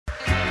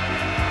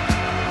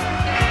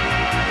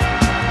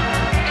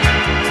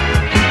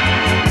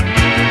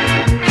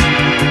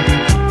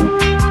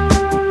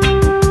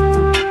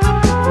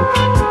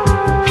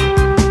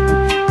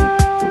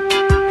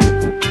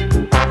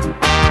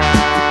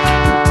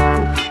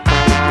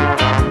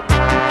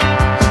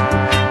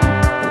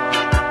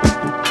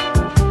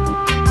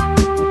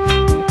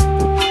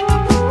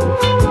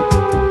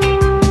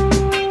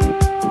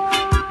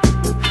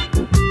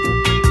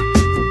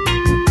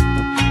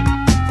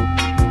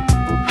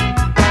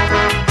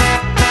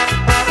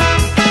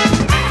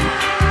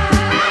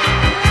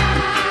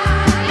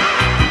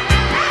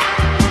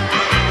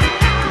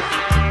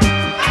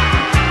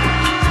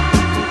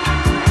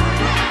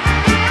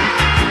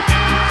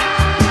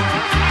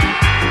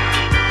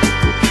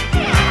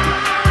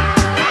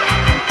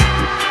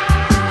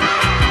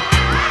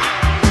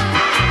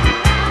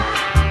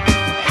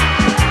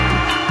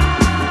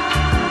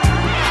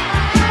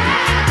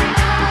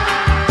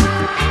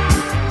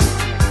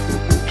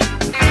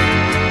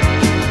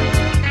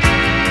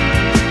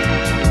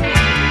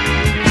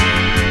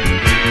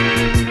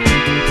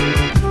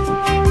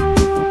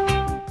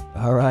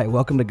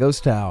Welcome to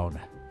Ghost Town.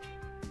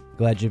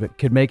 Glad you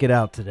could make it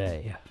out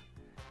today.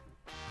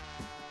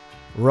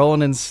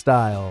 Rolling in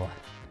style.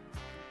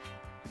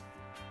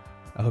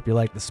 I hope you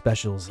like the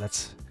specials.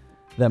 That's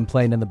them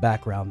playing in the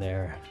background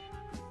there.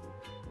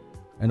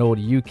 An old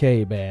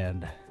UK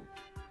band.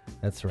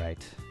 That's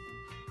right.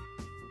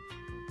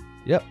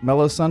 Yep,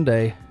 Mellow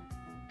Sunday.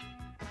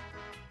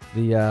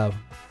 The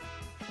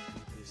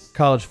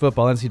college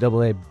football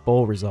NCAA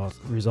bowl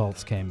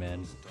results came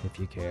in, if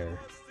you care.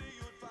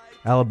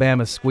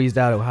 Alabama squeezed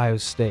out Ohio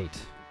State.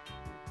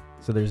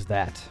 So there's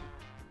that.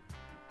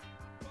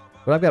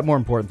 But I've got more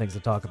important things to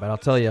talk about. I'll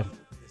tell you,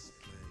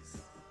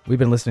 we've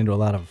been listening to a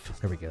lot of...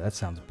 There we go. That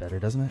sounds better,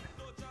 doesn't it?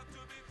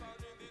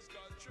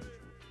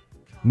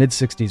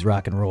 Mid-60s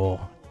rock and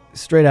roll.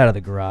 Straight out of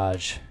the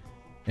garage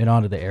and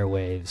onto the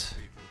airwaves.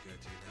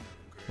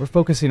 We're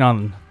focusing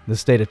on the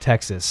state of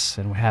Texas,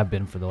 and we have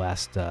been for the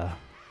last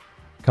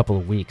couple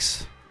of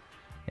weeks.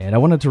 And I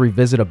wanted to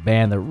revisit a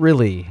band that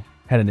really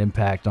had an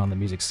impact on the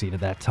music scene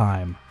at that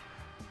time.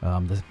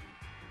 The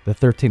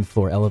 13th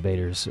Floor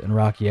Elevators and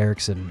Rocky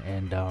Erickson.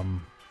 And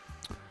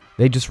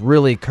they just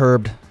really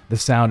curbed the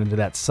sound into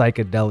that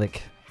psychedelic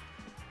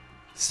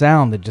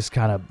sound that just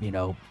kind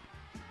of,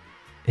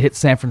 hit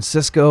San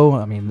Francisco.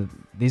 I mean,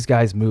 these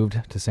guys moved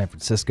to San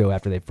Francisco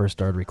after they first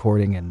started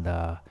recording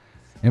and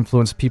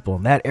influenced people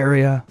in that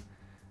area.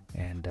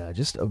 And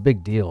just a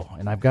big deal.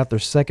 And I've got their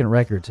second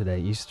record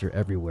today, Easter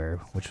Everywhere,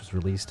 which was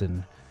released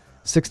in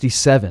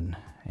 1967.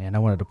 And I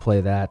wanted to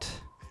play that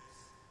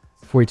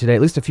for you today,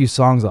 at least a few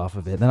songs off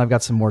of it. Then I've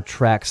got some more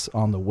tracks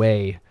on the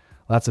way.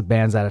 Lots of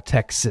bands out of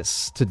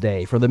Texas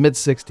today from the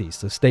mid-60s.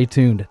 So stay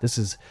tuned. This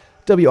is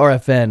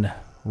WRFN,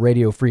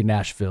 Radio Free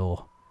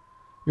Nashville.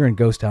 You're in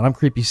Ghost Town. I'm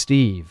Creepy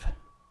Steve.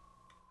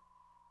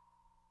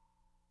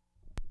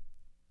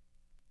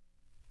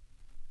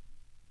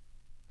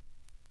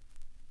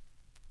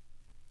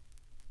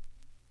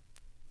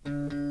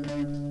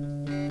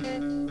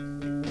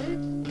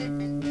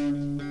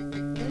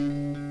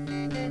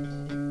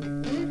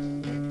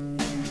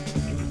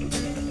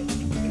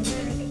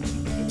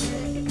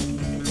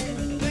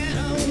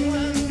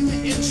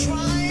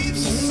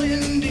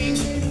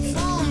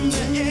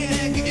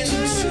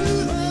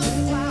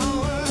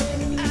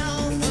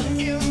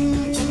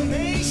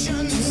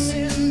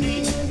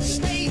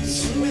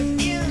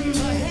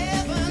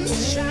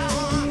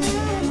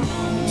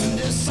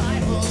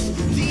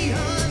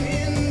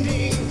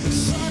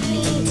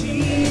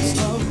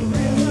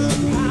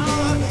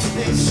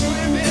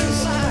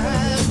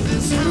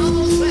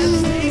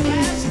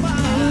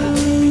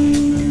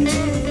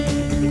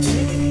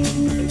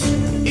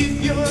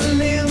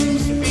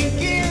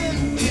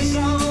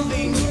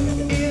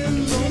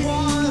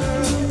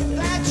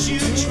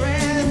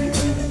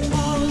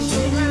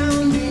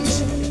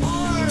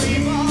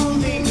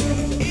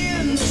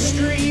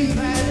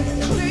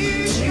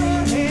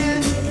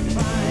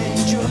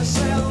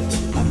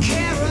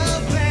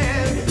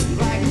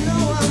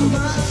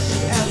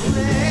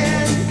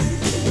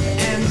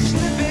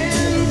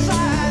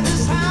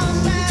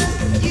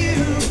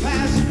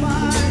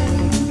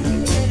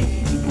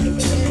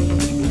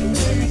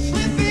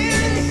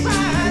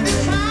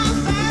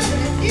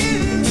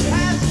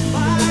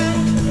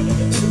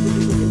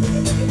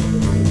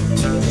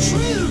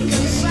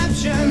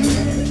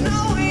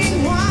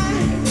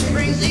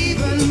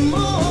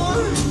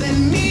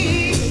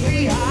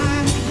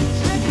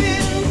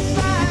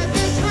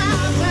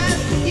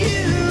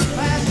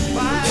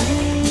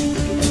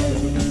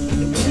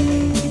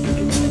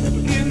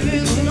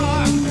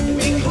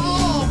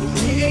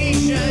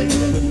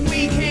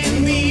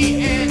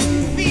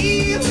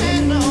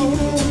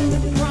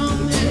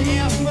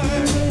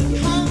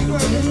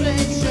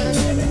 Place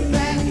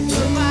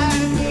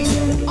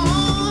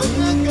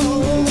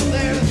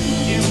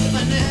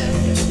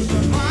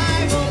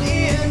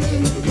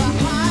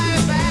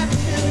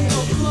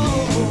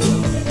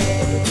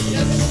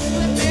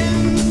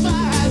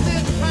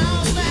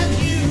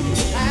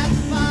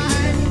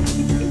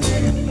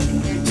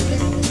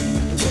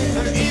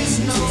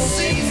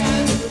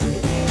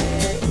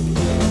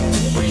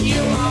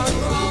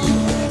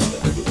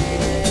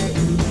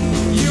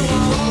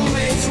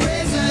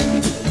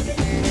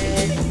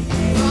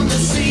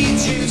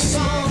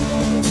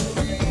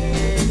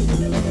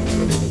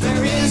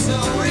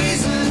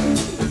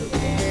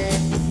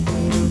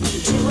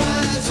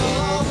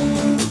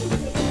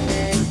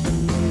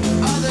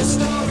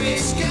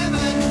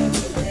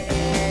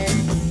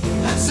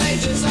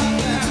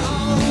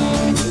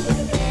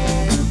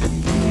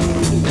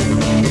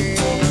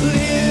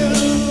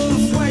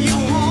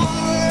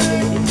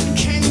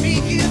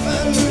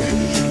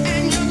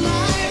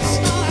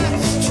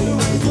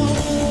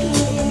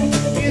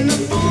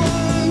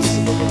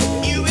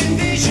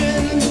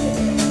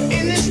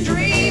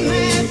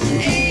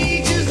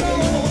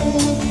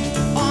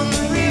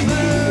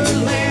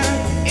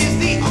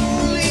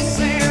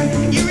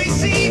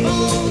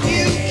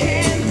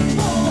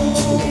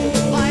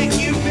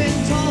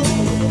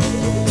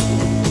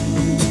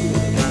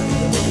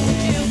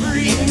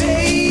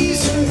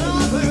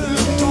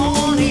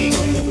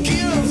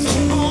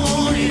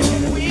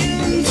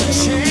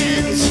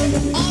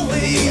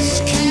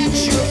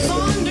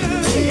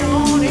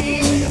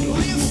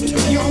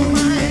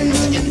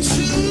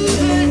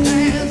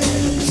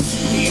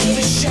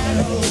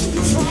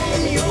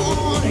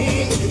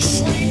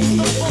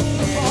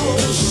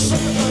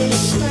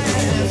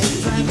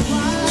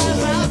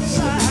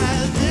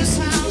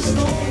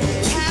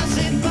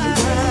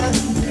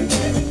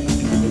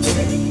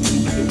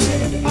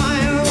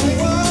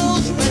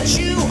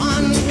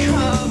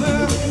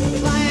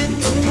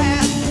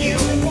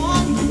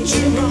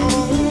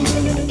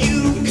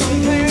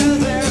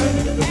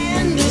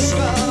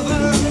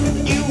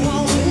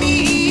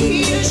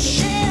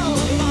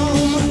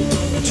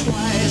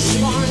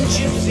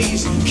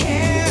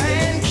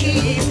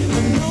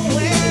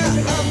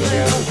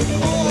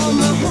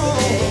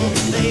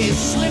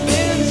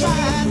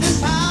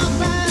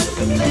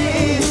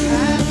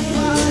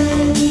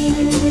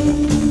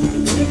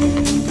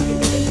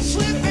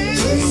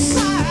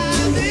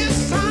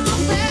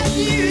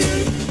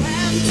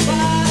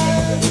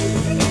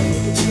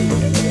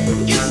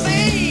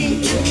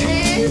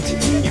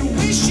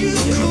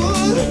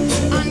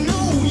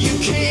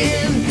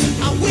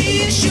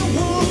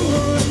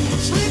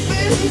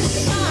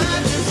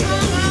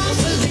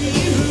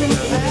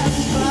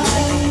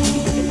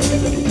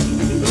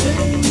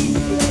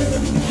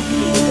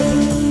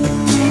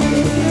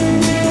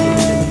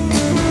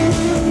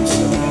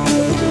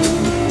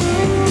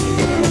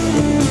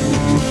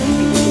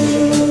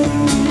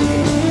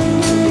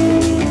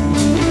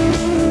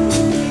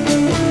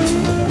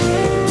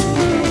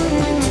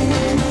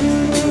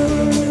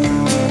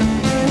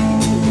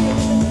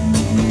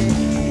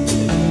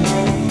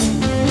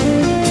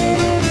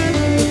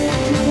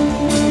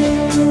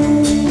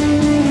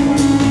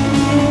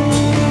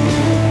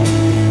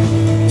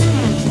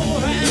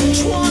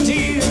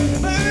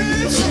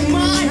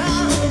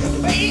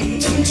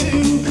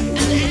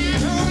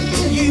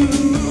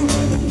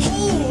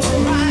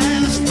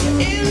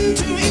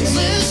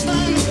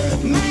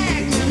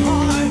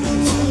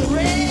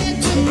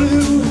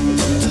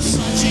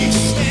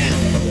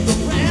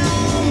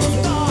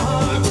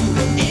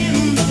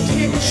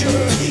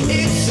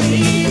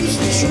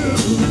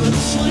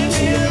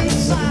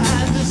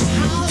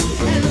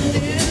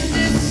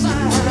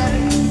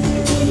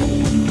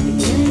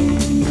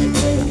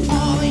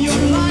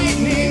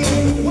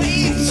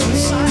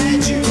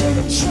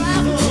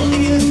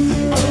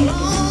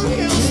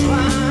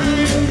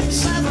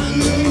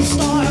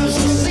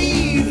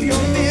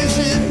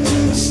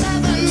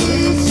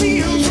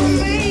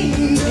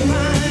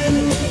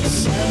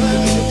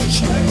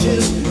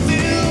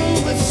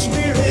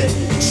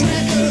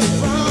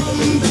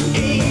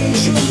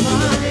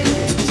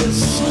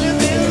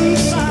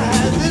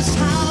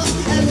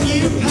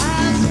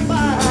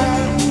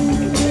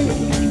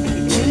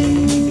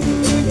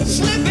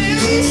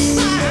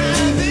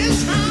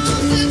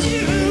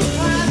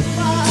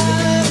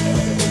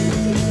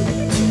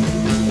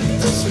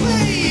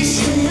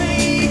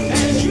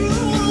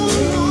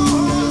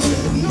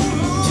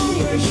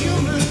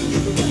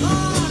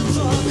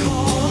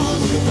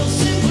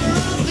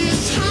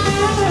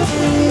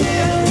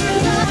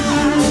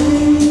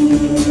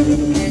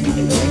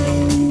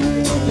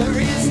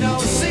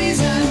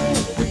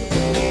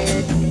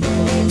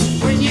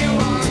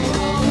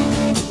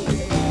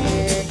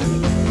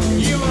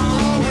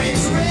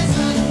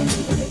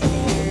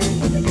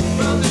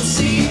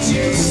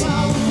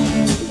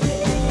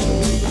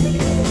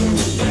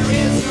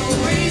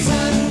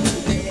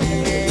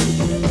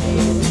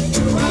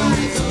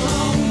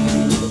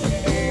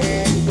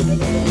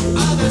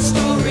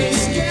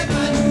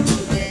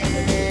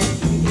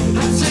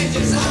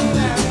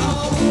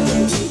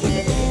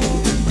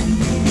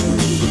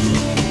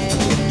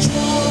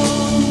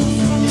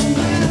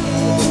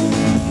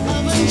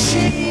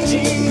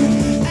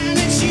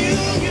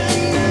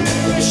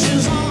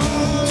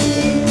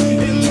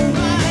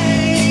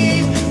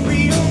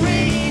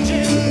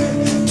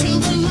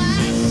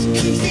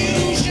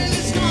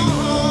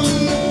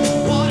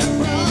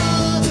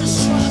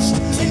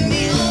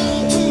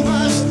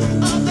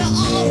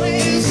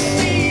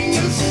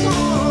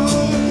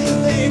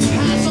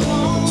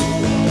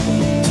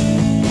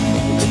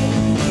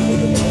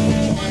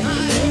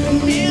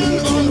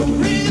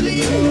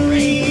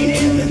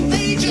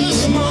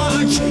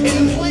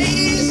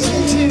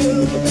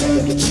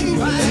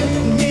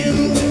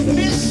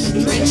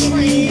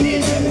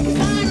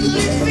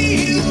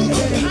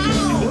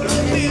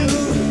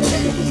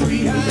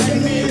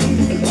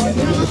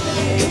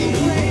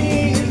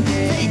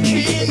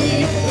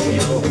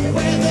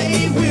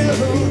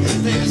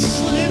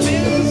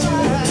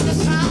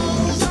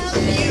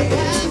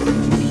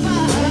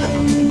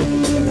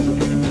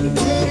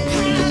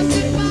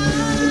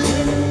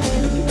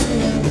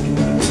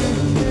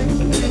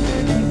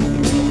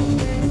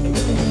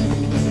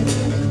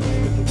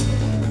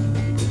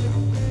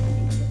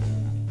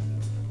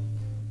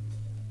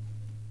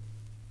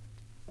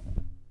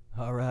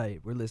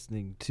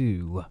Listening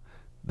to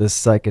the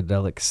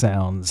psychedelic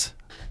sounds.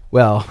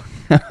 Well,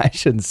 I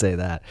shouldn't say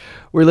that.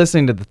 We're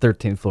listening to the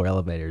 13th Floor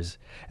Elevators,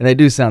 and they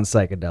do sound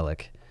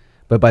psychedelic.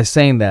 But by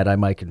saying that, I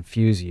might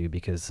confuse you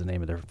because the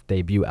name of their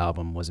debut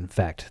album was, in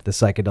fact, The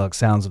Psychedelic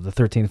Sounds of the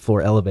 13th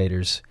Floor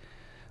Elevators.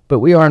 But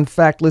we are, in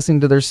fact,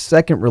 listening to their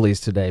second release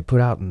today,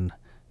 put out in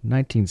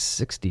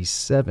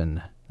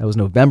 1967. That was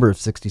November of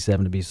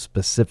 67, to be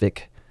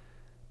specific,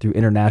 through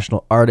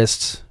International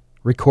Artists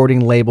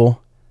recording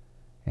label.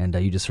 And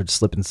you just heard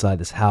Slip Inside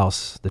This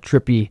House, the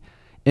trippy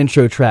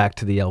intro track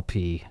to the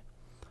LP.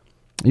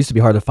 It used to be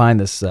hard to find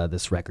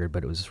this record,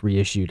 but it was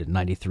reissued in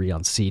 '93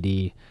 on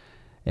CD,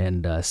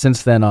 and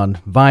since then on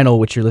vinyl,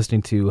 which you're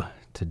listening to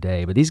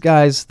today. But these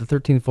guys, the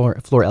 13th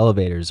Floor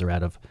Elevators, are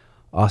out of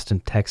Austin,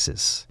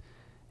 Texas,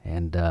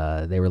 and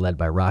they were led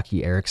by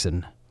Rocky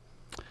Erickson.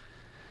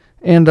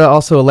 And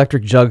also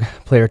Electric Jug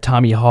player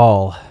Tommy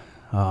Hall,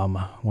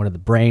 one of the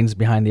brains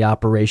behind the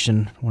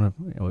operation,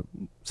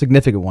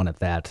 significant one at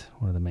that,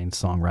 one of the main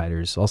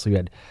songwriters. Also, you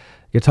had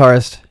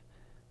guitarist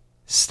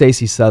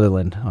Stacy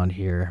Sutherland on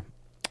here,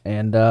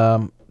 and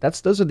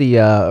those are the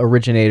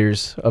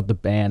originators of the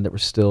band that were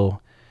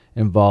still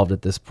involved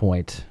at this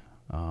point.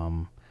 But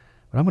I'm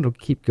going to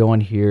keep going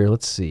here.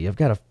 Let's see. I've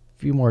got a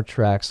few more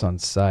tracks on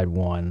side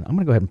one. I'm going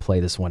to go ahead and play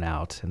this one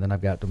out, and then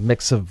I've got a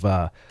mix of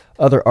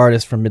other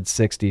artists from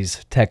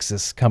mid-'60s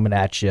Texas coming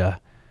at you.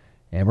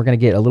 And we're going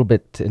to get a little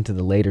bit into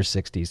the later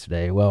 60s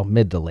today. Well,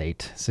 mid to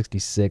late.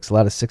 66, a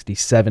lot of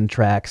 67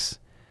 tracks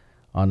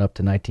on up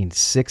to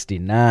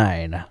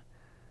 1969.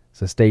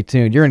 So stay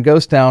tuned. You're in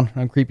Ghost Town.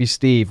 I'm Creepy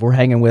Steve. We're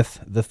hanging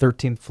with the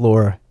 13th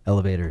Floor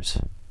Elevators.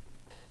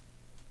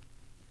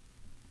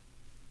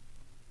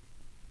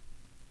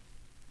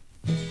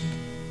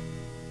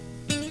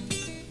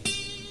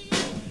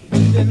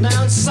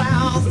 Down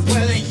south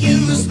where they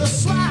use the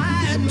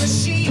slide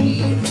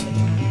machine.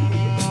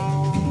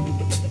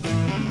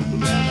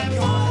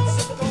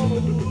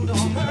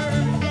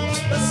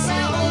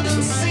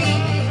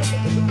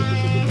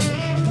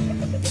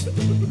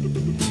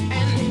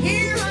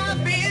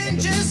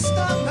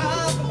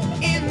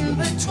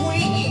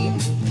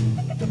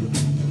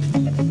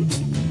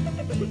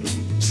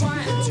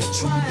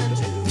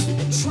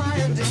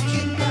 Trying to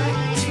get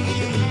back to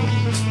you.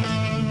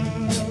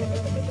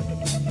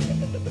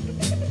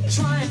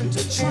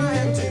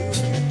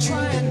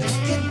 Trying to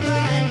get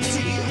back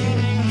to you.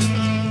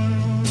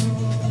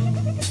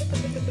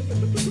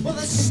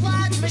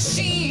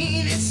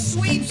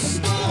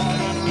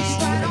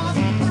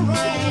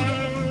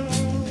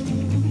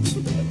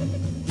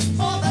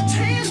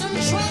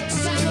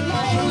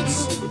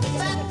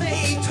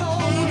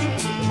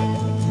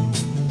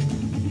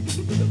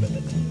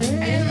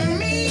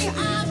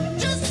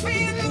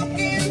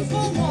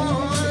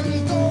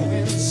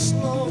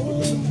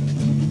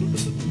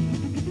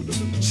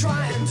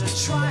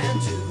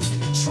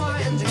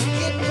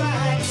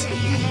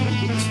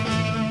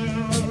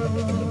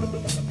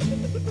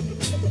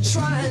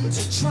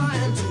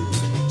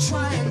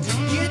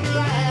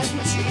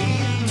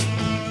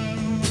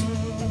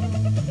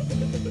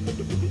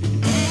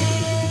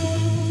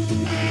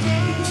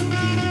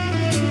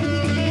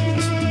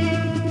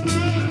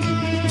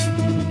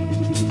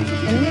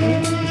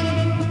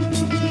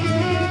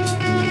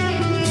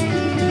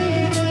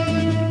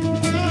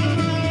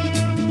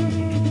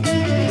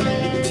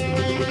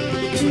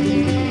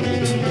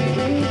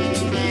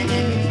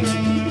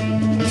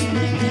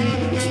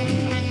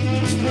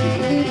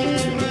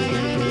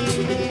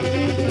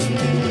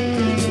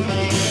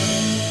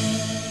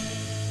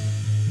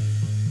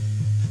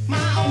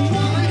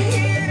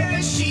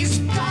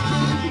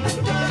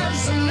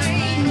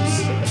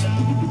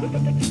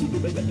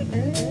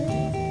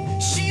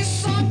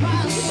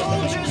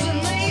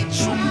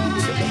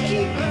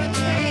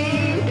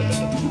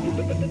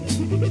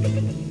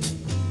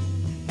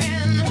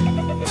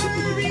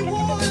 her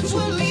rewards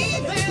will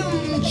leave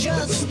him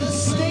just the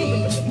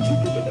same.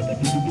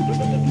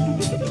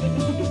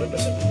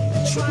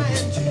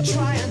 Trying to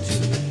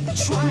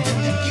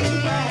get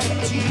back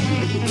to you.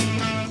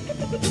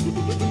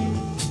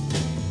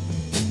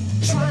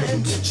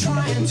 Trying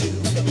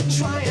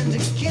to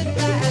get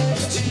back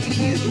to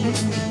you.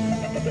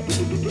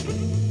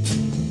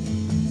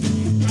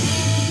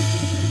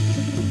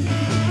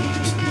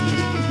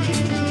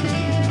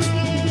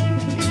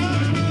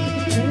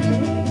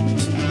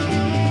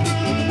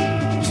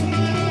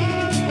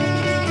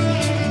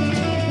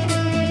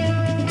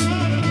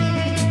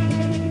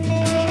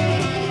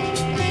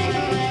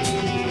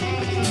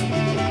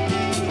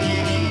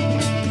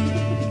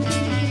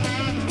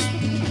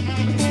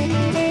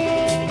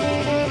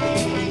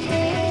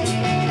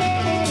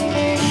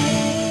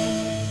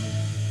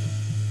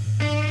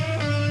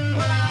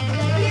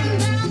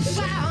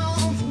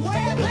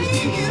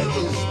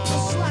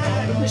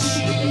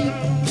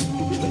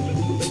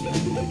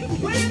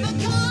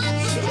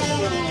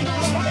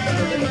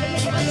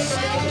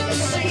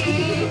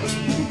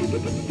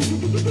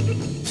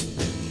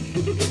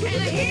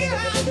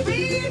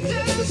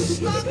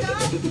 Stuck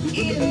up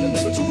in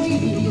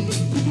between,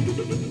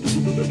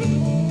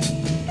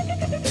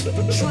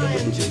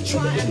 trying to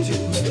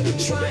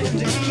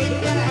get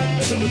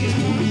back to you.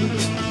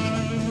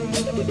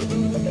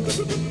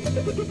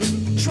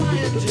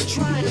 Trying to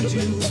get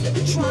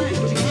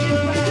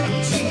back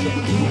to you.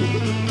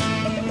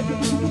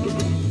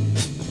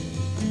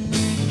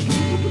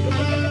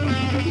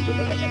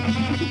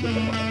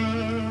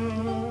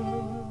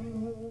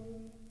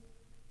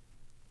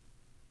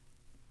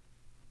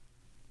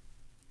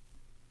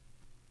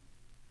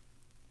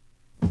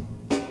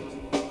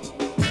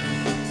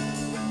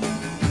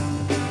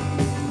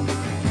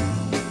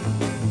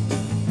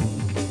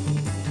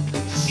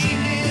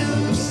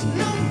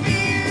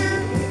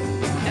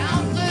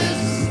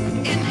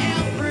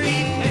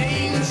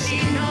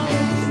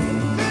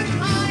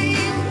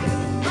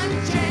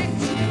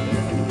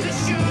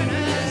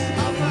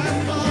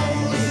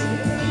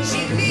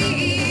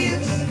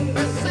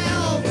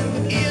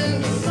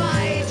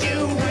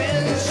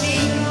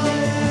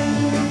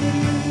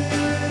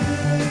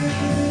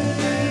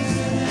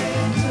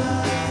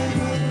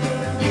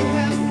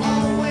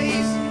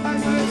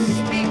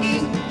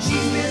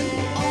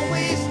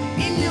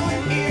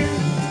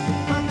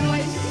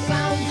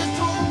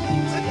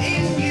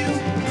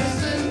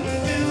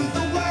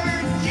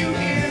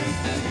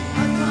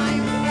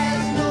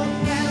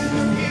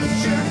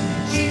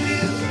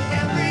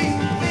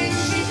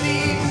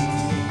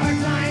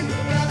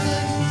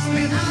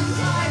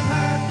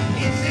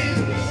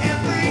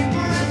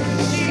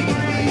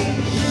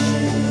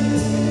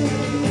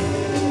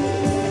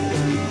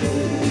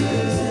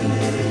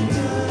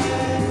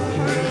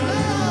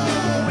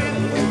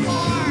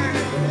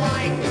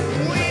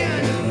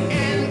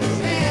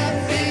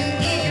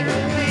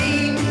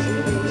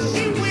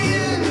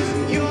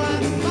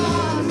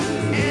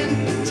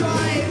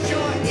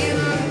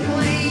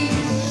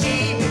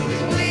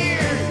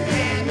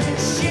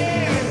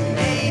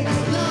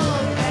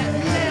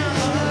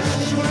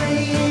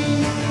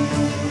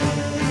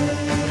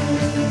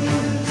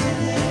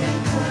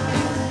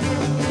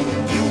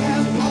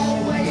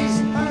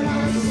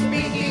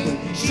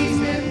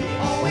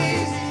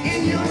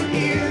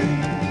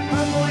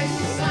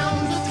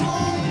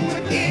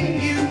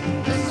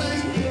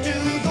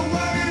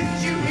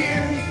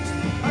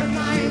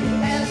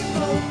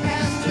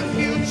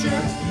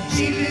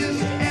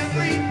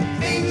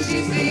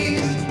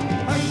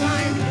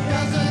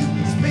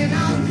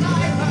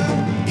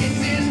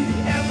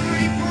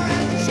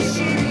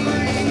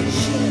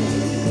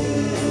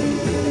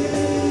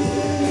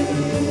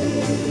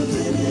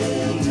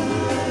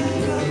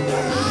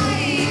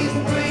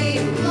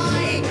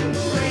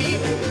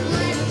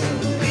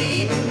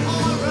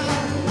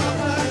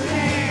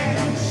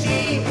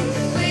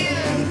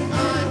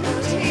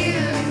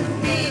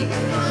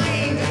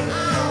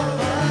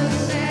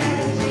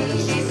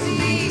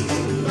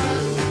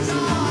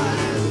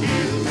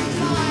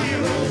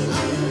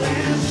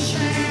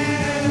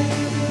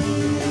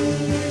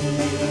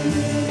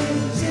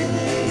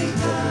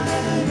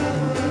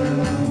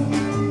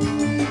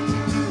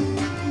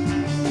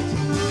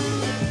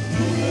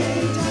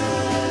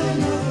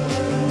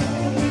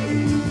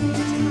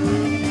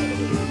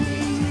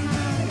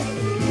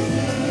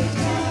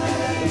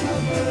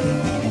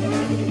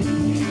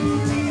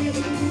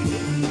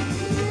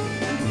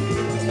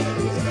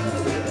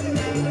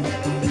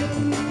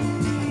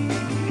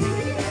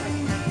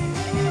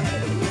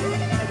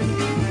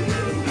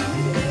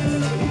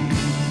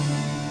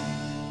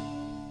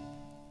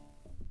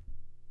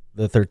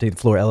 The 13th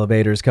Floor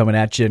Elevators coming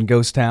at you in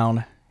Ghost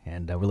Town.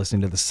 And we're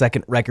listening to the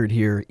second record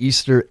here,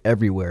 Easter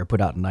Everywhere,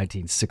 put out in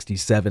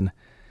 1967.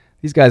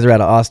 These guys are out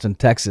of Austin,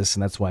 Texas,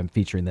 and that's why I'm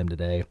featuring them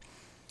today.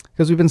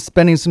 Because we've been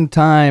spending some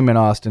time in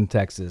Austin,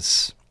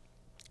 Texas.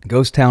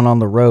 Ghost Town on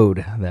the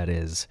road, that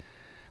is.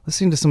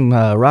 Listening to some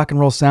rock and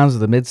roll sounds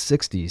of the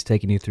mid-60s,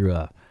 taking you through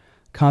a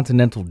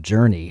continental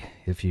journey,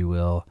 if you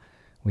will.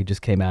 We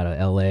just came out of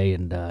LA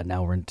and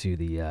now we're into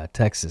the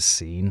Texas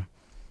scene.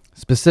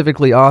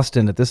 Specifically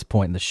Austin at this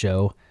point in the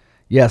show.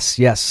 Yes,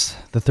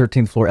 the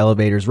 13th Floor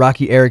Elevators.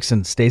 Rocky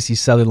Erickson, Stacey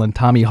Sutherland,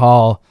 Tommy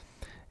Hall,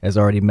 as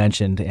already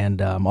mentioned.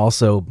 And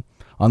also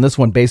on this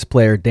one, bass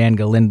player Dan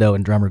Galindo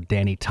and drummer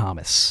Danny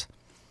Thomas.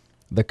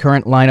 The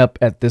current lineup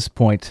at this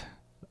point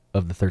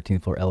of the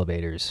 13th Floor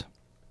Elevators.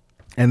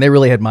 And they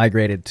really had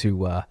migrated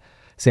to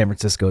San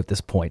Francisco at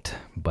this point.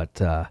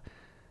 But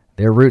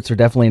their roots are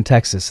definitely in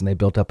Texas, and they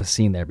built up a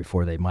scene there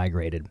before they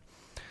migrated.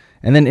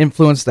 And then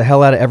influenced the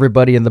hell out of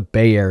everybody in the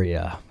Bay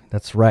Area.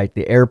 That's right,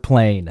 the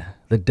Airplane,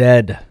 the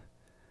Dead,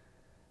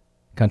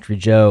 Country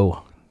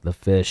Joe, the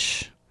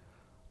Fish,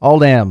 All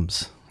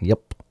Dams.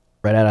 Yep,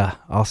 right out of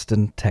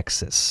Austin,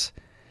 Texas.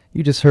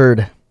 You just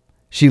heard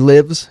She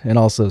Lives and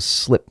also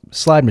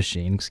Slide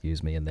Machine,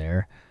 in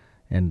there.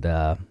 And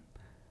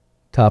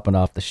topping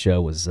off the show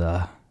was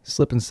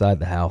Slip Inside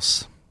the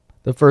House.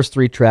 The first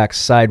 3 tracks,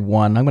 side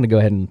 1. I'm going to go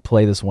ahead and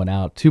play this one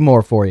out. 2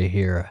 more for you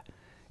here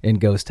in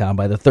Ghost Town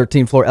by the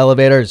 13th Floor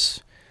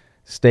Elevators.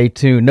 Stay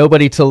tuned.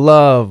 Nobody to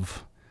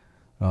Love.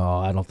 Oh,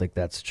 I don't think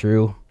that's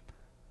true.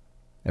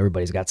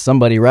 Everybody's got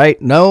somebody,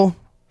 right? No?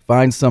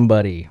 Find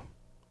somebody.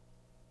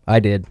 I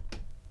did.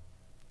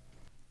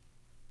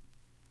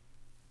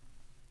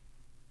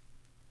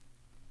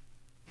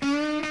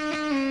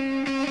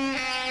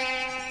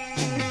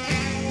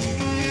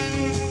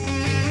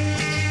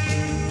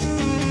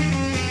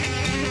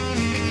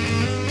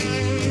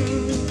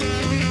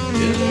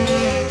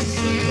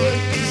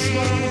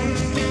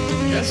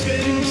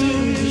 Cascading to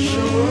the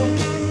shore,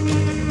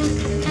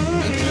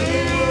 and the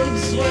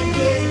words like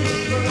those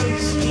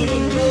birds stood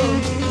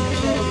above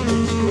the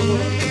floor,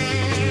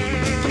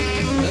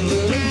 and then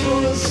a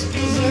voice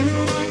was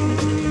echoing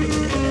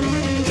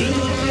through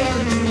the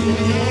garden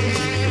walls,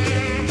 and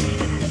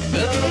I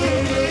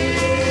the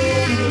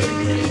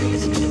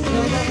breeze, and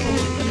I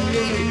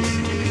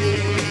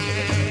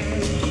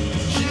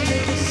she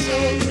made the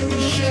sun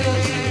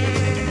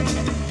shine,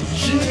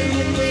 she made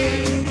the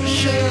moon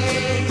shine.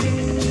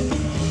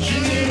 She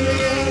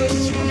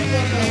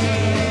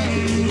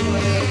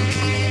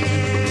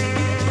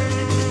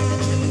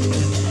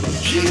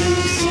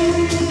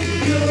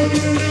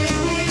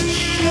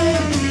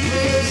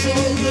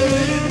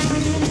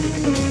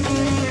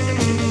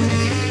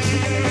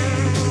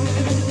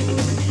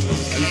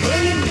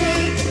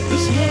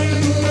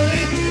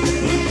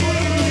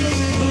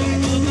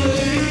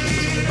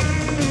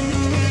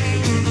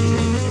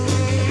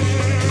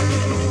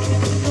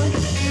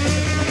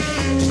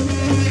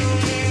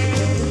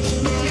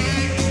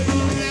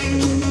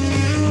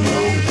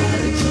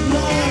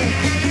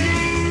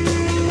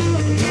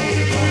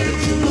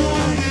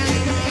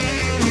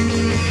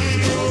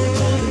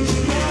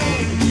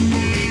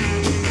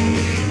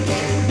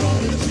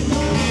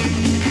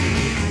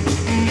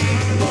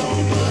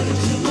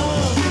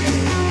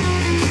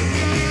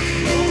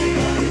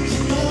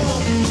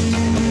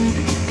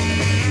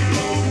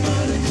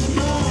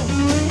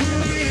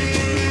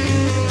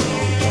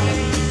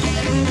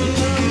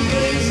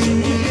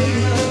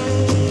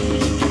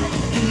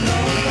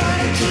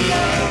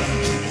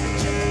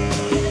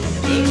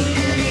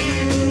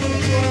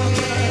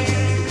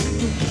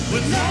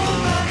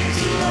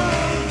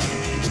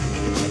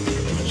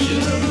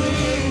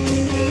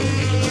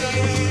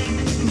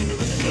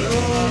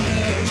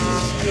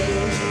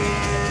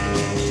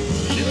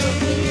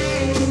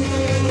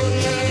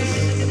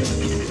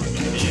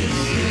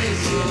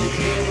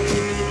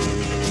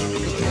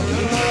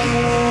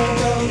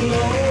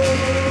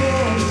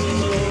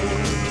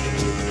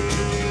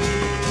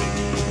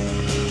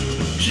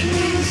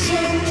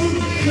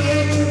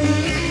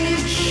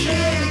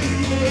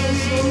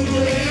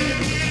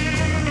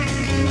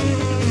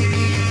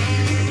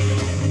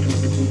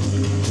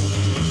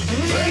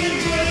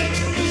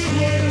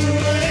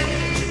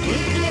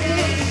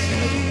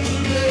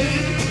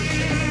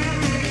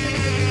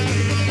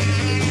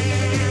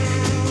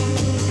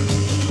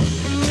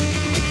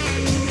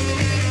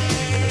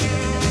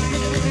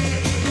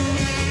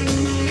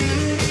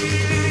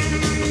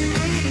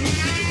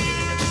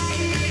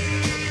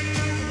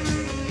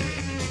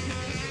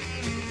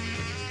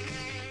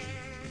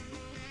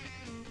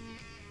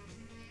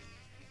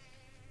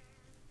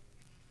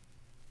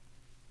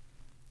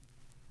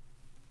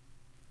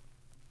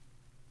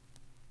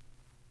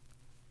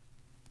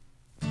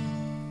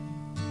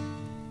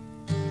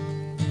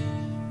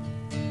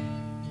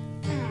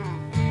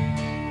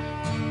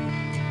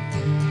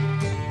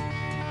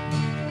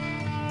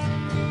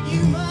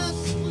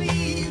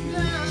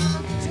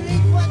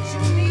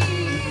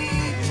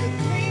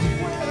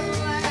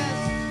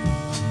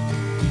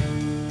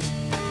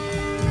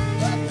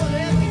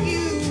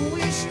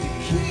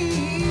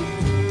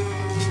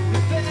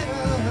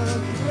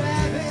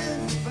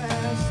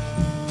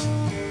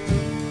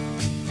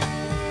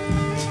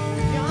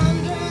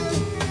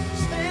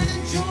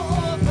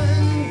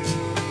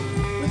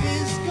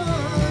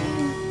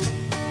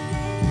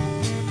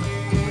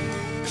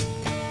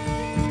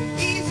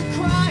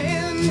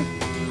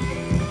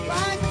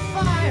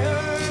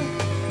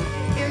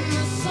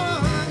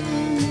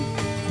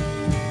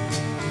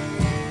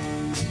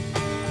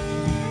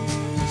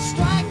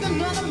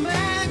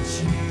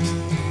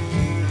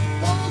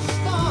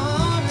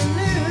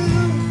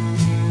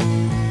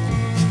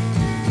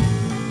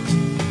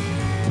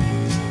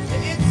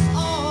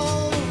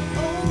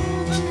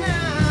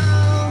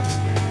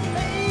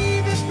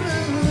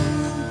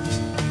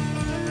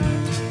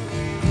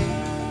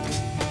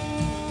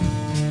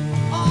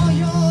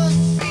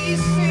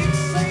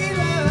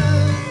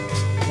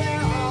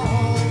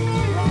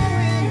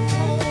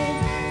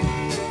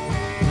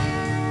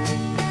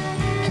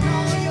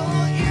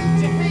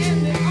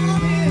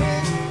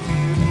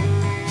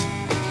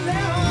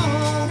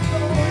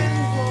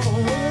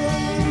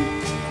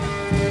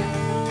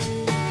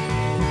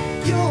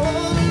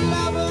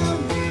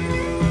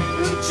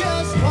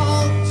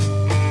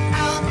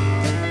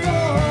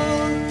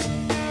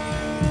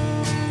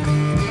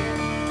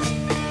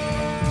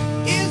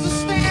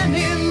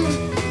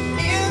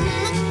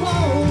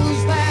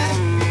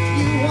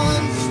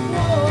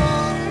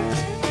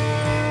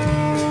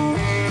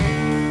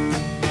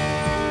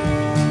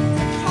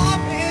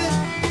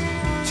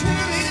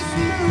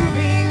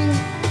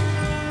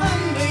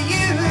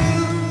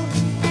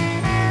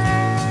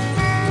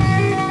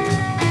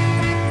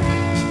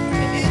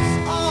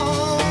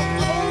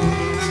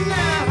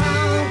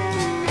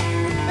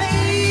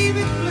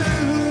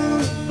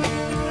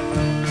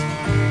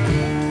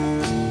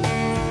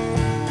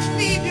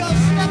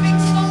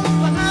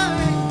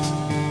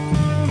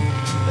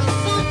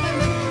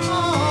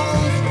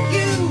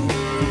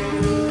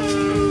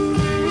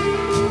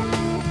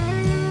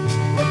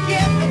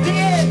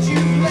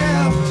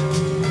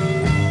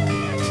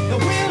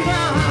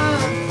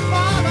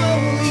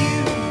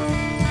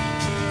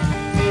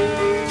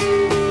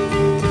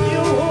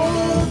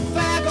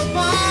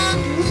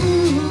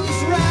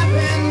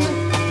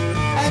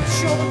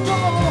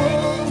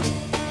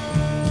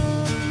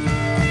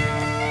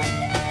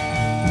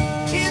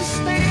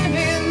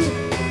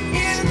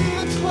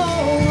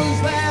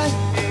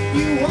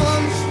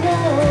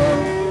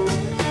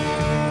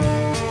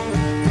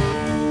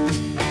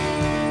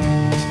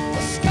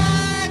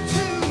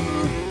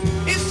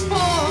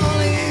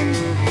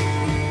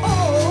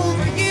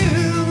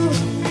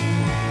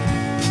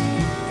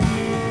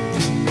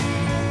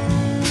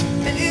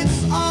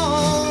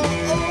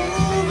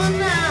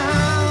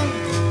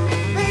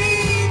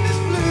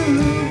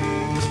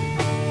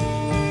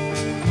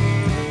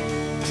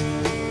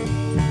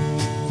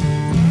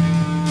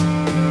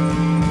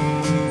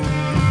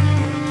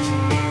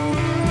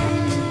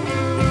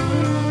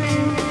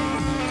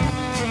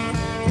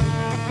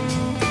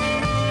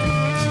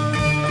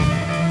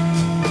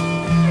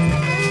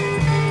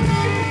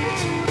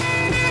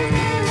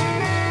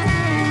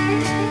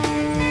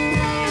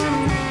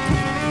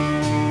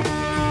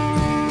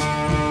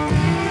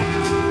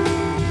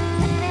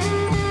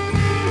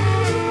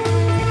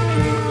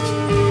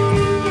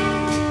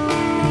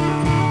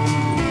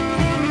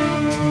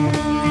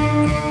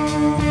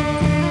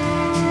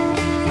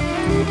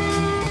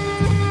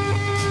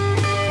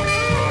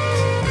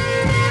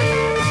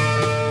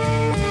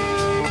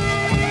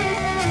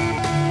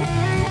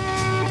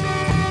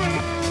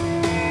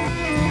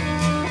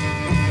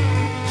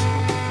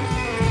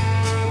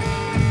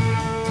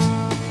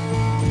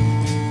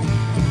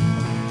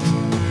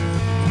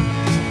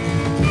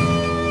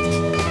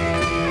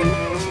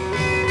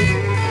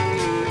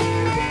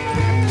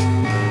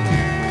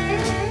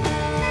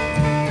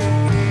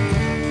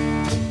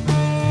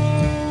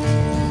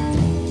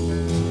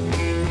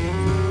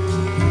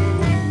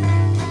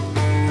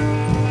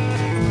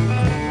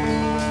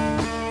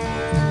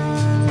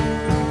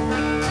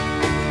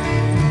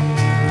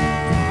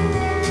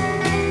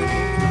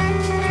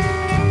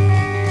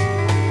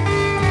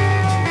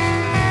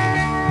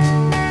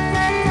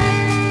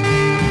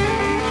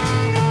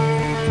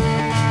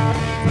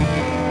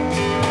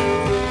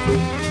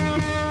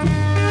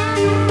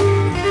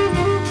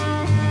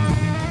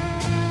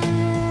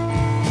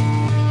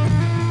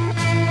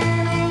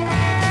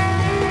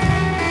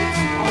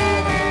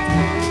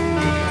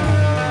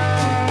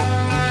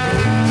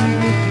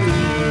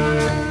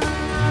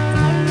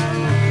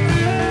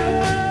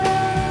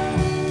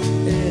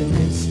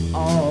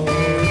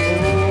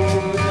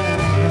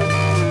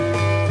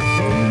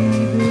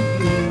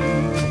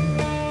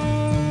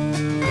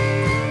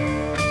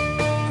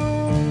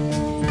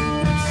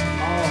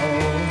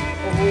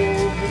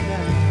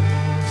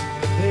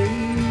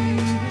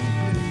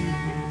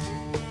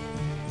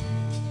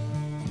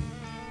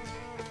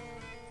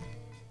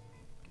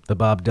The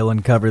Bob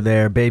Dylan cover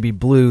there, Baby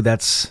Blue.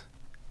 That's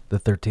the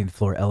 13th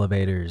Floor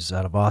Elevators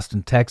out of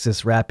Austin,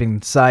 Texas,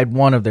 wrapping side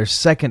one of their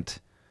second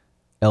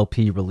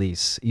LP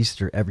release,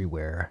 Easter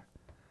Everywhere.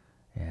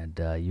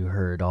 And you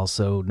heard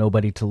also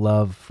Nobody to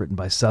Love, written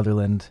by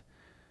Sutherland,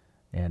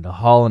 and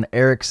Hall and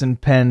Erickson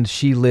penned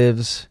She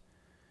Lives,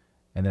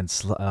 and then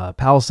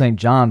Powell St.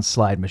 John's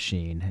Slide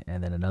Machine,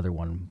 and then another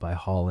one by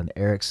Hall and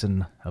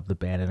Erickson of the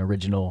band, an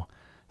original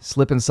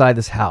Slip Inside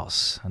This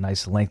House, a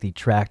nice lengthy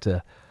track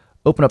to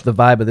open up the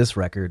vibe of this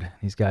record.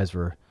 These guys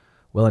were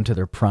well into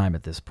their prime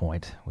at this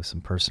point, with some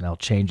personnel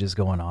changes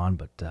going on,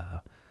 but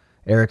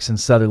Erickson,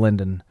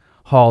 Sutherland, and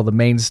Hall, the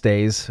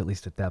mainstays, at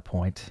least at that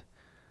point.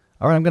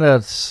 All right, I'm going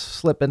to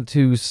slip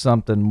into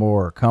something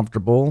more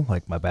comfortable,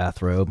 like my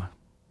bathrobe.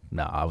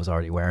 No, I was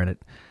already wearing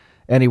it.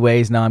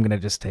 Anyways, now I'm going to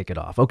just take it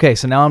off. Okay,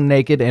 so now I'm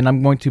naked, and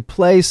I'm going to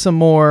play some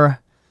more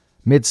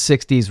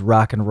mid-60s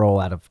rock and roll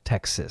out of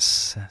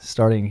Texas,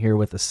 starting here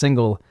with a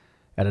single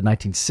out of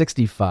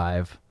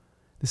 1965.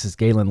 This is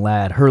Galen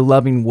Ladd, Her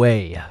Loving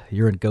Way.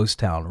 You're in Ghost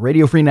Town.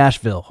 Radio Free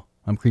Nashville.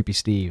 I'm Creepy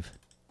Steve.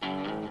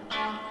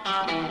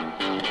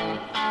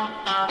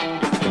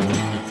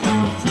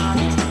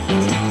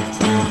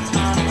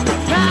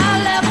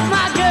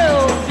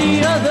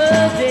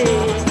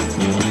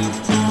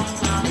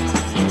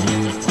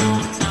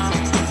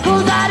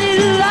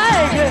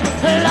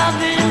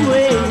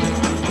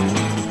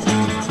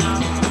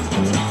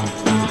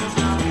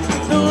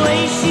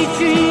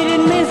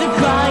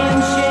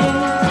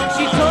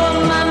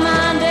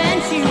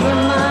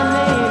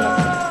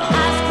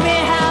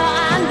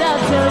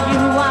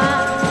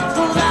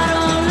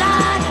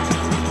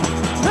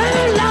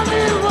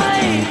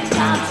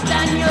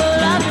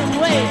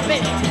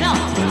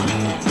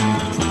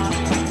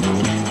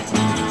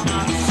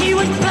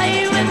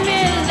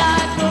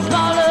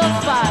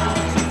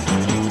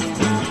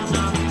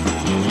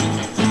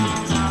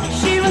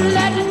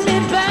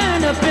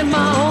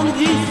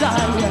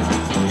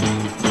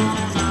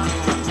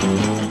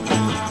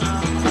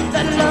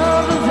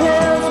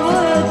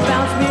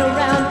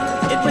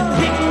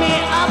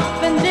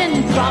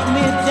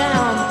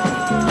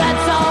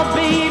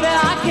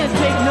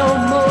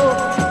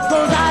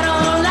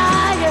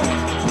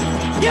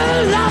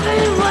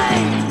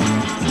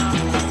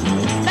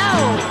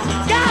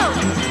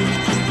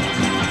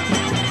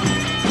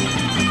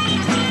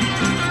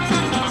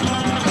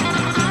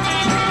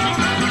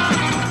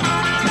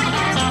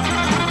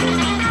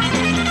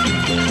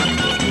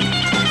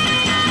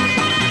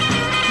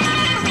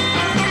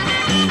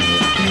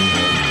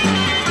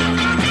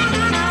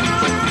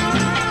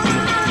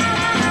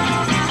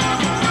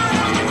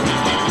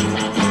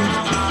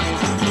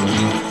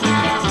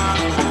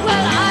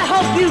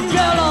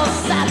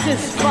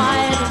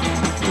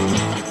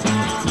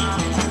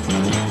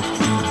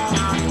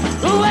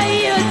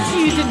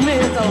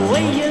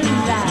 way you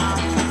lie.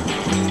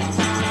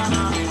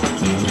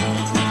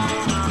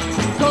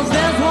 'Cause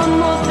there's one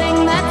more thing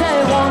that I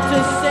want to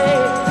say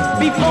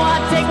before I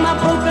take my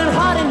broken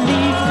heart and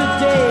leave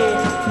today.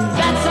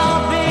 That's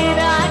all,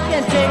 baby, I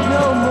can't take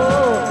no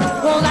more.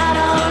 'Cause I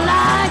don't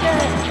like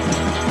it.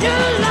 You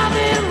love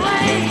me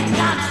way,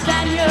 can't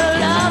stand your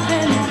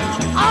loving.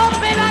 Oh,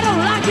 baby, I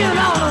don't like you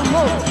no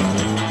more.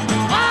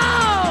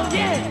 Oh,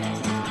 yeah.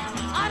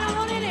 I don't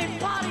want any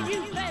part of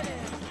you, baby.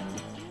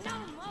 No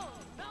more,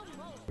 no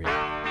more.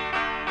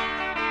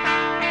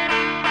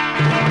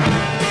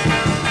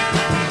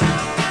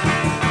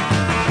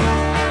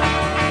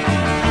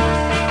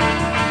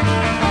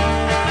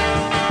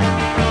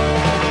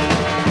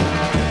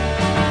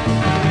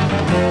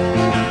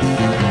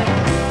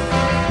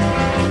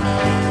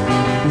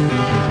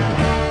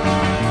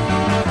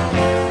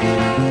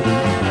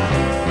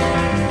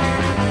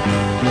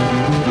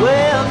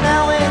 Well,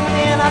 now and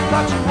then I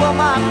thought you were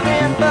my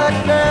friend, but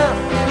girl,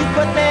 you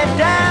put me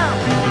down.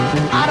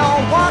 I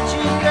don't want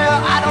you, girl,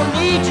 I don't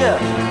need you.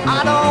 I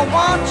don't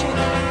want you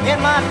in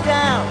my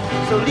town,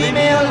 so leave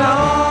me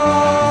alone.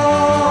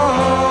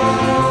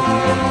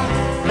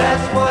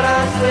 That's what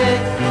I say,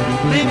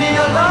 leave me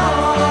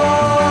alone.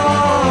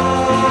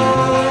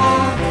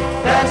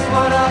 That's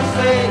what I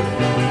say.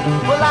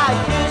 Well, I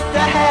used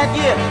to have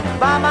you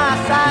by my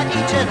side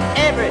each and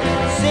every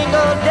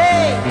single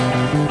day,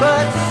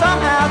 but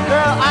somehow,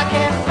 girl, I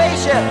can't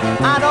face you.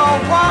 I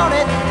don't want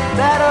it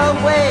that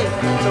way,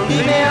 so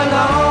leave me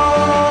alone.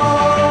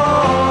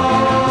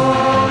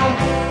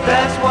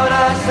 That's what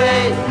I say,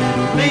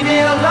 leave me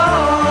alone.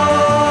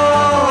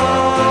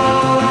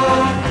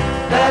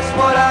 That's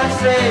what I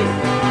say.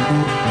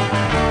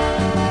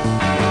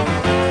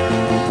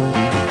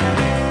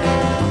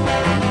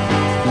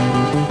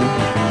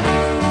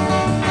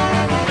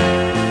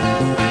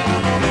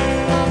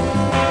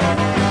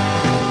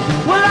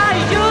 Well, I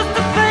used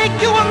to think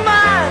you were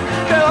mine,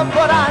 girl,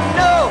 but I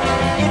know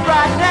it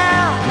right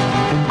now.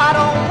 I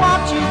don't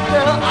want you,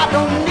 girl, I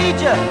don't need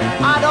you.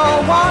 I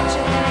don't want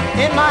you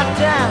in my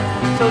town,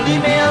 so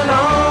leave me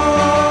alone.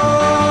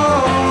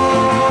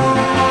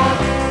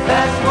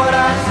 That's what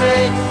I say,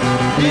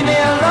 leave me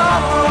alone.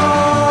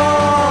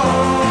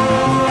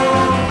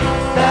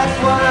 That's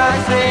what I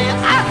say.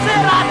 I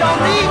said I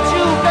don't need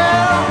you,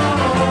 girl.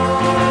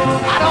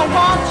 I don't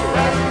want you.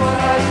 That's what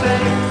I say.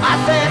 I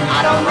said I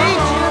don't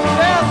need you,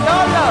 girl,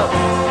 your love.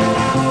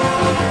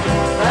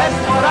 That's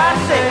what I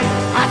say.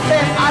 I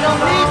said I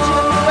don't need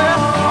you, girl,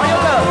 or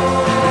your love.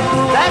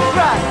 That's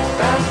right.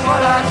 That's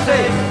what I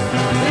say.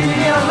 Leave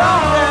me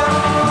alone, girl.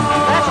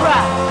 That's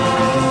right.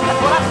 That's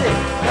what I say.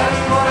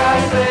 That's what I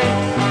say.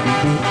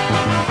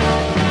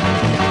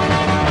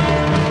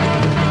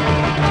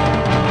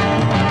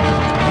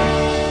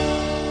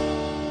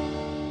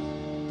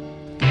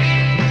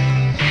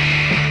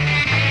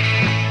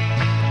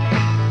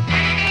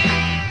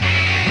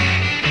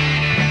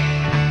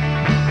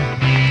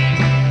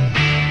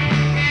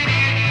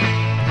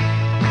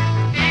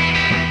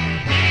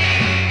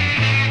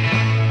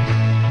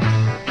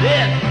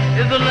 This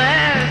is the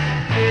last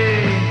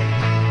day.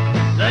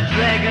 The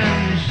dragon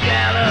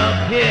shall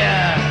appear.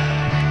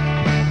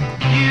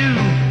 You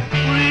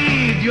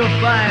breathe your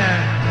fire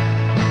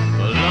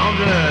for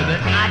longer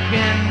than I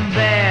can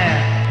bear.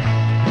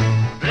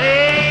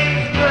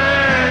 Flames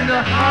burn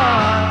the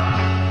heart,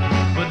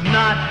 but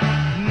not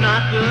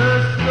the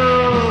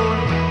soul.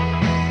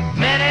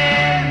 Many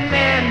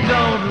men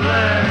don't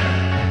learn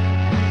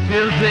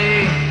till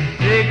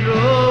they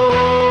grow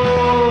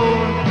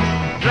old.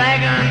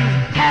 Dragons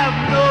have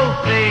no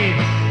faith,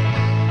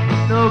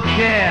 no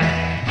care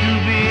to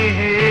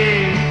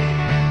behave.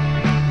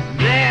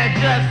 They're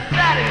just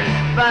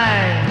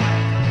satisfied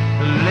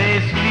to lay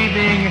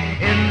sleeping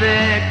in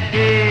their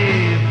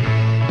cave.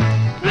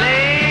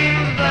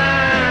 Flames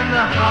burn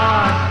the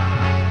heart,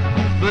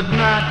 but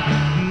not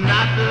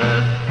the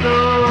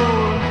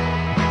soul.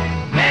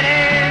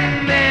 Many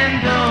men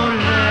don't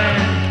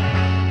learn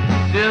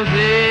till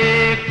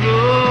they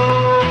grow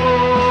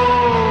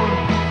old.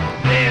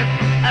 There's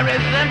a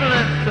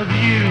resemblance of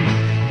you,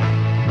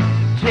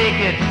 take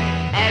it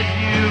as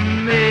you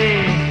may.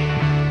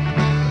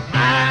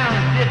 I'll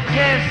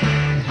detest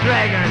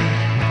dragons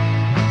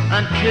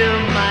until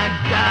my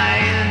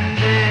dying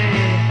day.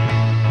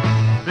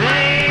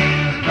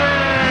 Flames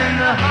burn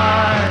the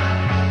heart,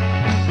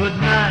 but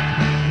not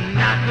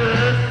the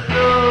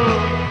soul.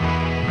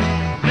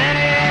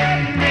 Many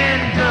men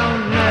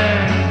don't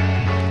learn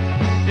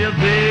till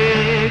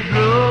they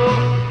grow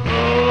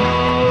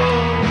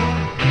old.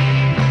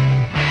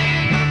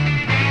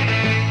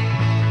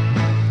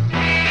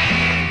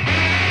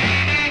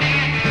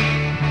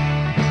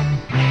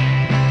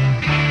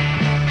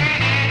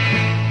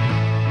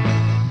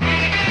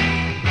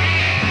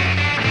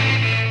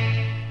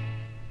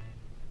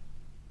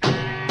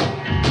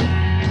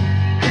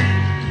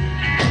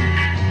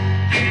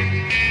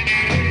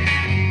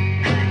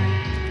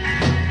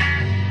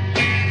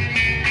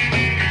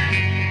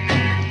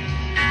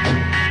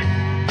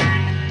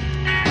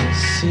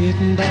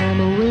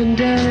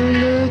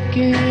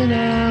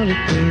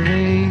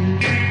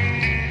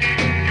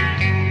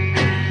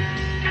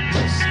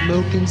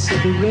 Smoking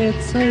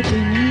cigarettes,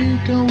 hoping you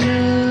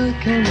gonna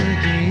come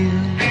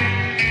again.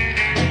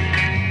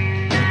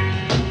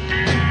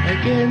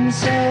 Getting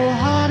so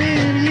hot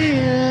in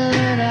here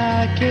that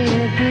I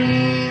can't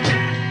breathe.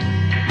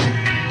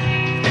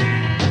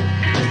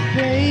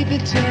 Baby,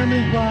 tell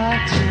me why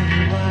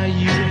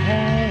you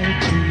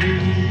had to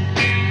leave.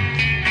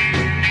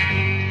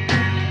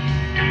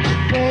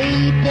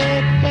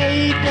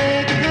 Baby,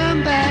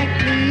 come back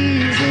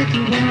please. If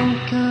you won't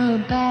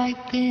come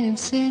back, then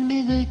send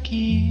me the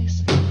keys.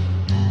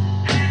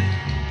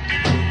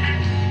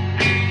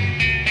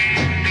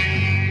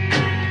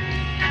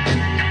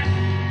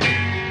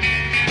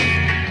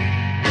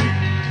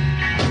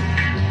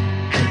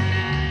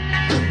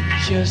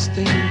 Just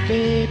think,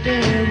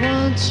 baby,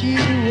 once you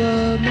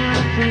were my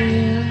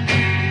friend.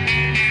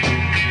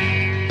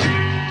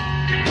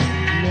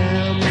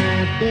 Now,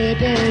 my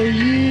baby,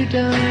 you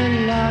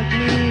done locked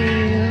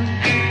me in.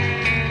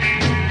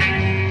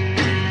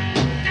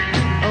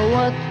 Oh,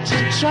 what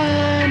you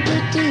trying to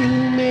do,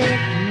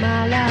 make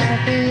my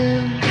life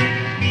end?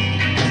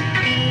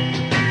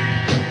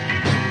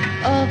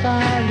 Of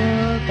our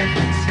love, I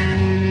can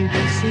see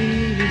the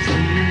seas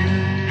end.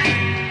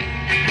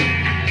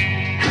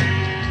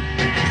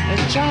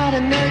 Try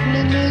to make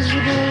me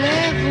miserable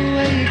every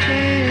way you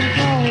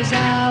can, 'cause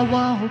I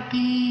won't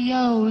be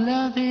your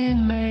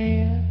loving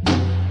man.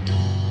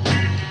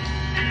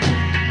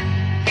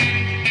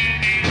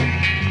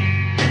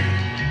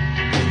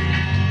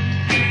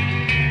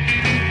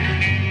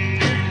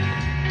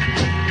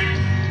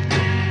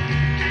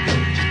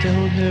 Just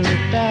don't hurry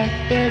back,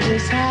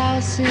 baby's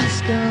house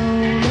is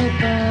gonna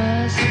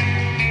bust.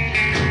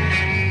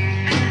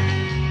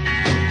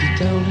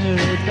 Don't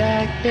hurry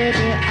back,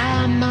 baby,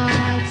 I might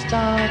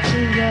start to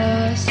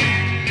rust.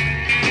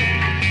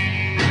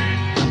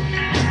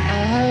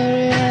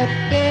 Hurry up,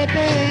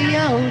 baby,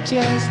 you're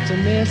just a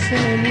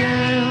messing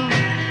around.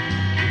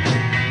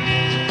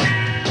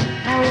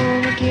 I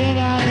wanna get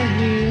out of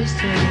here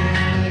so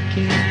I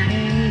can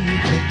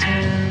leave the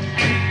town.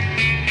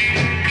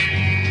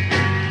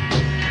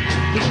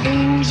 The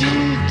things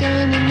you've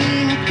done to me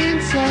have been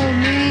so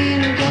mean.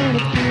 I'm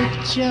gonna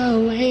put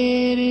your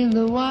head in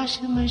the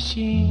washing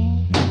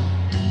machine.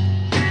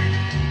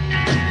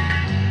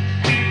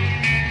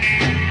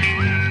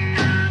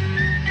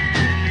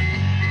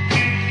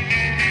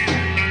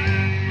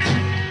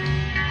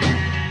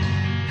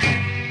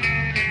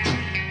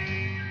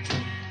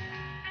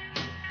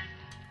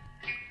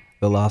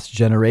 The Lost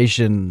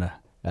Generation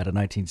out of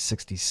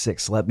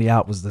 1966. Let Me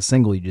Out was the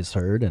single you just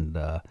heard. And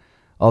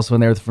also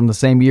in there from the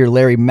same year,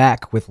 Larry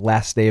Mack with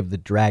Last Day of the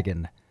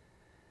Dragon.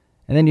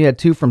 And then you had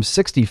two from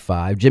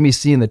 65, Jimmy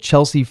C and the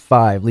Chelsea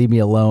Five, Leave Me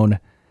Alone,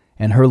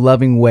 and Her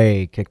Loving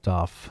Way kicked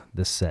off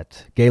this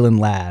set. Galen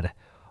Ladd,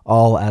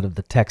 all out of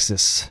the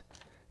Texas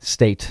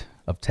state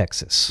of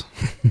Texas.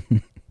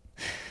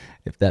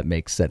 If that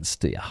makes sense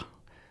to you.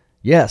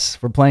 Yes,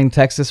 we're playing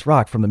Texas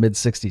rock from the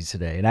mid-60s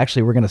today. And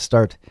actually, we're going to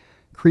start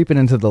creeping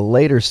into the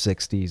later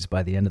 60s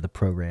by the end of the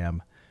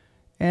program.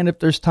 And if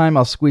there's time,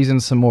 I'll squeeze in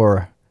some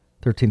more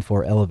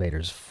 13-4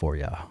 Elevators for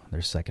you.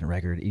 Their second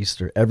record,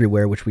 Easter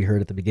Everywhere, which we heard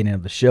at the beginning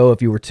of the show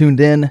if you were tuned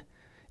in.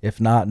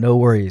 If not, no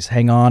worries.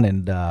 Hang on,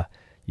 and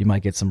you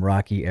might get some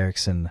Rocky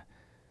Erickson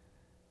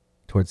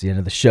towards the end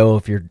of the show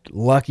if you're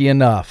lucky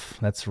enough.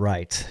 That's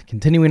right.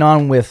 Continuing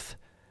on with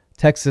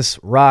Texas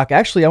rock.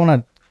 Actually, I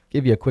want to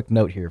give you a quick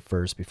note here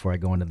first before I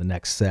go into the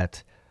next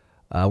set.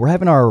 We're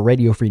having our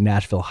Radio Free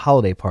Nashville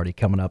holiday party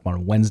coming up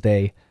on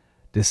Wednesday,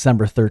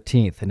 December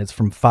 13th, and it's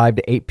from 5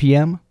 to 8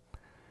 p.m.,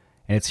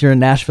 and it's here in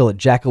Nashville at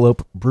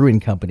Jackalope Brewing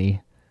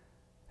Company.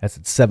 That's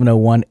at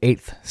 701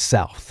 8th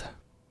South.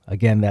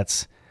 Again,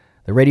 that's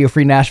the Radio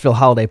Free Nashville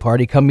holiday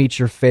party. Come meet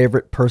your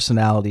favorite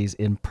personalities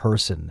in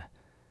person.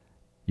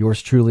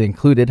 Yours truly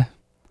included.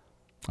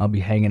 I'll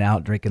be hanging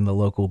out, drinking the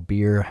local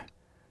beer.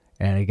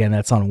 And again,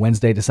 that's on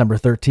Wednesday, December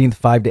 13th,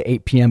 5 to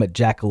 8 p.m. at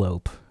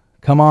Jackalope.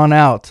 Come on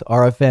out,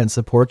 RFN,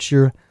 support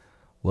your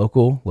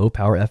local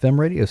low-power FM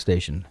radio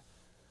station,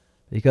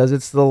 because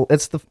it's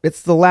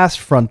the last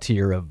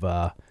frontier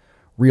of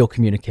real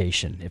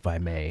communication, if I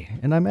may,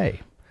 and I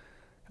may.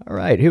 All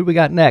right, who do we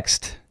got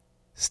next?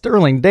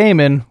 Sterling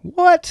Damon.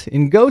 What?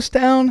 In Ghost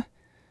Town?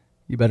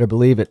 You better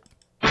believe it.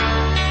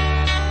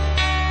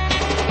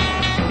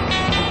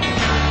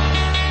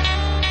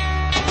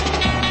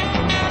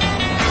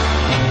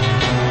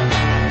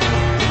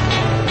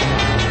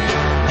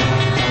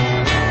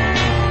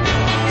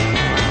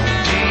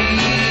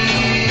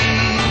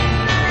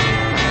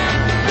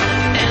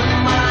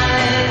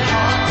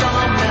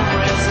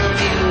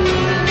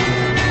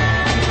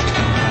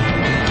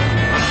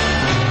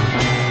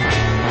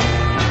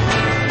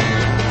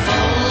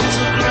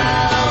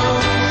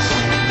 Photographs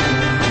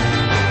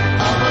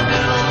of a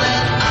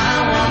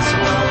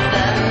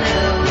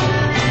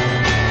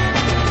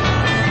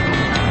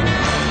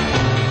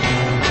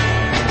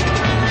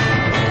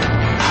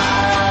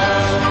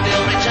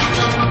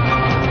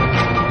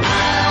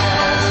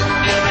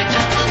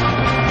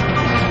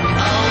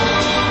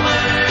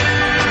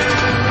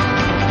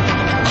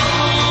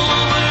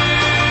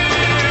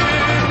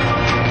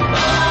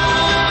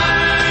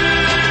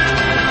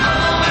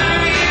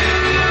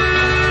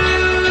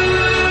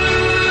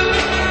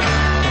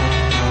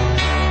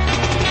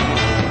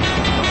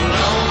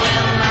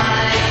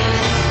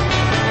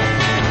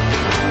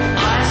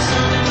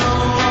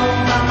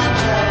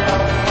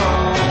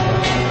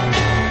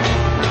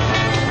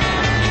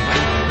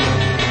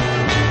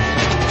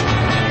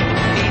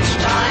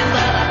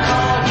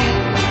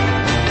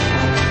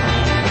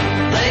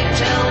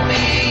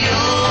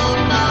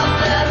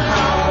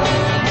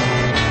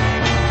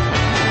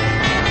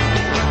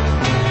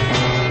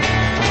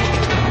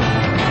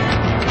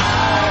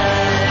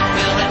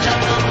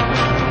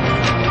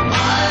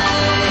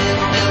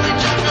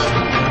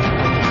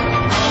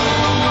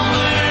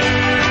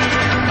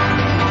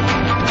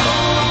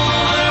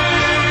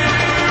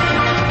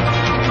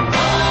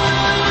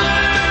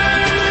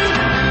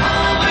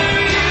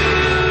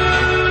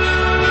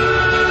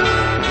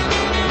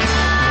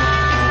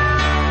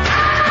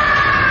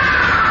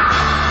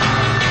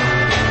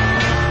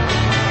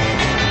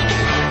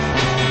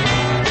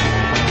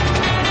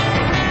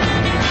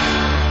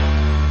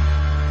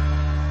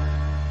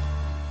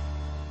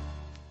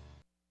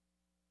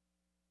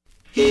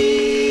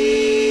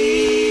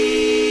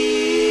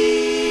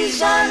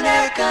He's an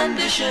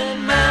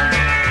air-conditioned man.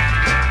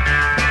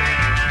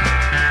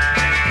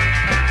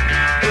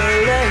 Well,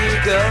 there he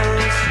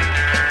goes,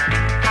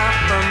 out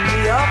from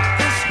the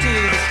office to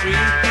the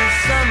street, his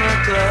summer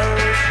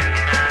clothes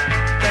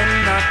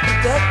cannot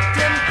protect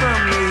him from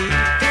the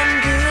heat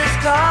into his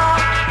car.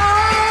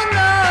 Oh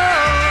no,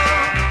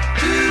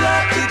 too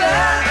hot to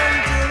bear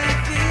until he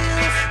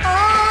feels,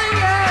 oh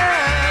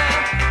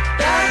yeah,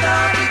 that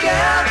hard to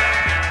get.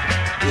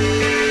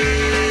 He's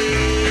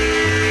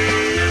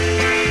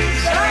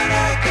an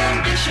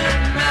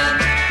air-conditioned man.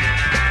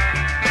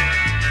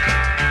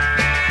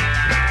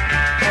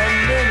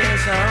 And in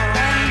his home,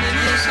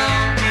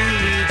 he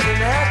needs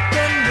an air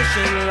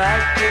condition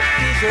like if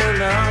he's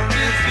alone.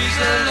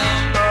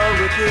 Or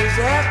with his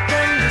air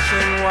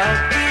conditioned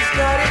wife, he's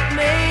got it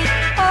made.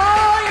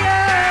 Oh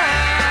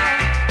yeah,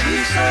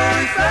 he's so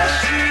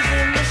refreshed, he's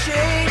in the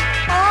shade.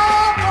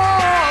 Oh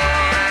boy,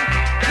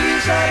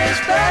 he's at his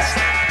best.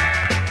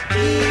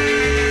 He's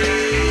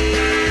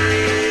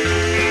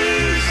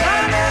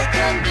an air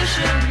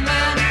conditioned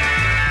man.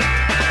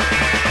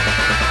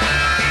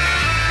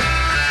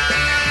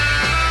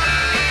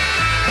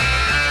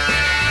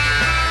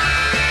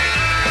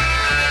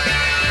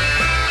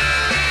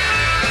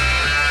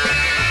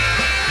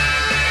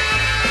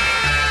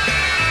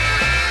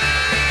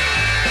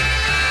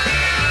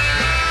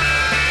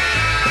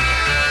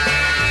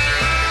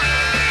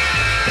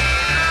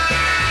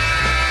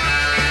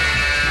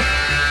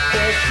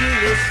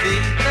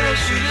 Their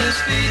shoeless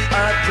feet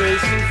are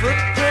tracing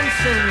footprints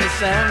in the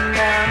sand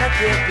down at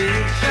the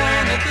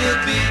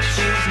beach.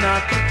 She's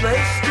not the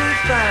place to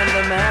find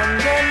a man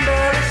can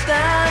barely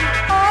stand.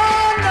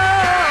 Oh no,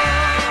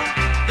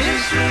 his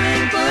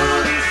swimming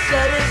pool he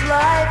set his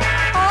life.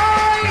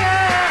 Oh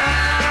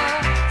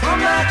yeah, for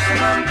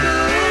maximum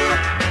cool.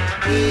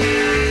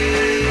 He's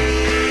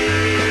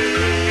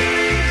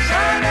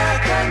an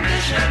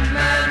air-conditioned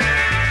man.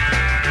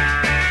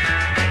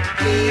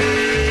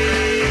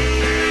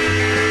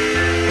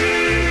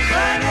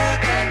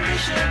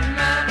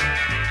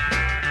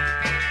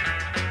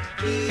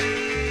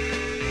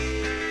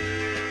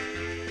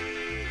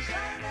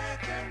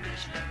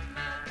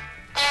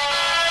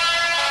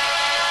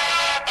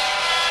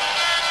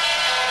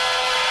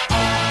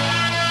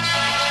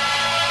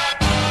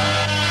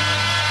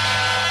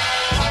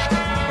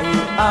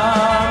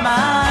 Are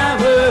my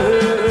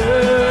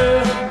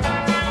world,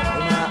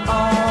 my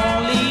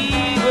only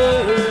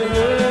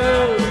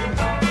world.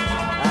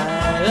 I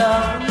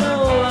love no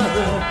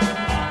other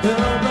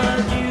girl but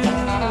you.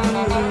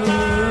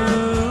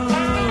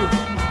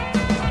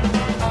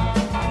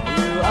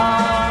 You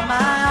are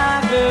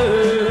my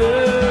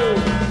girl,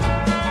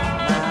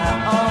 my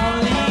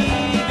only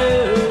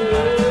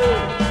girl.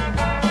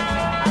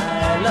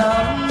 I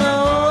love no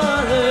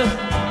other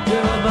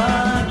girl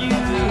but you.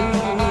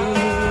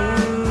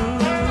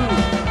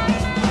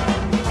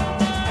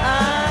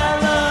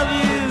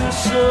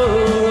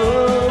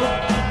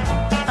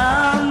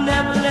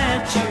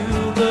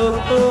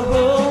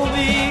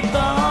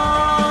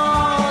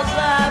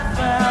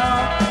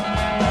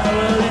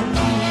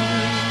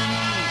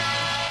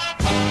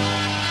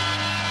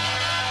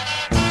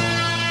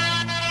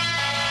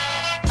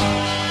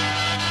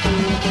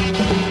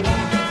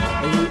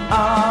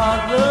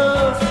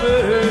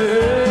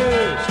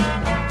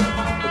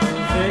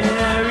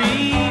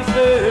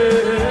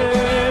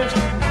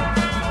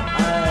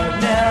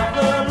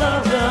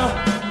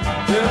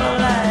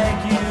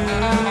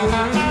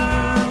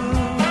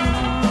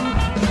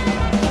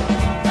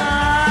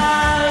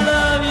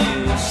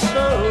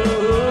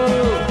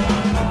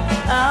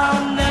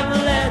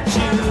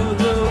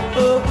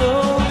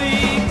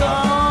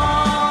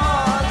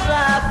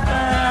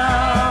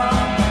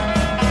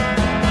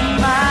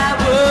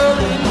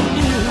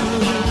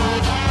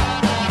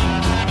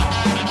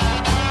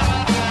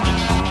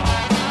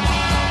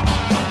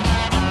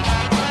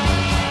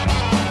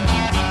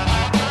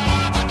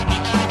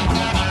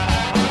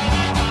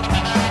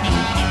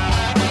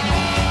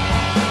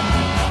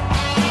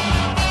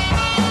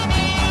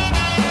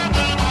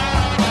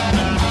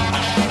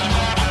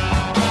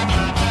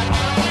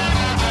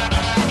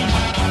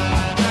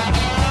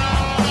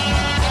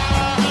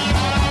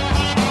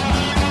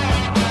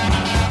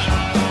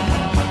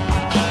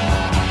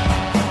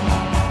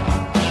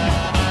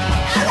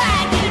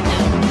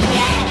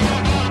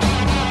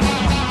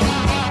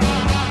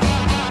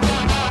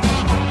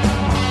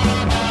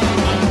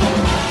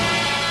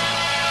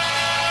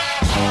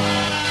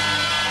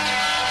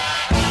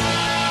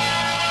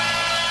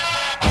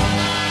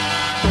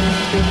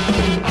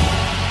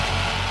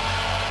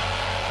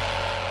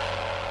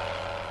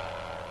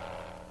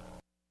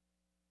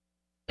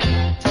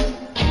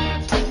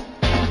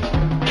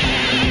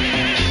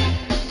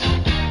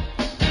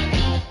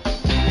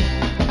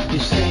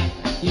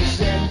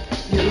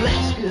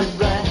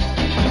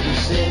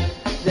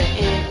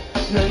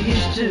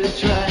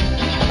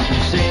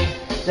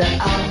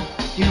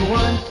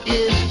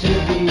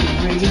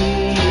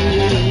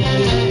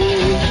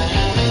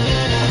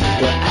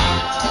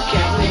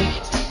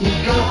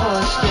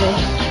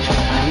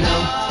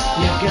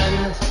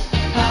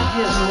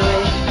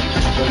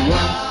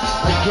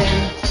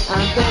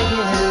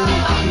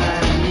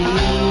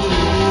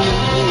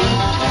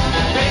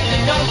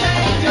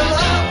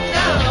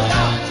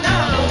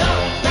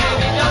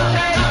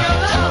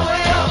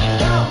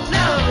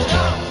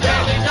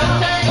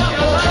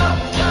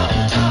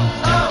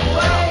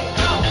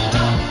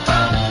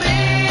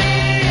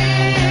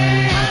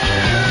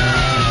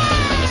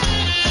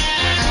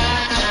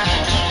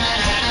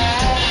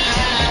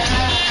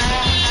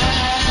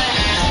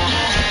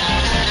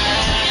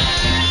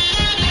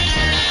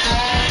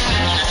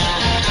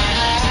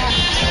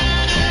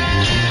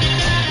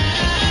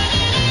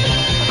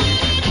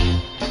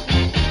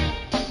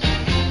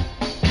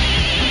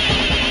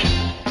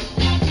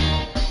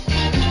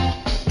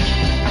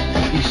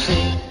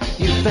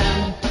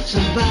 found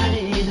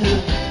somebody who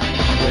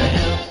will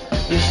help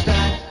you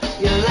start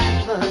your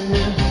life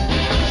anew.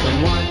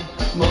 Someone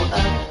more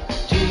up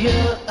to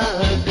your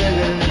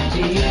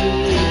ability.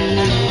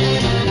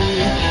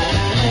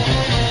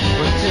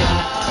 Will tell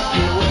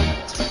you what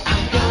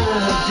I'm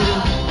gonna do,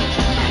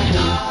 and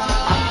who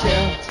I'll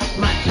tell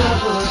my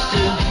troubles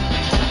to,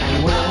 and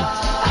where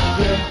I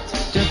will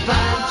to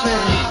find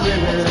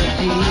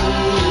tranquility.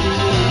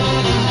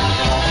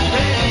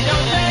 Baby,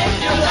 don't take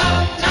your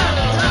love, no,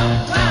 no, no,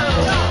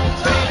 no.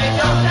 Baby,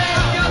 don't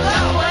take your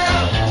love away,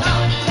 no,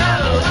 no,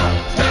 no.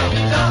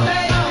 Baby, don't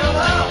take your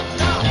love,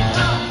 no,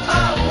 no,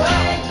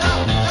 away, no,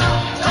 no,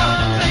 no,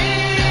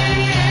 please.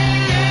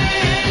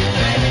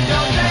 Baby,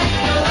 don't take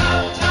your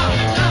love, no,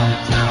 no,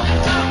 no,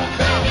 no.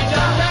 Baby,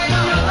 don't take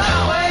your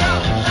love away, no,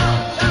 no,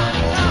 no,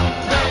 no.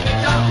 Baby,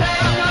 don't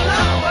take your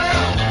love away,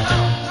 no,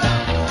 no,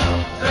 no.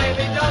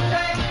 Baby, don't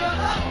take your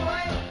love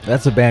away.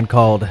 That's a band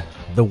called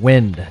The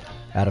Wind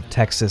out of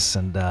Texas,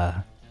 and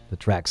the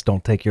tracks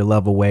Don't Take Your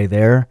Love Away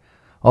there.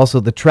 Also,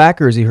 The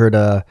Trackers, you heard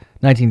a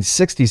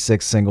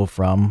 1966 single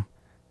from,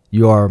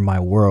 You Are My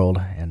World,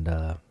 and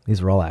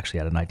these were all actually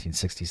out of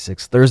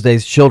 1966.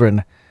 Thursday's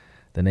Children,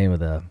 the name of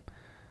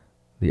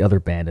the other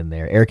band in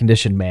there, Air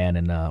Conditioned Man,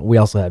 and we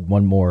also had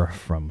one more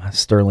from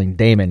Sterling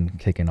Damon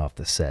kicking off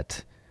the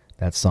set.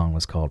 That song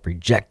was called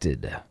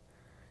Rejected.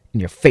 In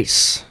Your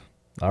Face.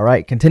 All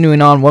right,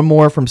 continuing on, one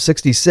more from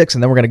 66,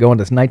 and then we're going to go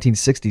into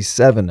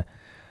 1967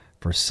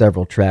 for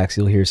several tracks.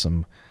 You'll hear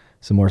some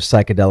more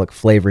psychedelic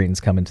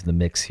flavorings come into the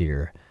mix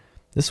here.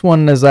 This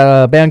one is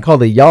a band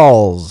called the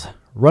Yalls.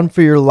 Run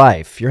for Your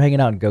Life. You're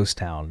hanging out in Ghost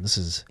Town. This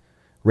is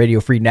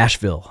Radio Free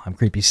Nashville. I'm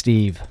Creepy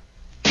Steve.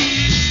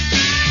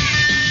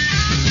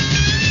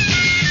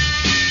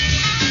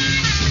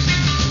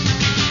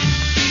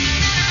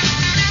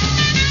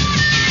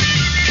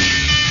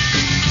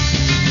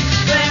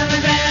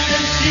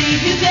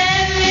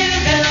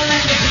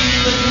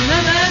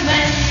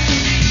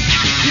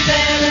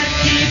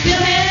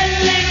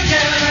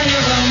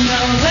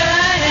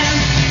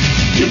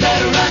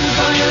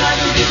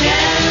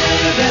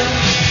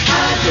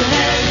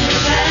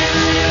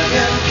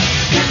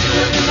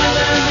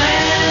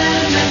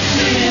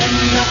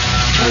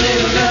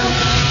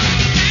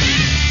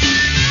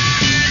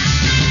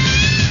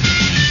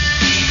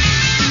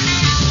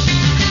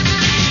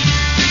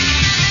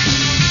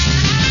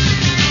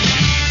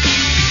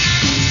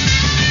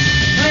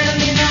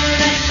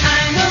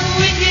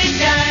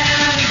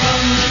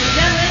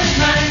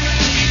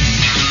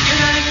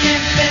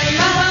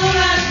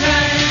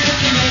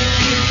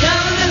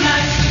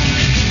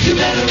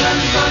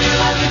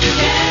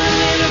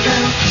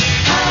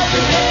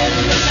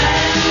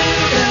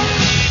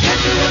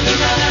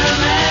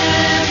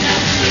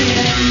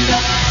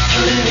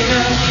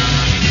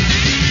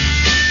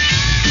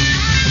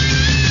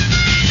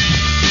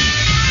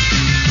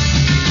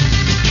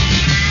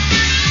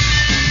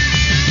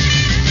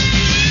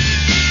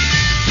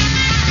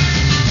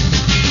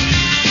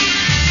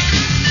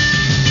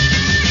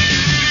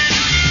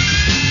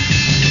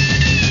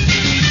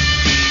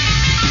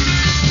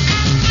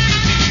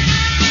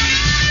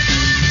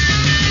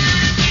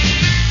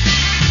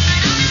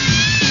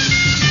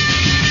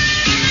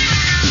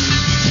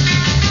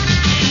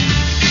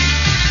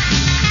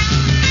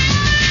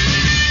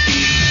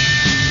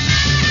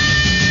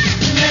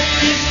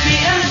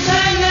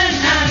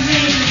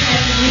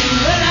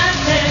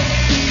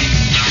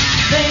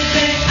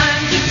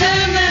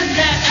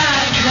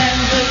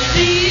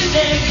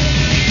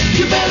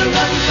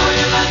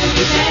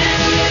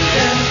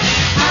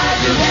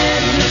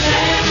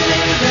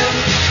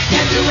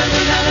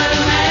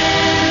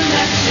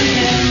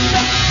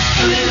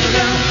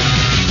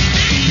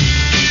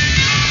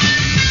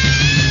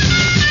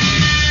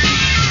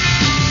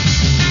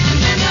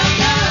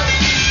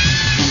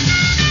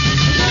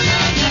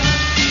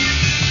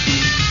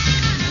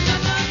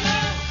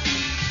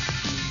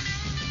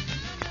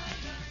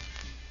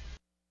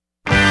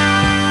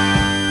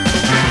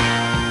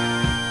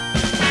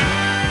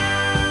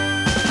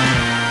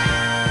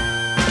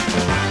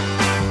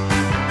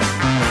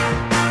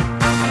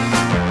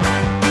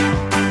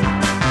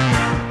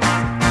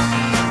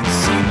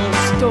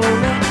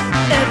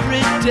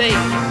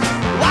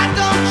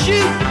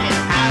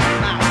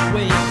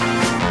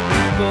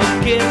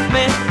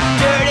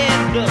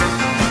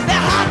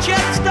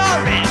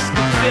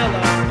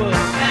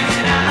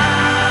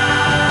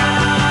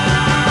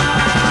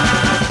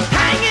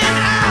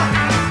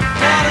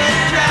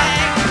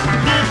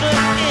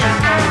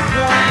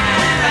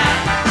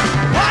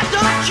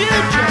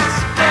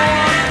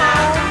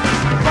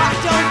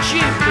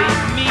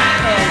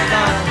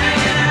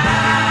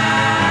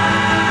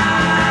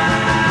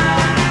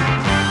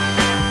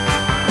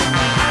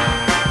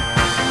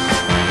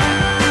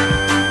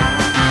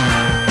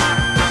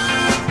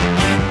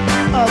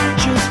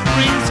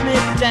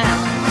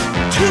 Down.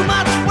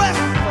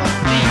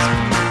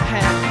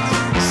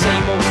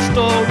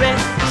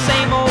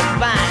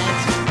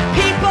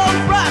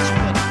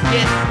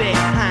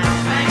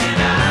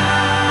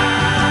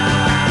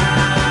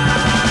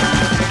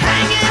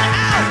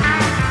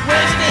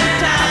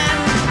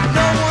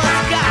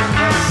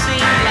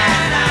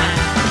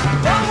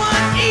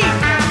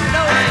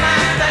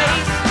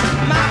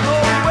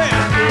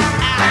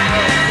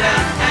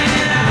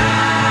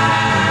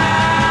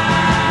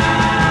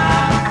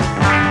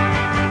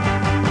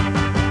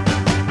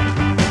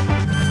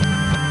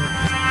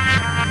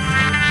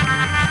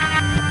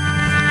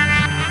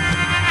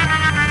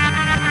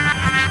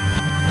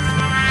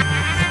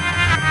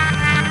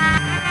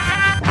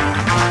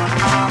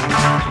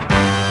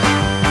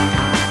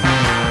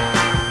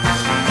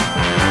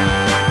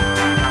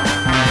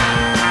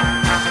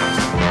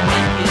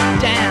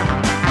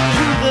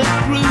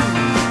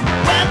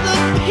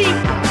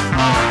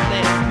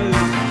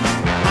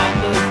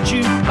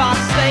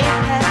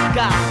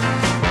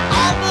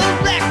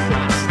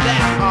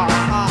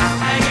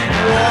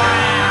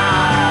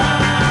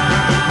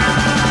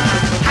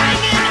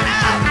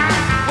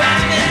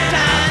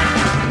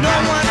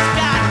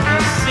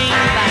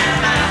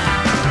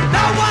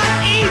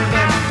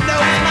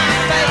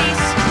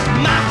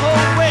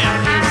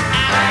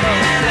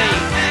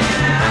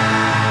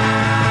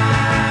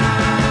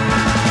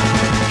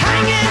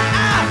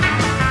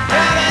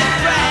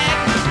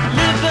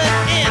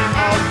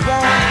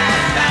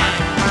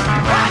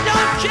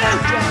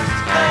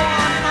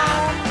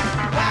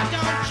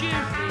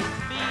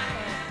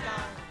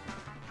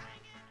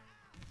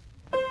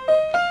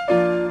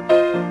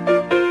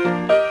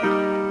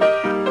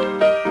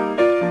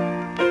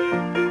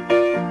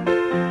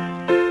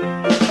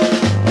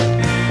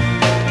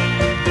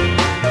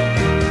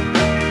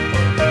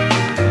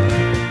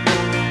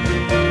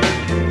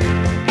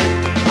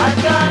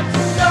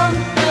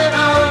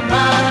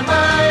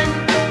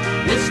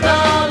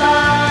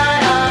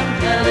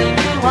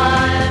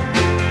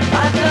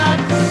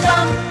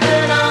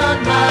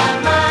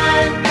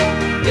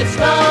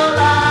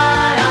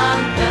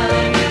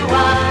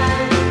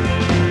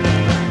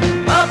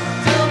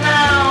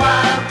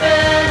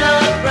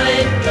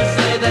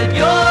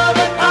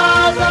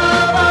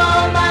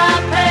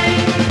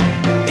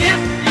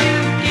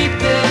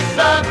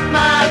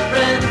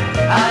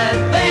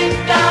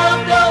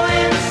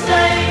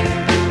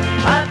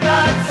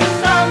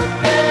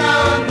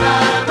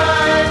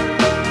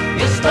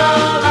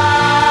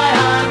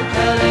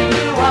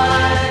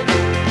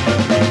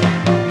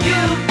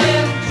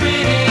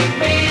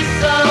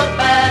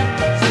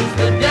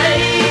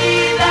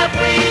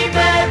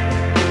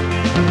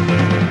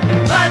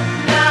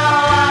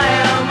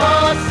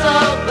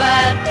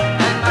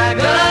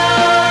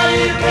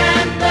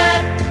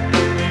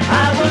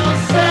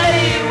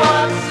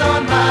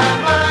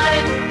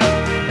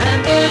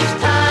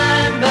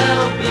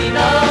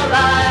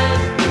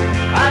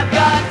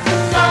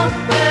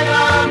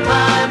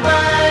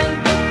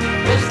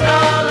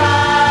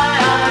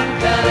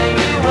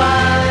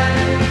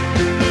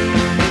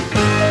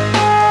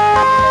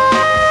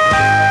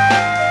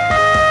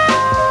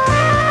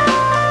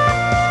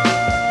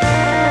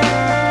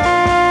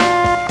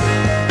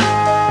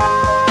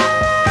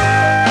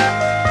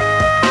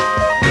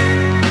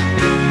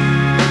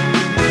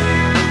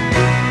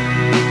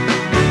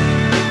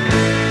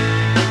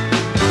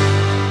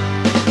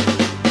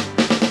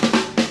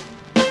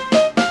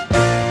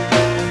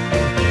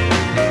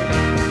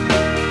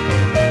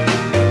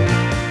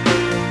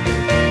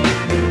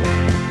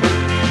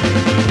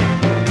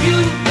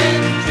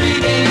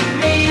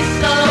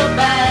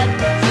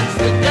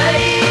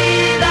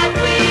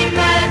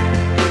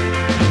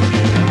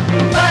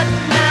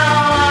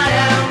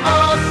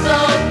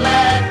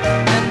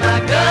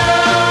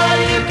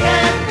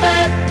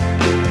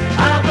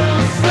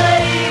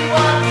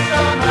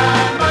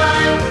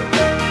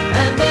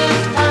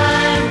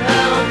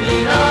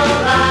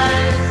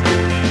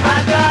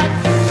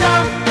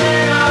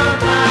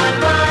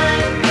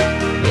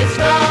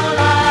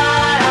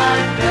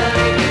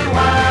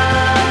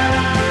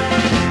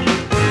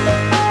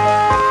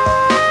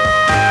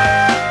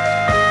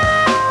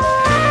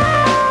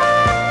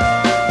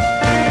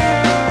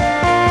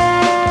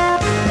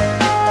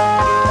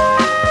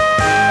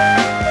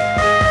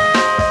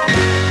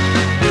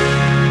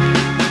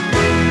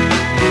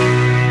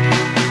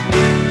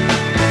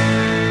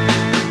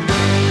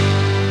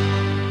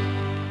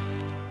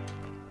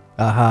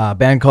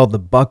 band called The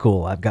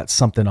Buckle, I've Got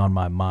Something on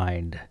My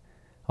Mind.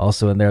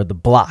 Also in there, The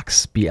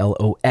Blocks,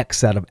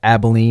 B-L-O-X, out of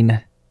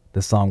Abilene.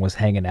 The song was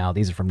Hanging Out.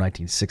 These are from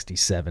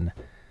 1967.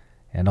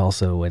 And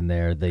also in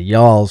there, The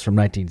Yalls from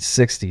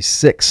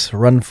 1966,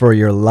 Run for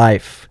Your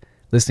Life.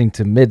 Listening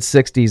to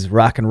mid-60s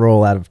rock and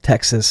roll out of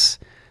Texas,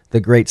 the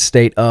great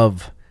state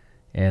of.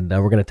 And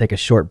we're going to take a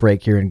short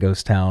break here in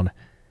Ghost Town.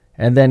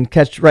 And then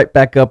catch right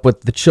back up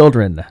with The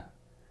Children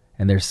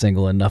and their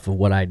single, Enough of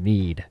What I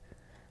Need.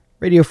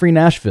 Radio Free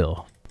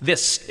Nashville.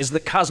 This is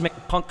the Cosmic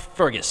Punk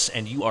Fergus,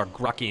 and you are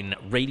grokking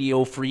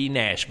Radio Free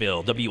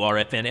Nashville,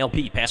 WRFN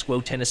LP,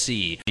 Pasquo,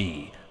 Tennessee.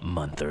 Be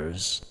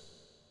monthers.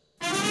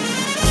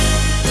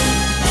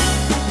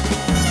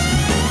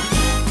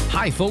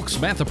 Hi folks,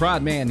 Matt the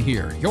Prod Man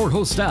here, your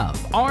host of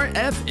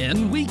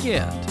RFN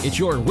Weekend. It's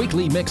your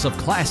weekly mix of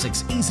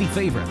classics, easy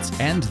favorites,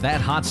 and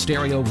that hot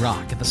stereo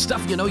rock. The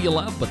stuff you know you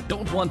love but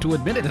don't want to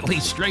admit it, at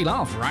least straight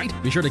off, right?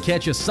 Be sure to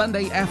catch us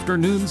Sunday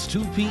afternoons,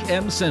 2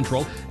 p.m.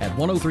 Central at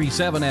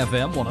 103.7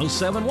 FM,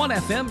 107.1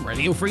 FM,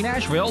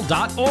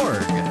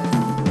 RadioFreeNashville.org.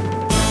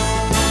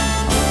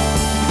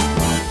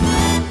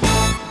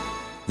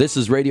 This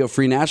is Radio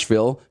Free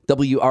Nashville,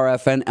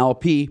 WRFN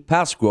LP,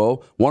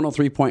 Pasquo,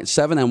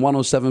 103.7 and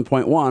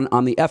 107.1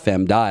 on the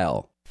FM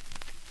dial.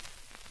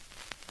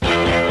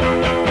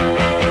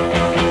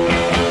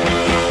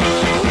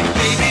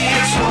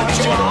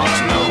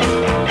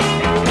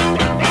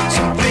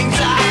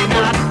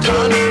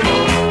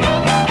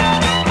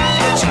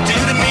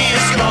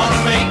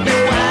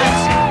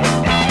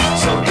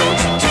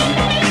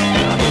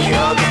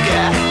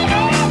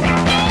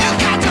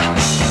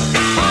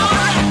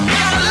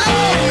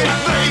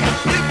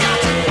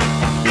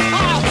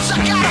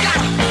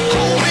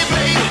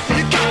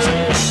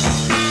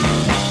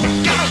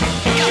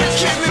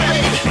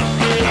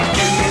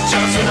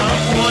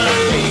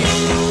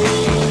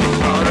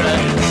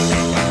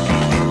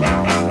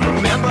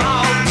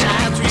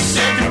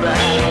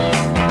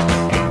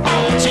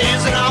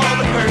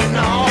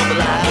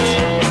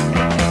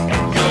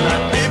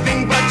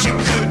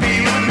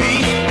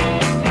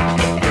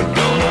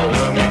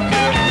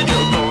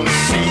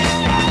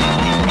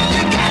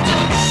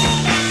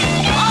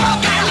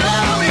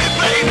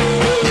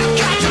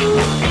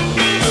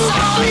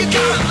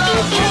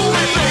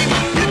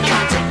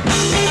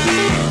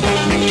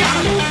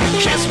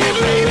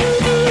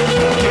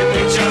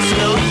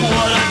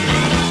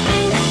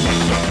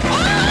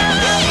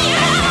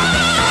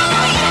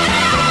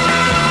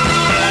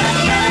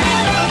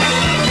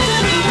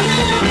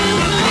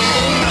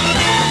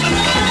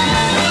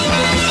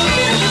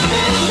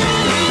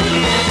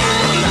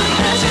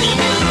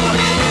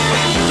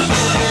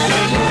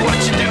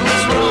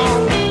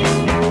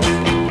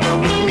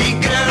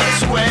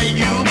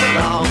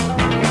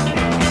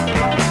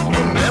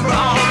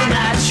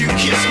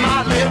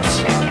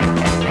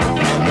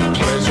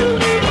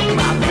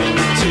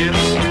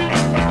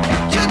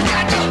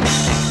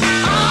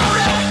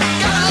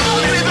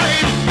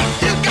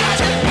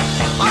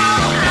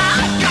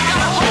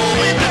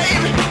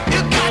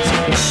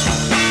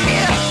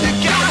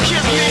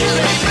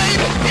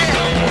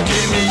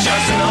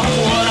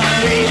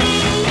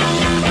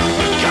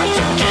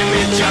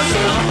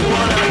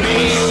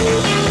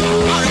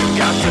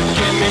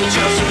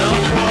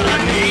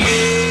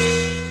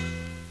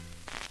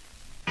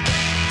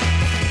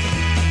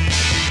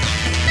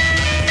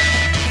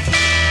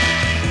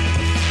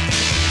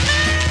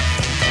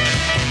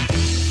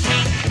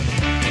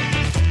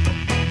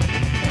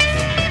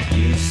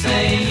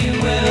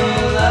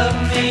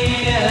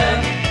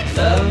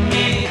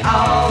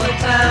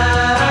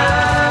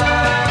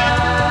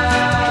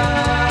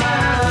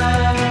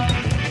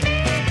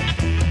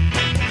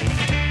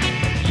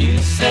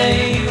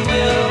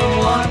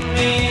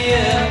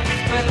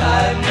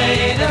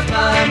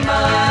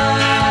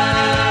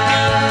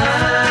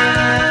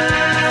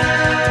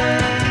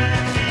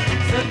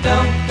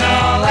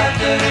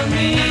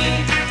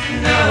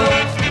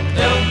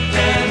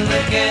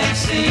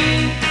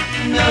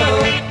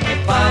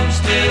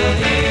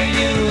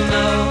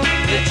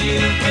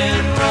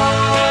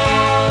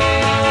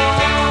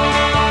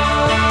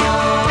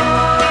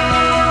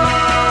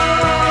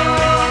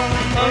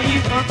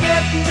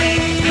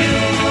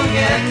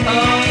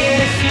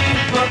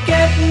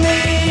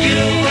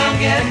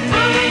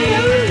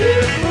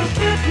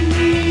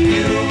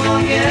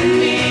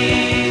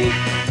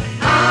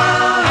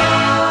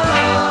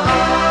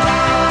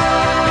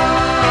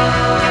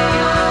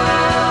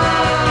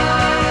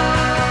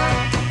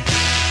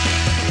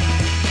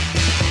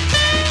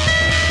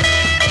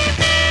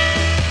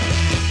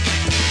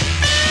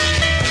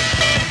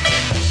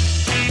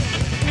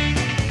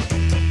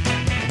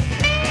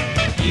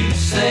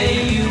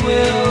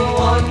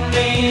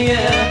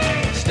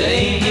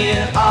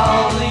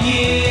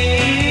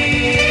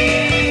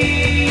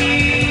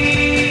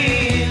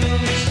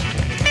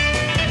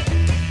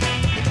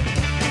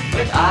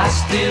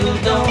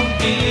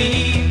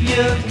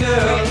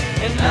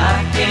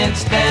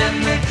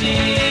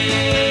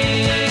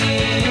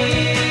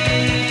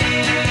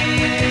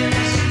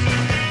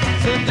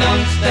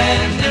 Don't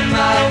stand in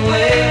my way.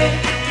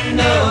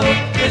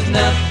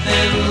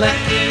 nothing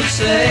left to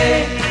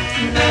say.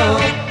 No,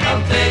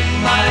 I'll take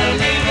my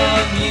leave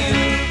of you,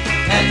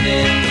 and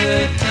in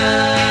good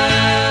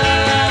time.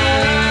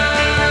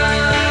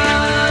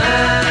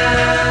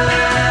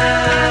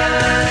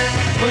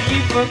 Will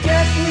you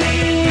forget me?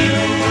 You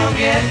won't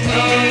get me.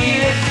 Oh,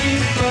 yes, you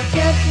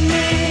forget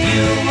me.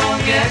 You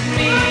won't get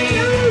me.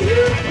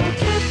 You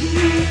forget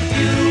me.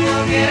 You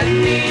won't get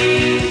me.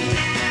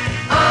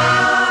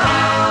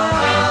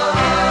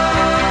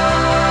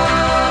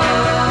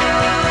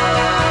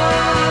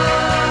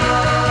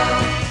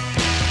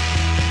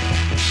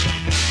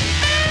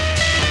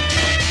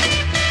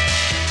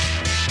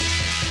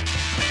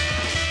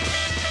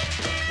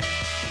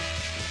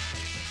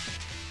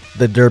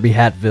 The Derby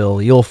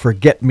Hatville, You'll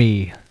Forget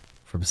Me,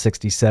 from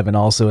 67,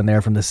 also in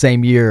there from the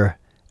same year,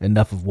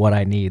 Enough of What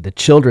I Need. The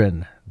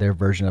Children, their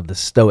version of the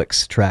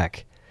Stoics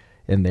track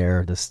in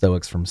there, the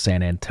Stoics from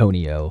San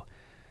Antonio.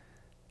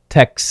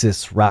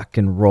 Texas rock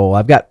and roll.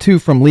 I've got two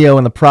from Leo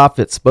and the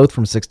Prophets, both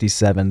from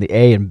 67, the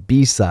A and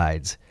B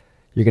sides.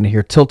 You're going to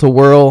hear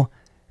Tilt-A-Whirl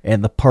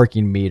and The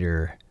Parking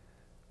Meter.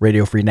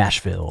 Radio Free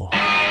Nashville.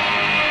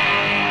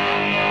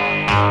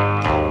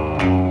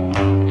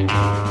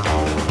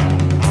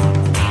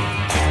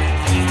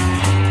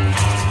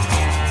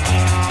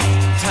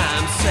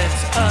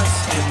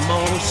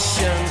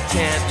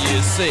 Can't you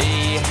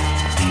see?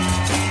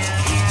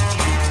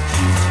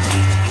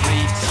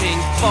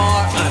 Reaching for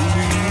a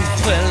new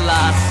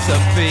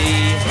philosophy.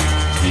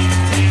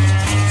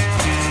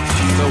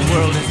 The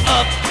world is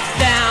up,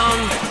 down,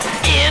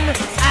 in,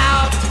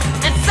 out,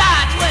 and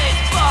sideways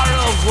for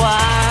a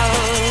while.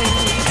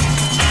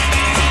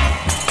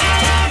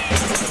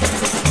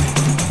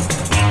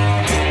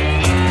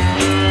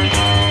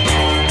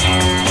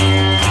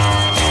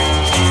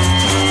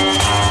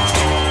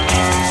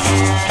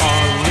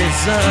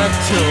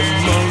 Horizontal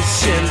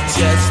motion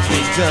just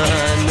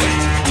begun,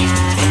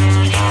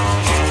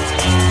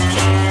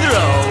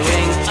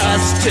 throwing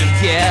us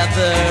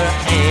together,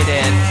 ain't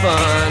it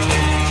fun?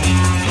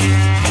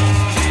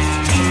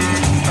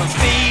 A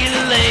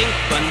feeling,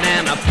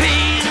 banana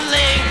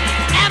peeling,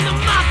 and the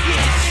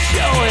monkey's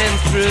showing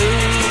through.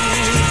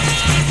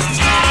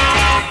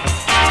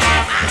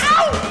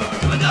 Ow!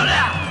 Let me go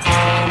down!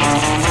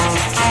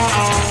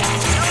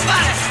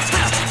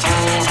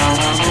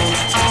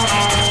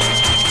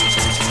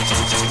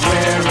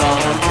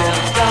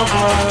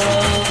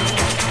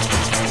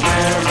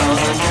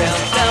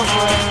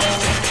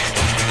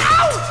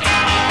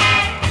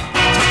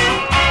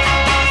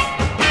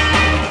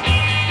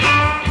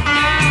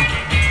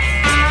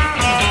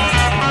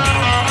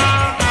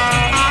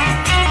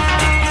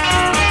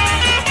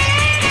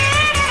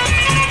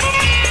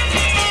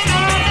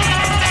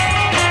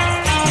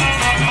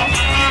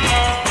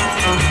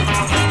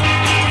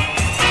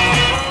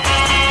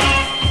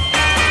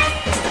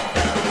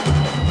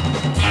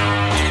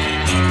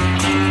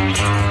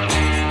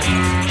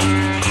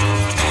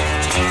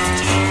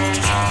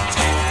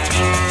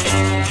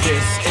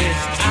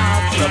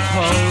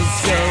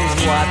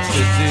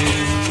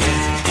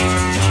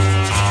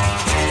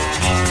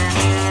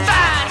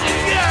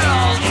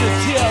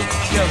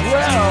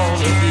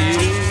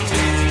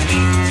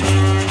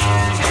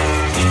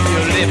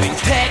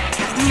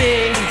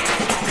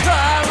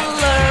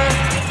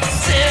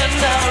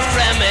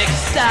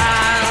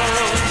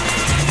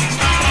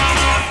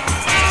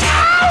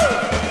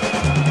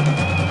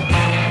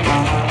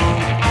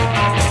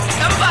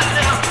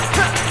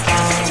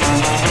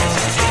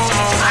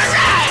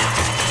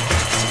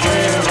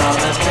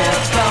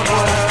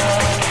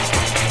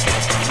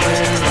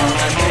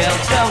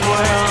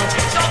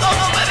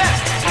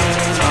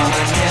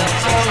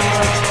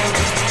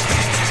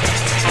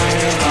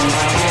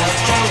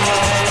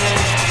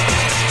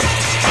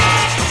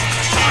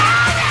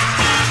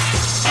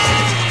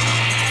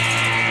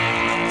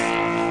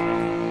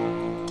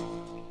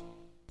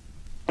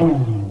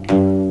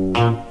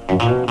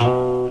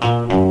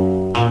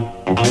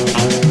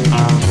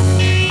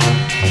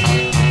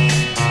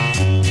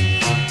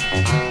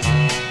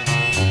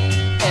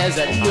 As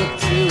I look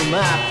through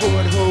my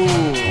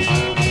porthole,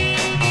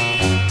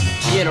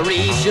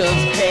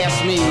 generations pass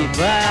me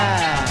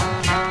by.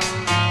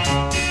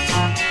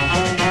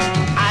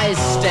 I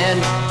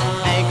stand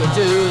anchored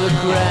to the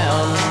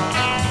ground,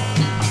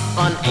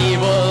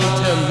 unable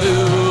to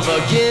move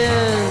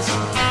against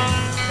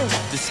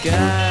the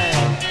sky.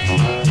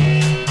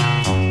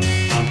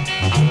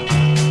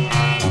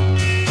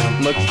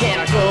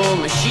 Mechanical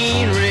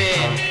machinery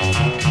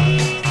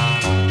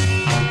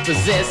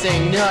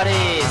possessing not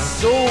a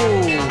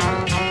soul.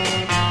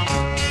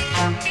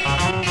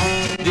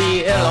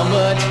 The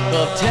element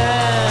of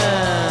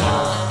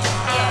time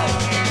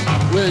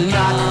will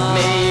not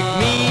make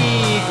me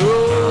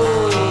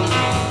grow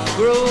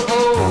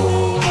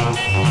old.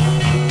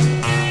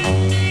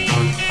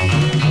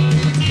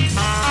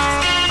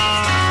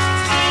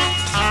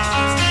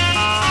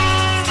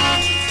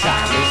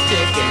 Time is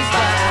ticking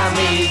by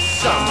me,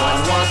 someone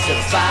wants to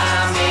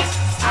buy me.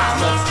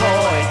 I'm a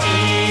coin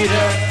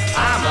eater,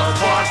 I'm a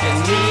parking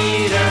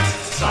meter.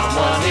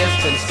 Someone is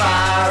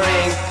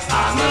conspiring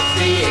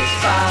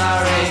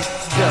conspiring.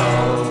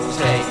 Don't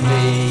take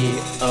me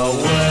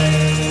away.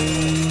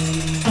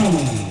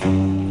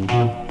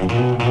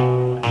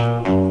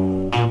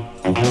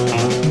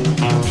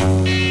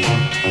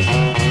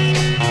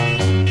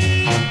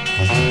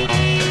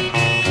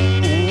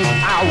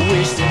 I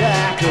wish that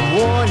I could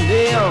warn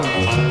them,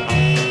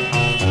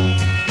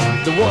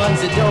 the ones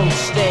that don't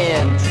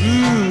stand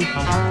true.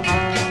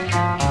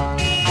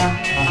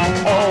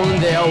 On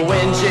their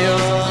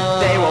windshields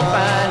they will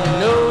find a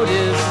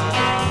notice,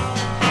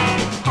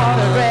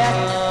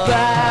 autographed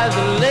by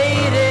the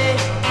lady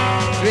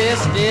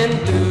dressed in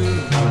blue.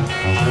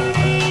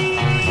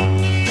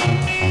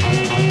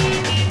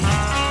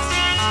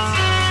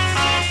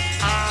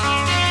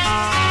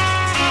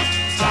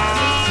 Time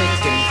is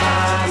ticking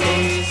by me,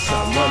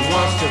 someone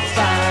wants to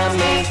find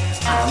me.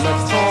 I'm a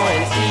toy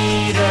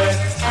eater,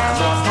 I'm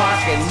a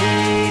parking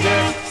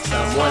meter.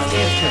 Someone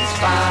is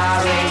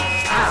conspiring,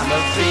 I'm a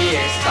free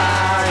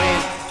expiring.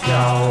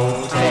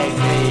 Don't take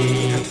me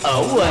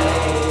away.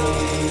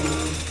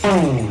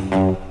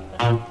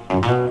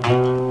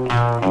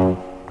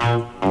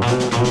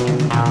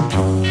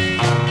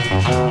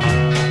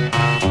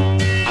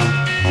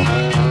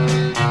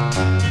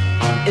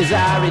 As I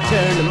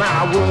return to my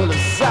world of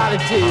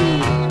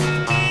solitude,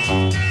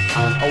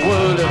 a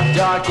world of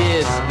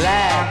darkest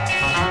black,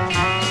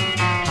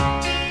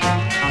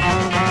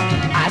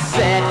 I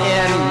sat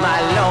in my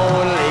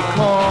lonely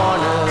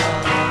corner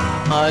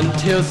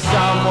until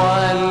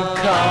someone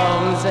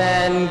comes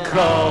and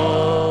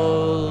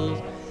calls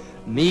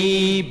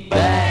me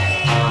back.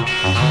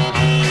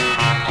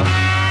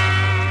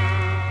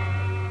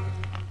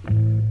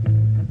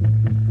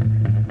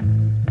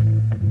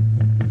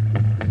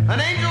 An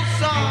angel's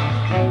song,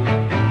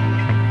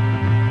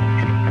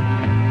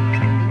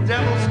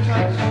 devil's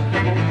touch.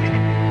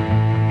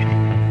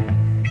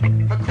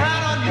 A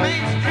crowd on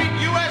Main Street,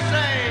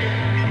 USA,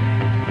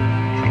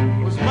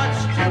 was much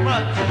too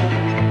much.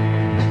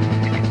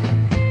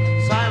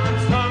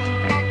 Silence hung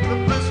the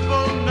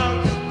blissful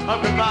notes of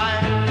goodbye.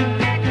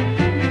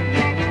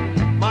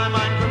 My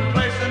mind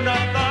complacent, I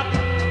thought,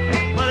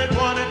 but it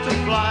wanted to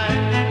fly.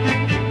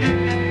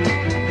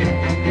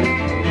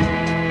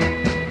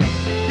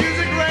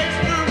 Music raced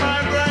through my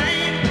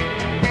brain.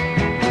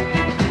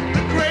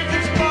 The crazy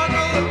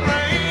sparkle of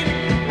rain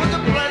was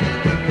a pleasure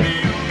to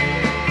feel.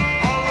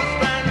 All was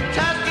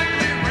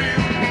fantastically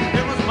real.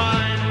 It was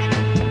mine.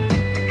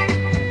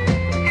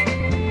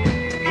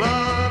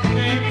 Love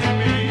came to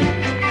me.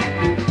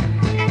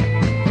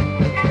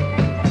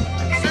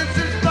 Since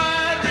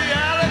inspired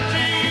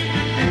reality.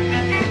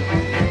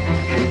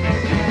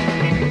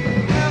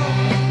 Help,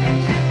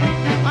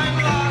 I'm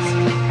lost.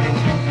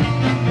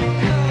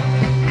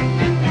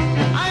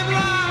 I'm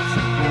lost.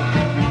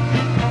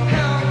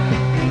 Help,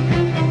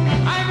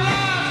 I'm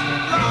lost,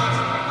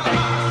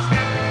 lost.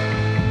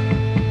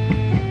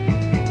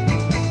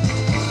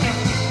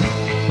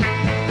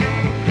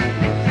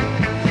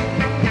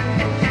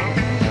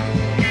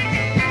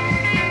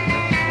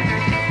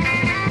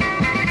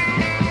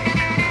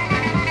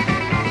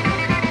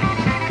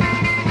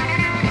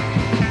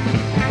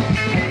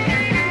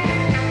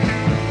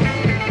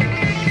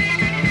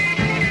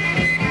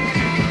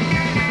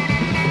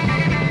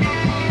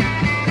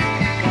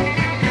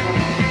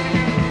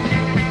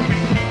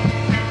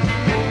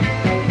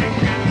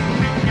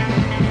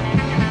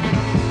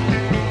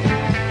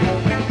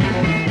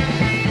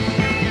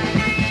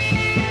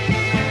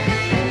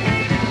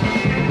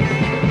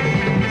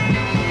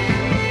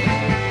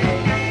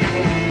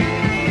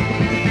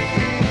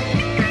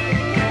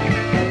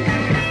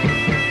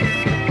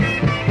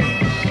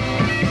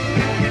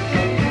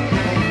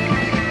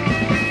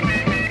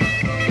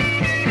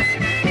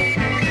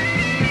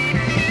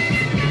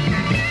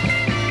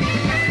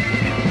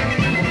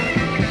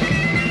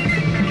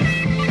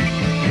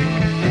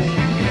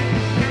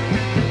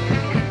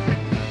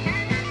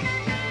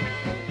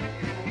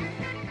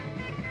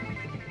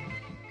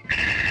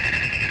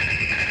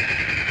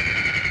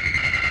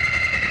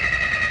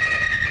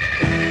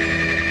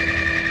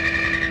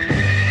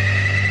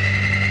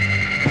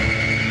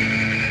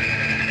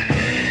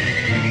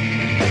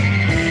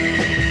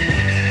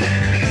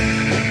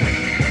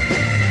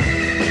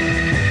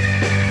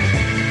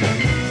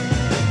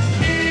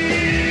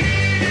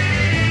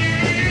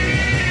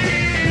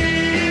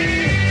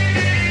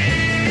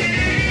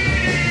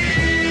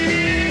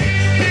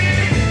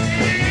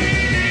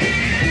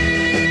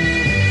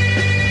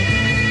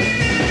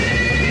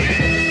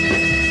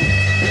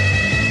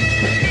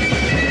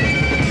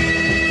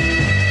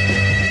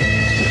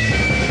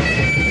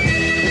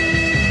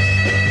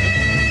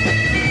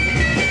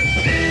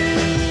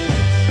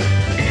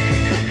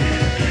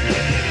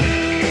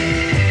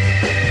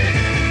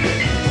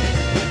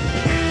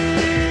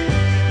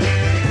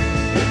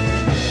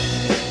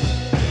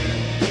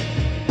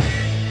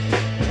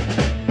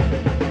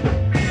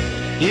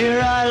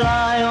 Here I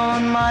lie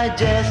on my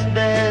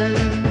deathbed,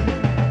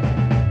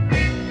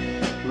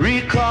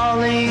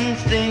 recalling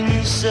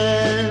things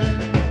said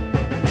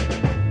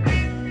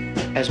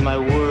as my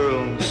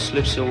world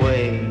slips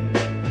away.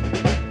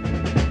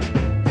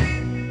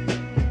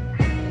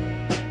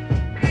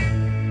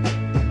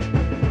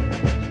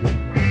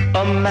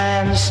 One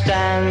man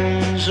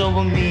stands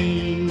over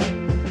me,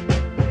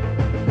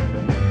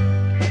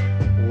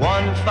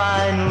 one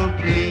final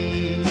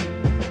plea,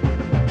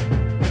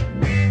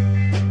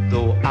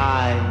 though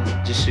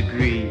I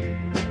disagree.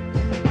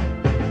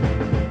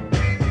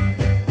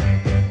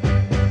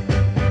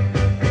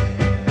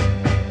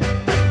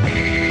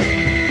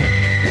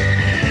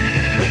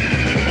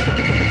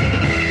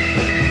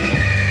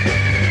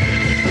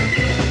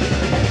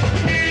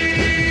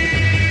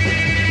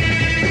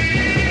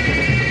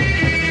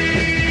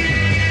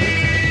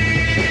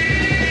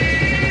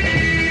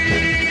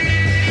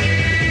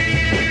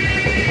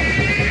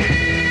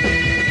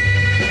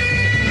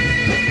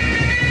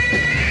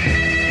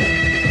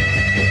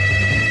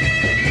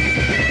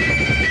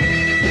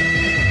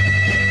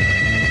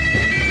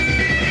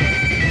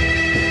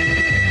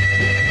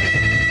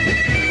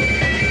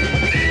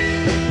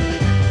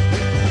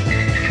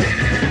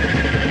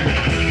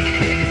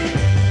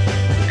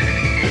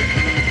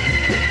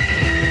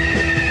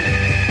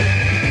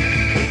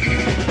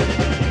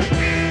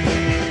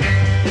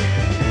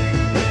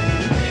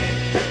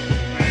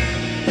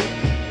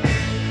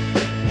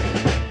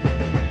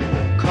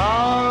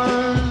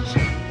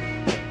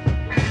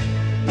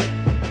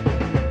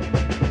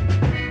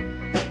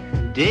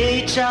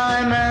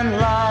 Daytime and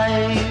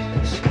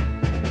lights,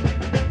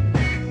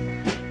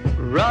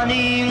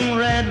 running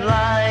red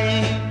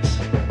lights,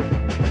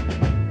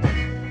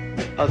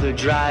 other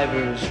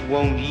drivers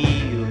won't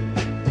yield.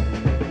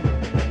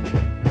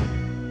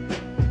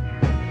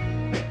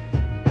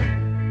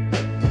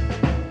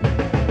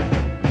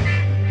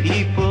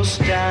 People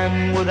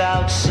stand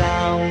without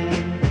sound,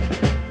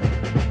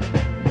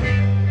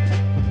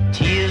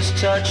 tears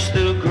touch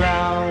the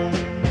ground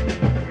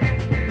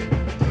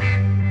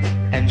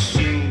and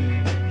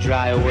soon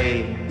dry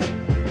away.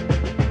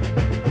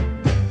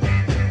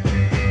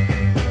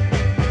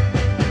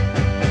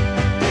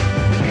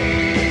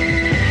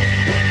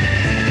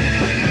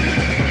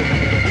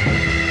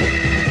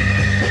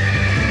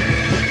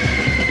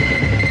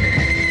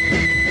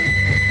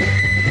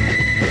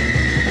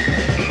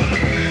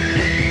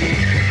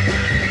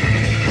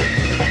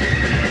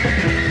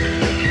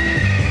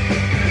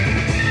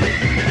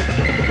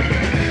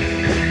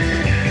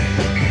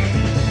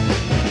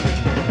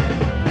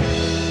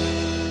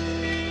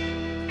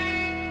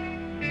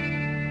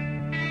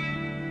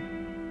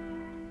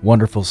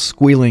 Wonderful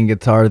squealing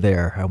guitar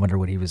there. I wonder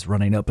what he was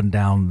running up and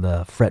down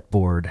the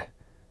fretboard.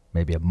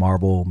 Maybe a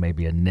marble,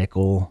 maybe a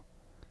nickel.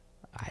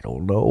 I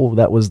don't know.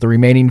 That was The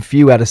Remaining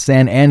Few out of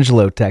San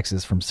Angelo,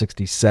 Texas from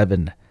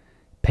 67.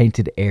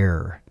 Painted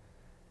Air.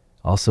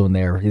 Also in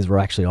there, these were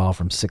actually all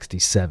from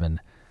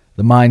 67.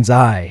 The Mind's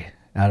Eye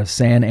out of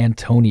San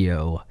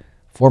Antonio.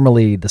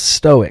 Formerly The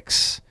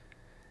Stoics.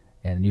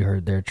 And you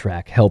heard their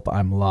track, Help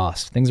I'm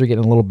Lost. Things are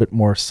getting a little bit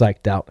more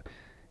psyched out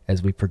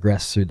as we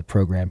progress through the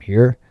program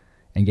here.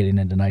 And getting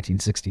into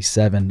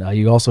 1967.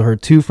 You also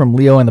heard two from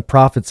Leo and the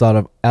Prophets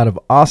out of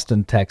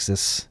Austin,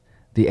 Texas.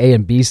 The A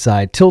and B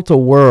side,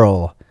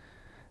 Tilt-A-Whirl,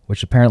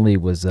 which apparently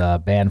was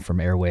banned from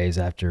airways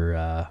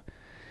after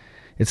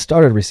it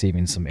started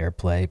receiving some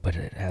airplay, but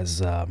it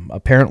has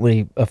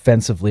apparently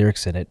offensive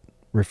lyrics in it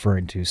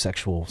referring to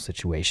sexual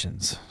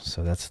situations.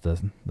 So that's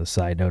the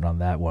side note on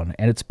that one.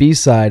 And its B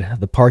side,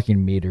 The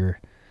Parking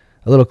Meter,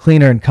 a little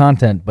cleaner in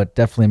content, but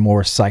definitely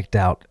more psyched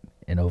out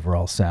in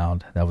overall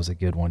sound. That was a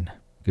good one.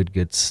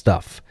 Good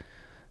stuff.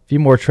 A few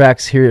more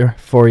tracks here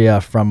for you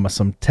from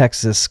some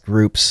Texas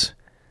groups.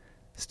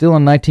 Still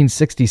in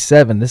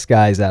 1967, this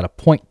guy's out of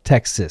Point,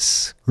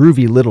 Texas.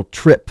 Groovy Little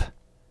Trip.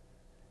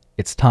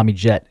 It's Tommy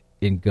Jett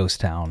in Ghost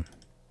Town.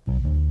 I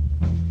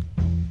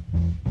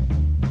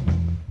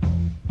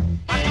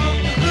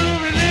took a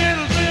groovy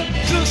little trip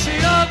to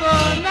the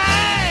other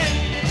night.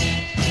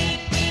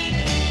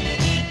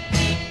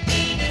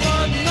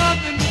 Was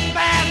nothing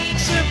bad,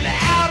 simply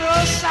out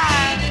of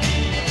sight.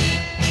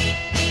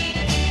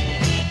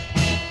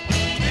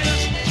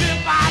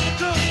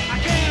 I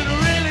can't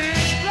really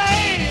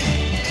explain.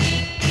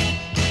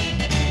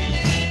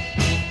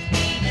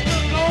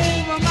 Took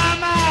over my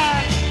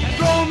mind and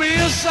drove me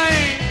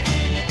insane.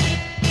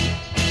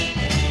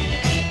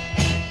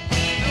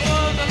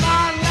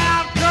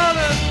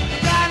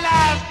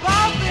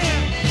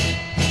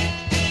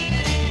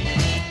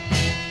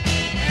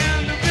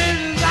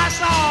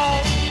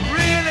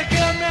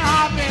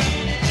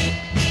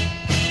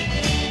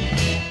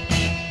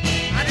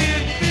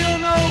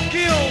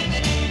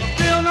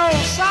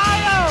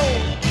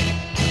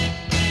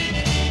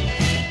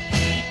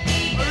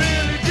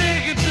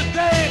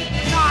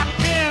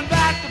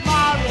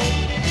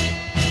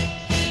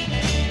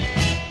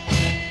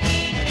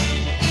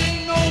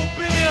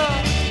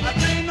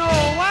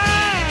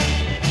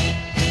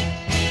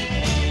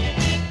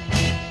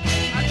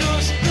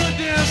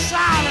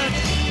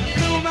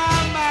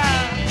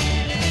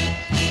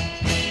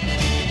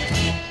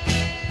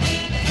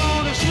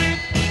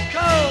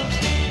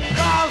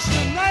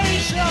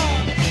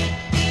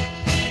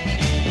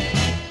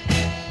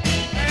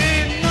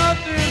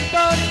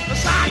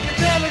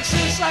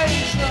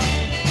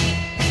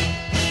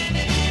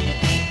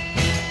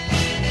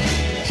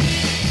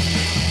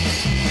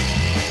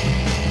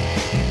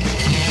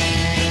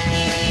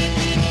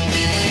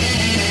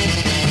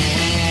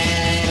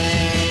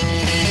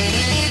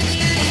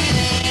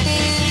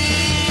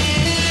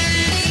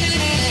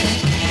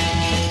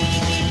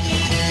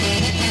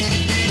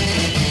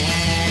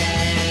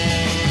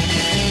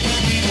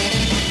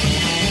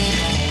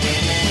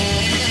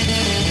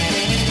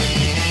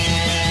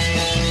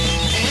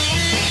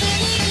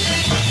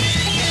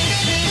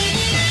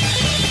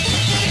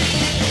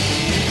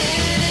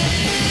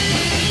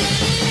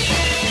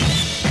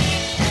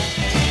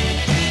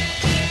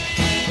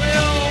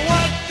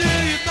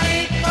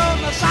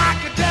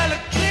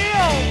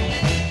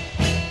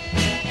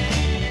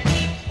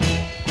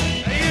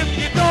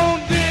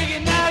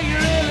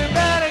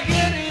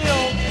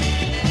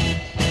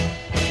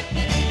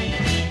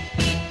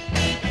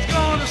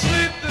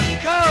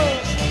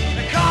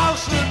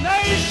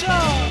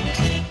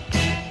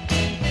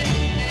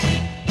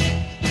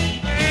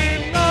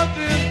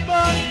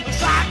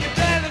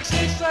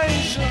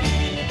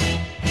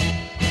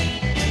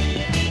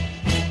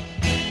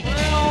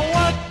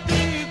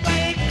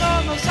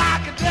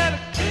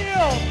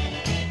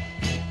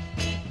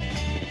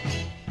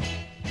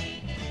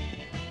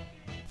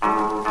 Try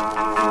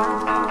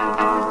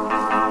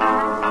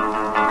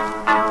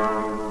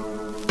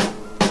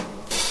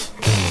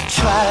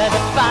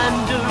to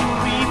find a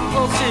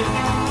repulsive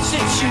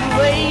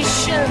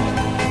situation.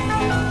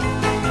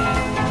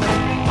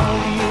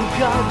 All you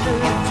gotta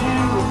do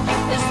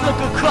is look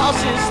across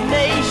his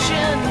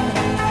nation.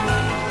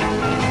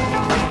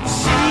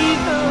 See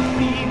the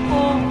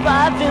people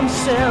by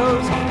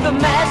themselves, the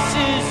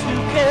masses who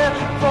care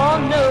for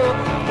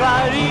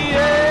nobody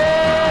else.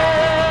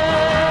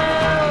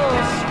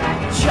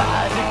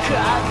 Try to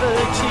cry the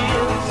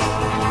tears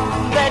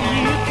that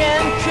you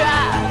can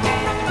cry.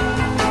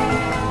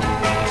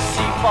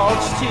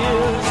 False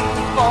tears,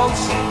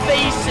 false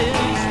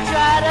faces,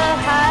 try to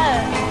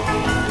hide.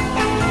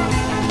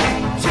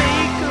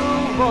 Take a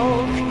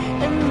walk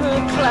in the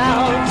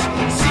clouds,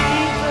 see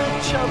the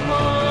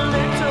troubled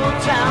little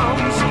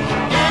towns.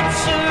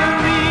 It's a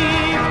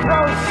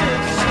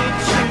repulsive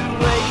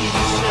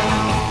situation.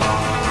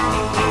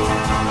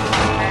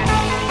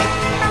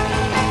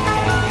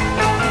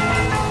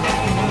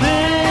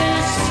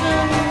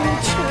 Listen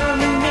to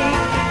me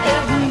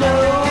if no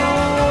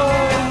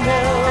one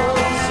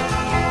else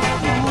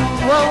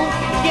won't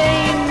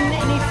gain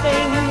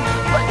anything,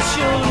 but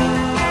you'll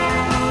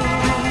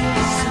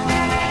lose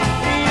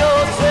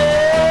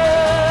yourself.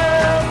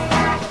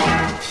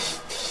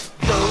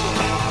 Go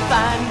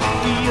find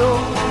the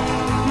old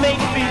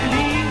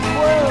make-believe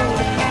world,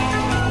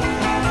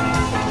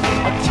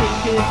 or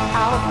take it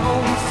out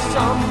on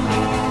some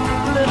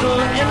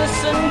little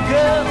innocent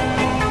girl.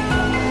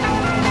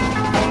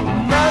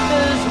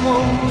 Mothers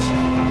won't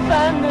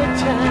find the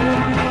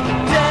time,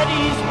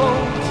 daddies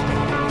won't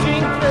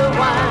drink the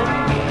wine.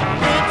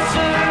 It's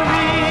a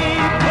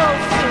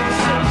repulsive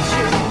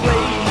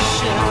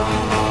situation.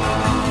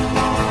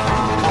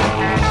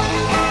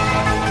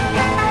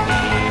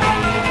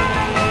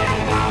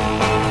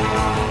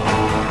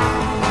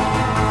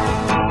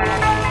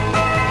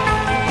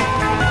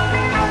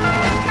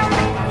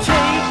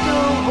 Take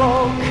a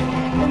walk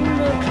in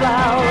the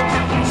clouds,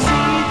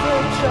 see the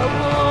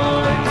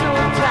troubled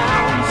little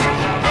towns.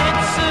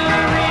 It's a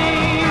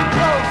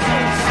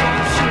repulsive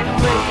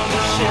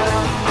situation.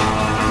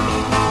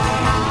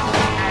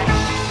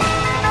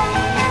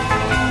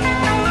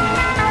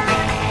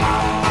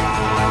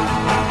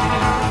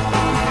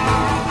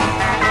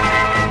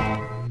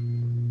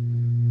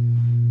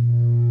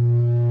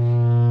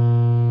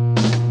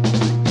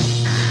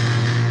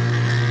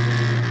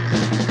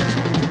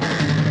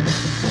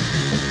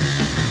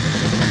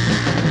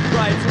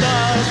 Bright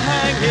stars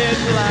hang in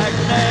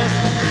blackness,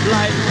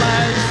 light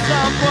flash,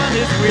 someone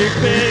is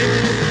weeping.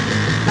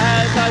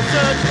 As I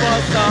search for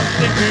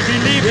something to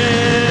believe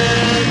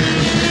in.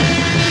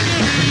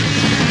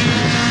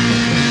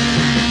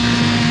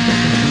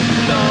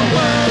 The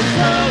world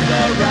swirls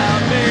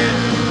around me,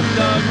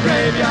 the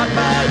graveyard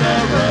by the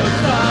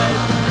roadside.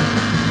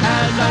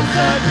 As I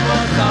search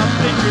for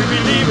something to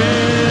believe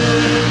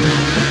in.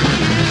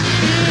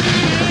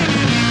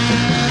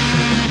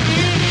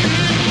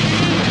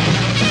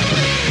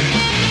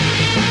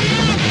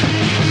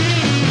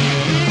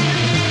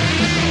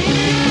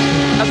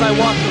 As I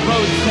walk the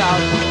road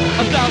south,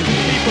 1,000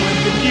 people in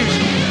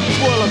confusion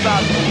swirl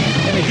about me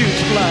in a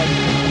huge flood.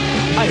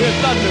 I hear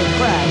thunder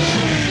crash.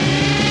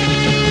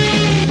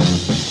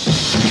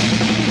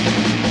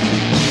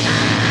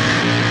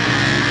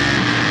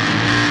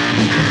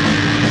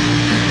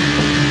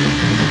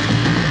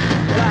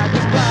 Black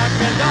is black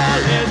and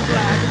all is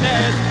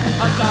blackness.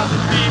 1,000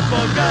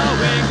 people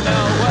going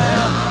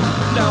nowhere.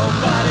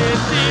 Nobody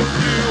seems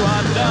to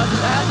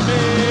understand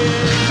me.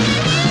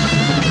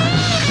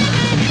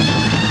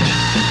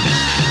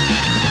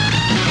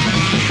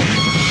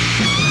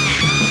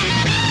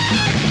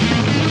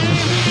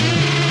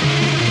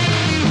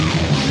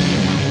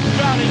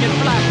 Drowning in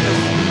blackness,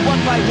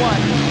 one by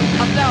one,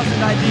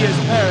 1,000 ideas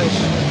perish.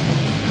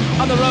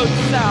 On the road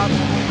south,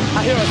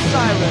 I hear a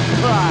siren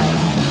cry.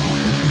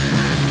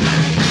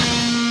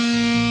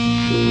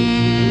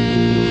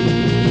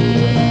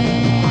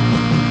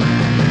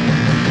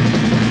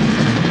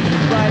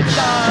 Bright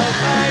stars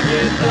hang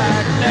in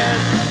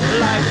blackness,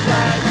 light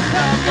flash,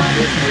 someone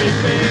is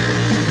sleeping.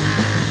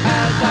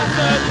 As I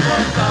search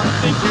for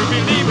something to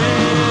believe in.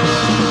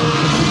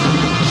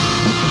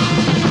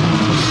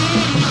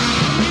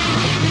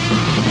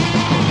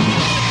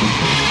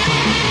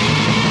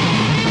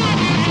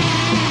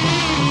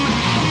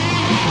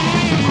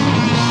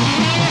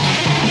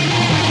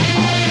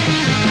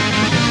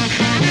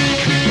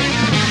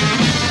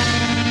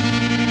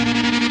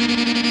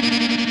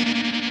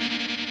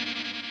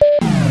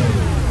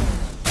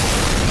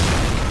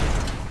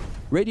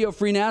 Radio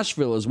Free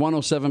Nashville is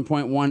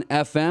 107.1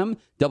 FM,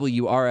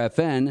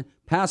 WRFN,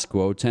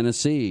 Pasquo,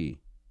 Tennessee.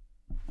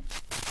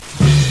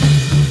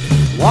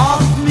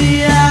 Walk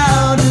me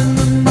out in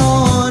the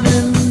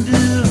morning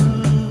dew,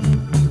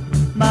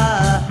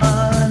 my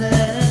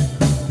honey.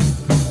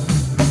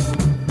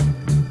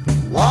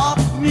 Walk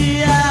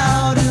me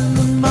out in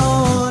the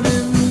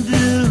morning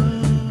dew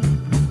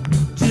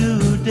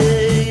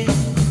today,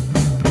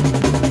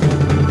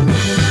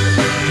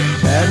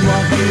 and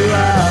walk you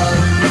out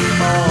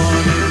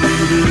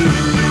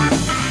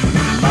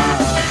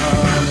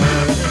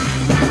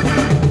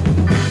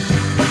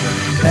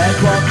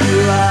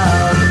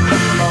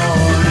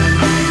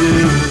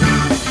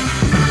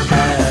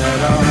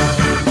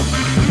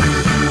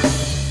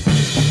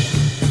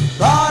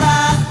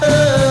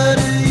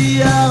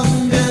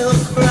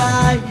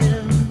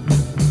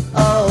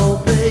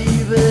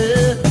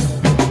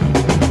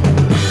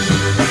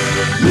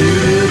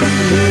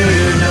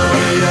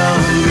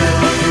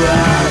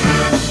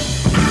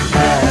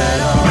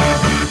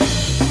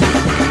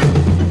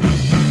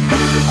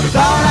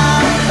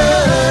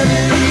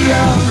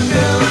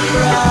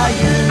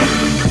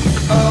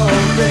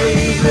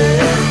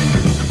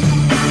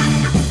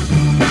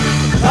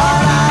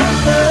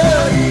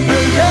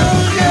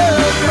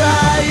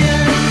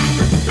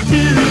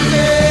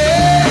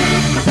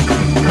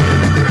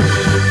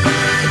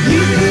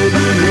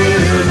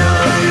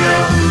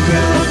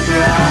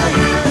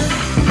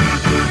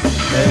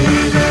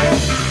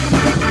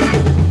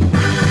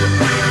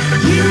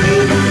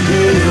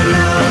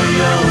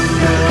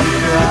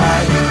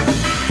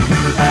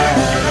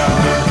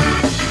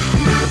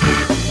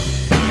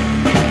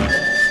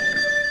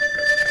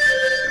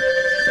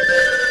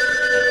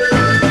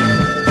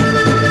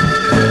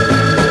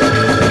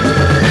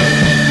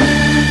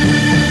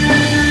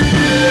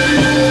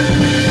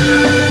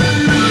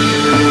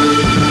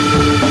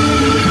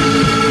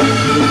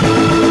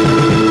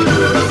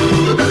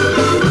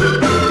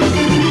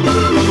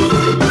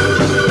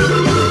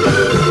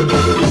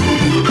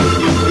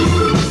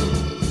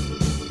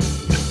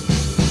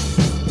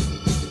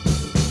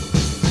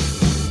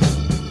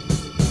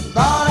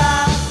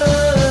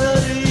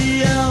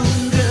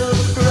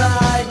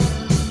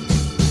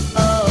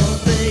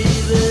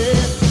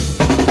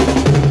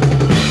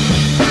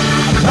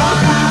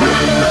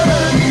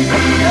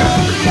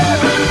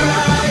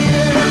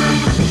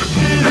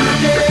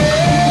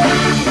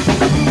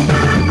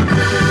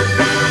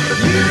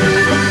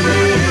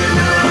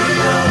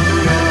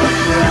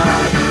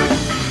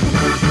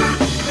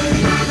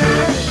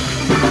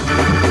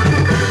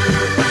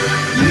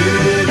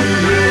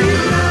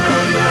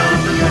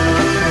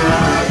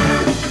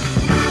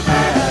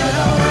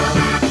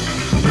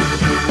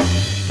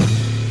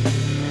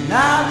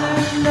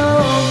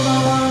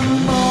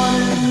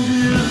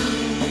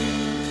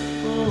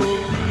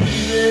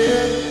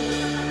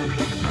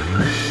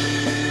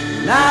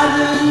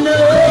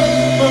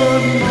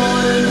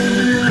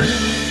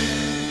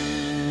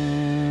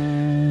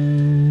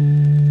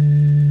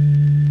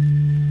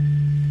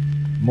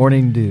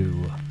Morning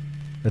Dew.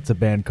 That's a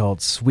band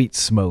called Sweet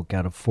Smoke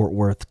out of Fort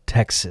Worth,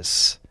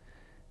 Texas.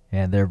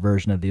 And their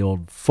version of the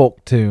old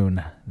folk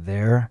tune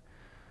there.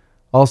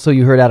 Also,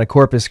 you heard out of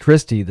Corpus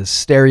Christi, the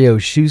Stereo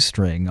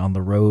Shoestring on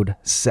the Road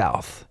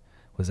South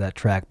was that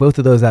track. Both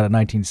of those out of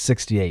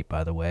 1968,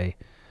 by the way.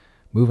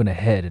 Moving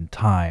ahead in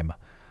time.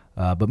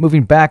 But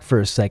moving back for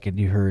a second,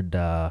 you heard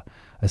a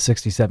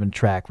 67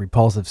 track,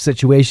 Repulsive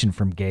Situation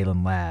from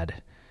Galen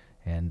Ladd.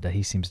 And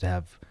he seems to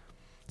have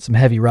some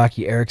heavy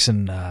Rocky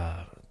Erickson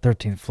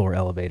 13th Floor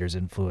Elevators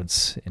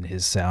influence in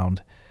his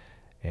sound.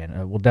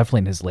 And well,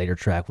 definitely in his later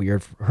track. We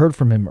heard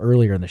from him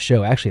earlier in the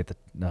show, actually at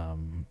the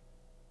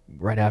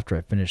right after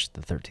I finished the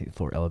 13th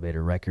Floor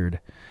Elevator record.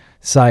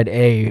 Side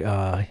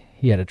A,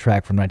 he had a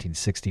track from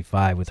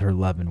 1965 with Her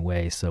Lovin'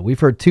 Way. So we've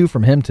heard two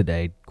from him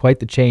today. Quite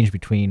the change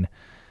between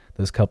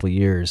those couple of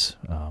years.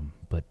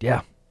 But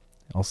yeah,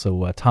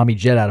 also Tommy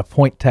Jett out of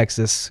Point,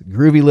 Texas.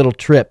 Groovy Little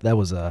Trip. That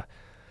was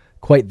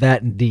quite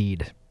that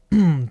indeed.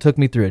 Took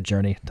me through a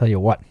journey, tell you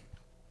what.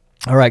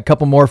 All right,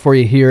 couple more for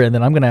you here, and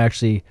then I'm going to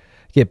actually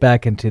get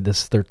back into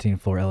this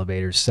 13th Floor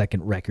Elevator's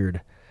second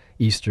record,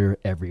 Easter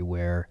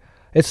Everywhere.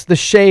 It's the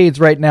Shades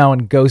right now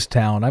in Ghost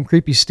Town. I'm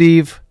Creepy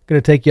Steve. Going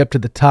to take you up to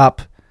the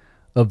top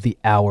of the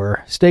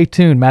hour. Stay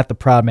tuned. Matt the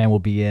Prod Man will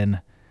be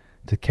in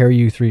to carry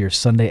you through your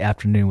Sunday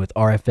afternoon with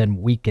RFN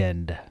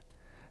Weekend.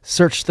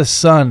 Search the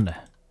Sun.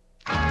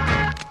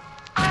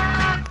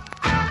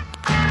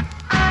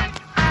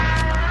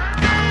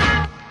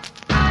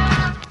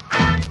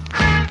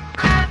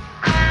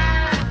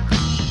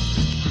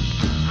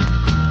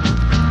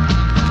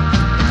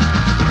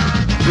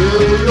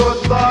 Fill your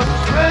thoughts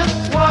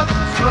with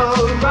what's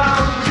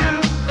around you,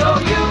 Though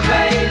you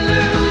may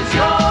lose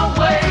your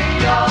way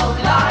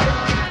of life,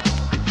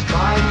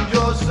 find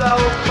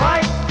yourself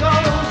like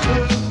those who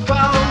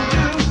found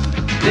you.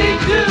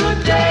 think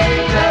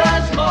today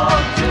there's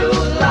more to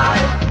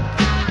life.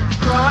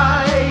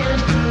 Cry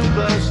into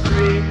the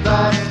street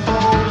that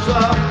pulls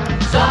up,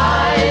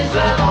 Sighs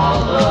that all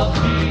the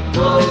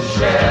people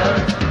share.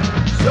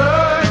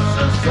 search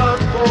the sun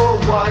for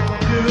what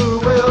you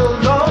will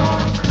know.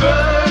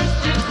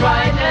 First is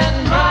right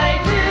and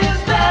right is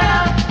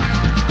there.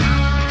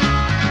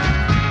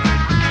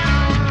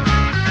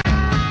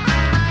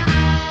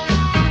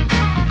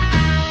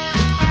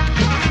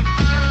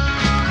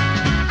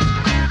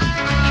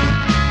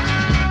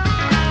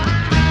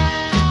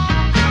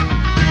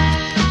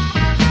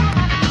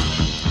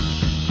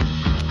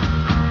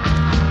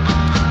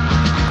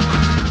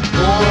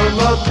 Form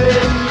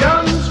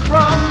opinions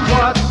from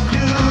what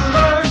you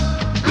learn.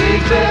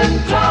 We've been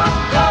taught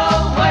the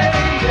way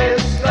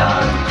it's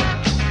done.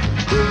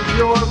 Move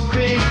your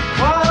feet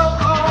while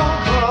all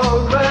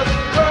the rest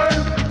burn.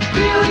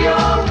 Feel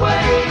your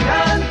way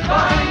and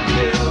find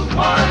you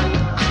one.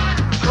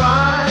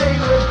 Try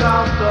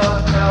without the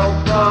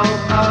help of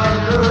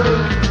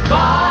others.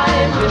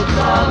 Find with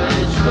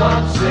knowledge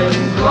what's in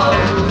glow.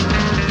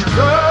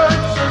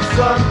 Search the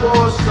sun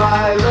for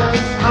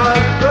silence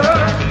under.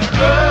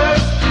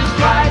 First is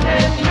right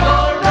and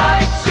your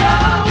right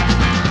show.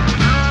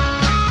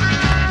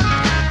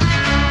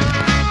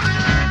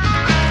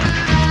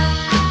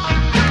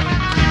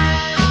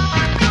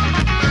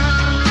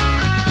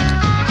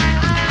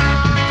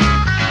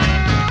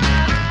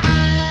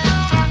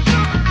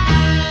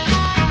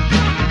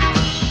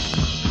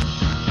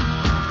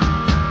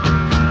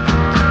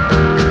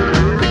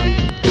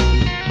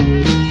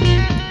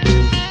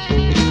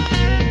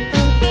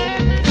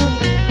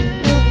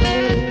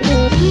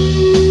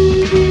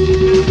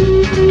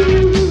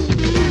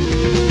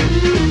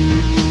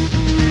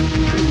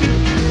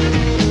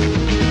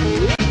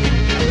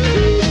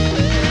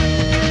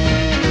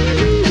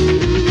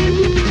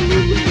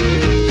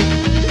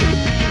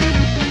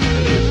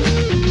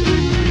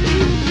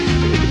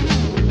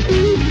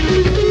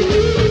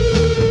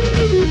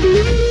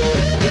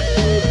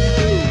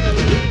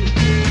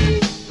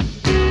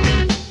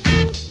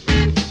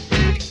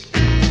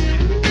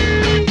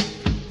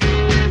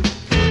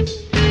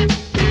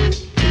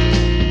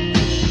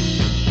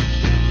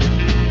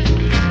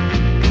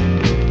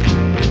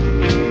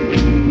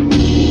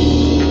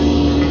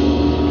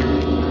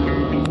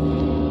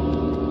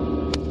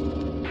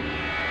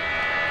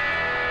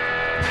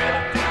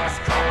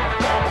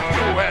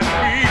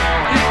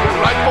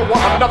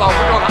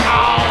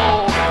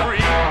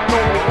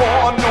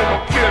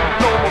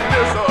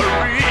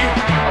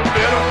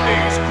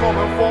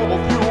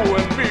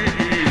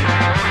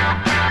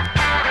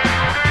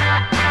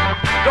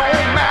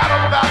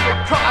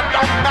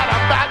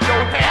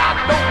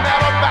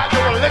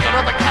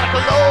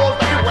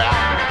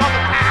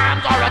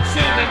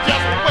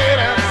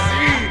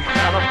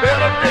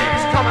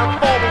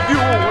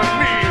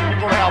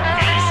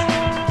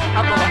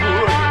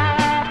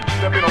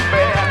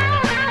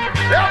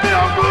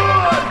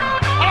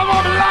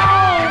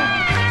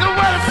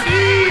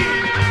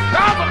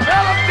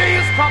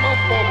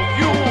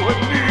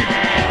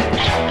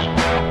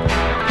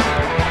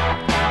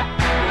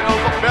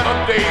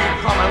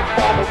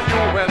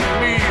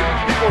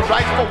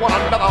 Right for one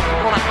another,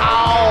 we're gonna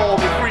all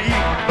be free.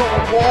 No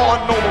war,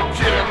 no more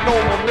killing, no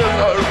more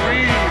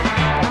misery.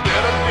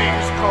 Better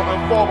days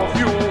coming for both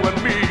you and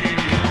me.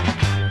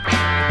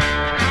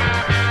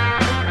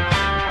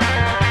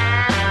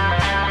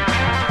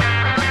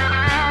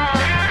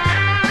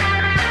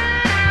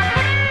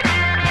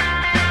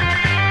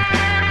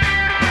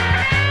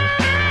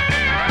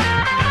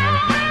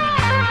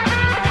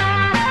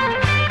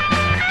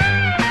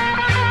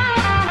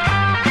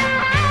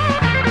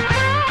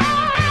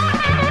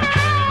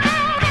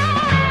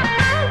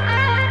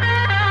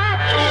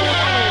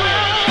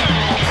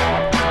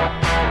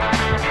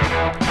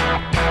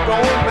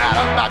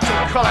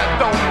 Color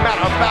don't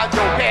matter about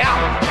your hair,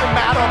 don't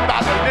matter about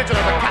the religion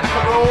of the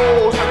Catholic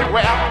rules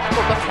everywhere.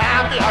 From the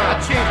time they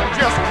are changing,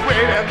 just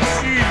wait and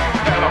see.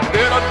 And a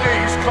better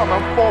day's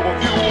coming for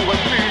both you and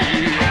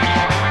me.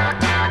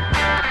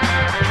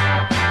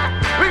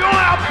 We gonna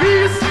have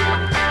peace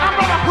and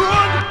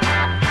brotherhood.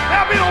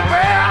 There'll be no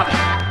bad,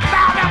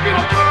 there'll be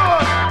no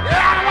good.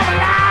 Yeah, I don't wanna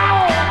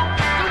allow,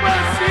 you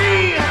will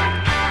see.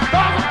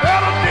 There's a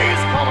better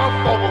day's coming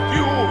for both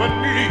you and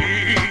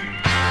me.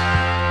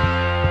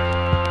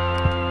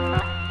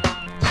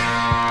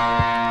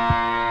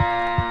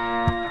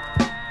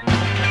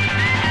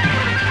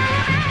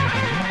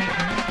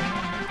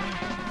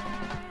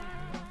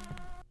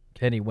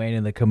 Kenny Wayne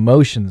and the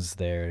Commotions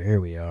there.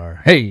 Here we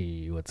are.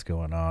 Hey, what's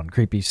going on?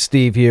 Creepy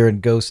Steve here in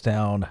Ghost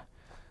Town.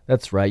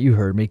 That's right, you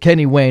heard me.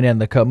 Kenny Wayne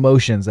and the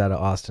Commotions out of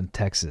Austin,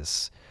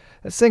 Texas.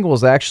 That single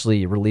was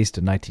actually released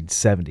in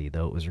 1970,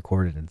 though it was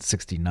recorded in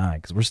 69,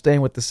 because we're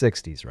staying with the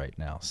 60s right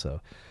now. So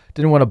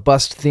didn't want to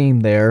bust theme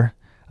there.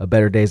 A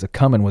Better Days of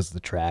Comin' was the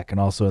track, and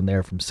also in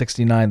there from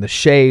 69, The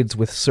Shades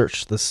with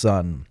Search the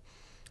Sun.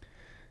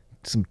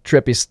 Some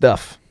trippy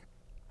stuff.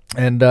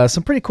 And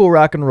some pretty cool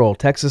rock and roll.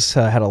 Texas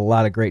had a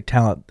lot of great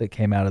talent that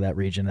came out of that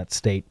region, that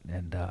state.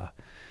 And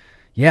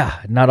yeah,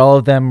 not all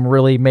of them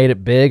really made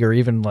it big or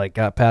even like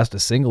got past a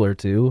single or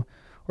two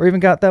or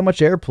even got that much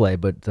airplay.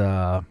 But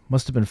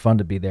must have been fun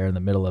to be there in the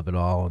middle of it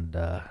all and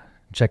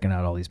checking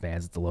out all these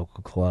bands at the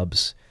local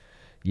clubs.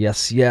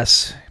 Yes,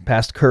 yes,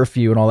 past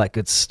curfew and all that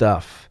good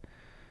stuff.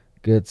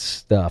 Good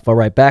stuff. All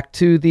right, back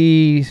to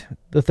the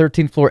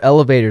 13th Floor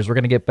Elevators. We're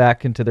going to get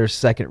back into their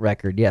second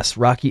record. Yes,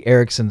 Rocky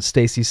Erickson,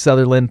 Stacey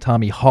Sutherland,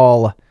 Tommy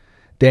Hall,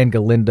 Dan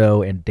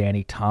Galindo, and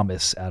Danny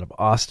Thomas out of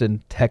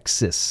Austin,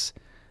 Texas.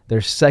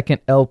 Their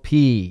second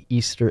LP,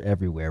 Easter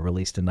Everywhere,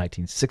 released in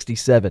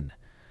 1967,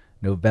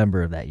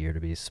 November of that year to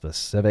be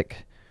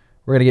specific.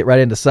 We're going to get right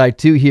into side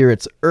 2 here.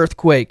 It's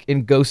Earthquake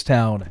in Ghost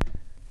Town.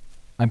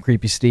 I'm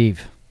Creepy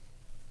Steve.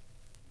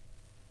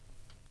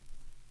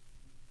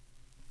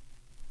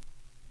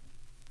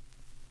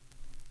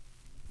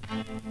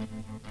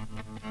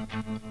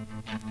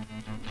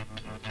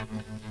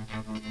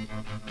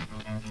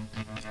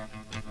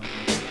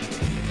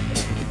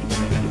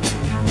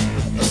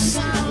 The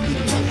sound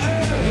of the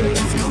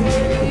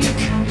earthquake,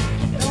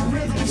 the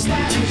rhythms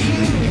that you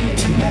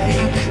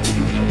make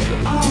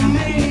are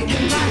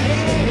making my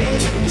head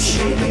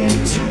shaking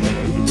too.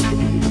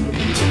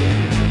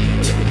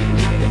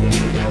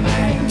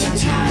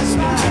 Magnetized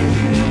by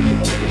you,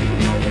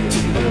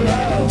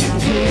 love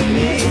pull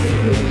me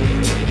through.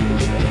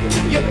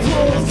 You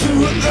pull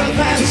through earth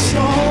and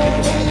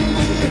stone,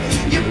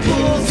 you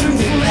pull through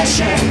flesh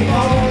and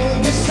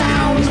bone. The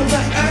sound of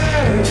the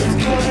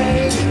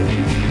earthquake,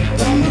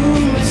 the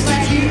movements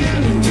that you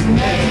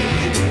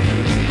make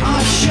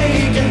are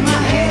shaking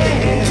my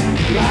head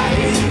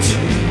right.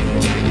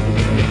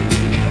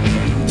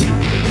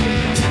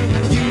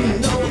 You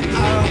know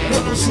our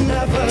world's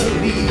never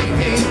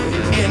leaving,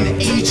 in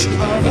each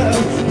other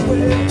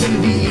we're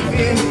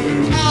believing.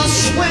 Us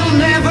will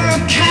never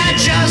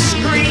catch us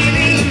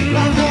grieving.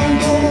 Love won't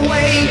go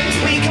away,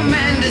 we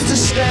command it to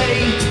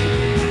stay.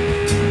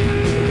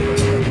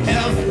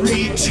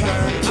 Every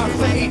turn our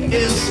fate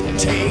is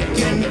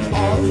taken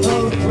off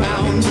the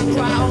ground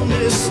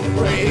is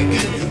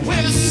breaking.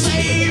 We're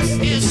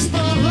safe, it's the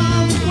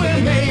love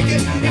we're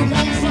making. It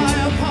won't fly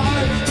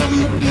apart from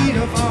the beat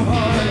of our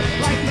heart,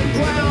 like the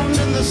ground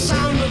and the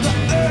sound of the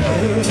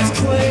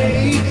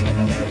earthquake,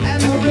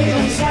 and the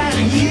rhythms that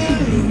you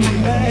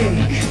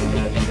make.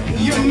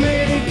 You're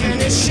making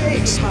it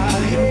shakes my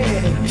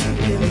head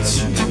in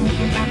two.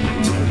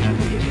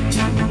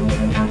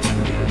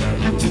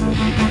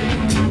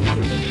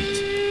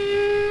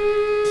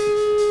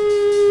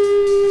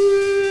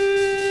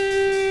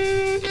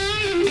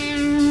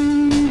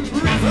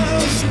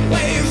 Rivers,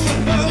 waves,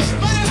 reverse,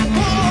 black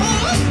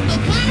holes. The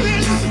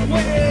planet's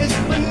waves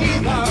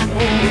beneath our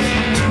bones.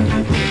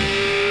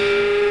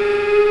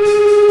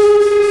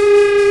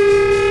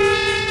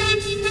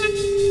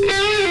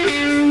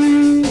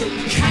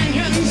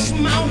 Canyons,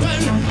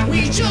 mountain, we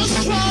just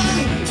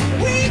try.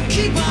 We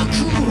keep our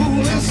cool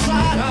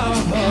inside our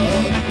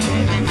heart.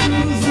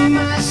 Through the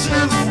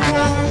massive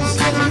walls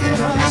that hit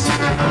us,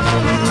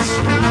 all this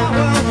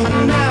power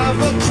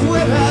never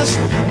quit us.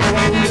 No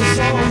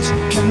results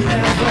can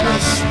ever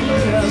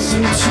split us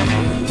in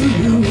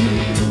two.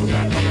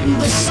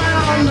 The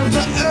sound of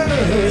the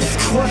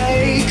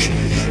earthquake,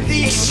 the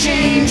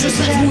exchanges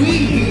that we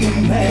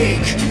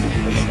make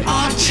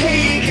are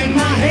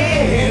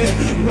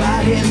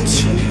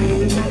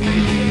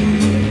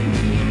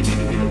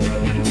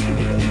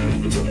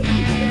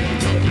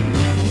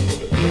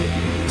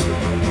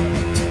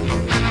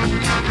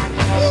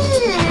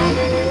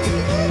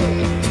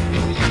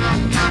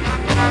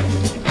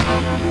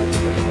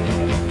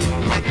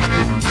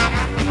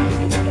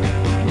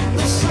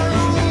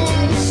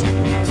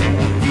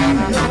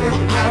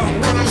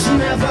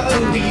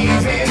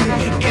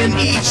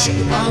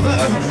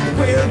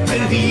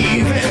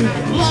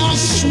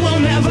lost will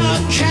never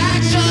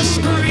catch us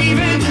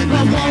grieving.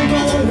 Love won't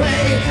go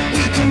away,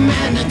 we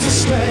command it to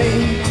stay.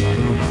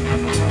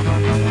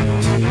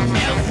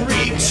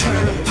 Every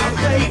turn our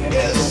fate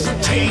is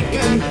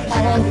taken,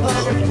 all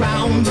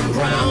around the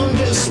ground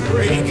is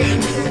breaking.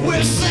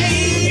 We're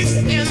safe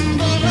in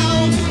the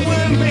love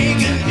we're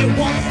making. It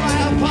won't fly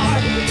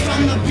apart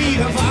from the beat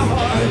of our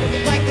heart,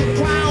 like the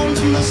ground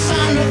and the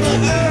sound of the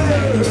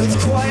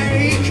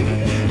earthquake,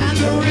 and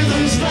the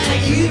rhythms that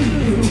you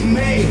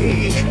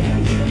make,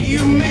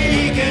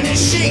 and it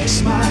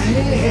shakes my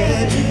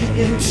head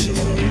into.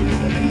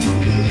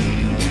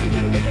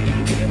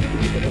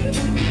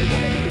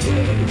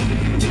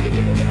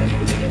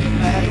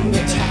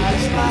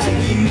 Magnetized by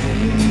you,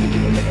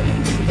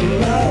 the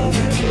love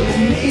you pull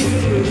me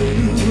through.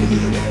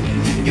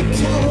 You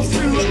pull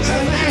through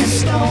earth and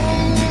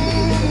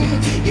stone,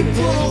 you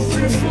pull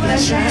through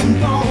flesh and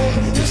bone.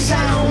 The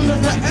sound of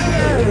the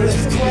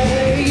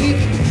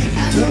earthquake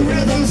and the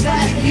rhythms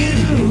that you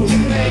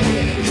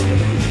make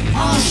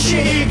are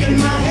shaking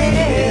my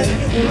head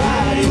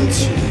right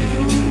into.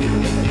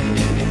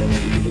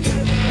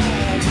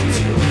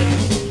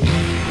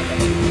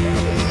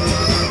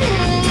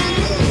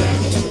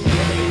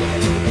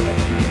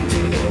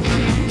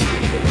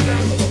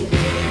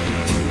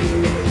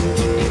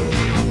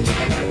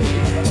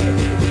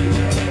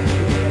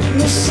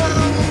 The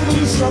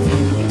sounds of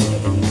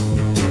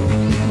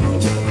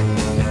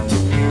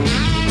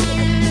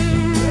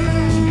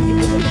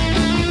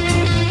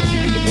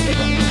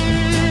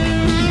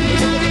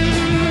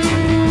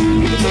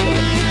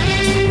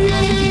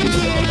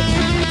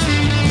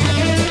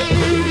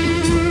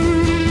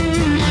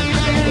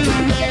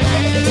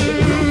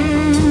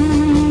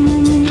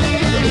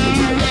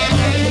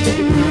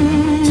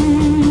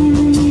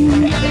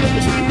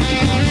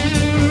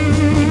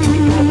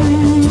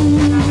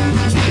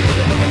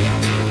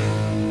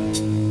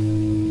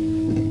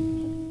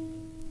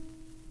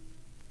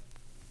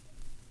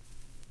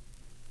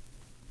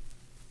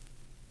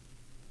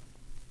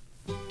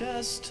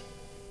dust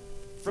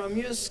from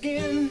your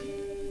skin.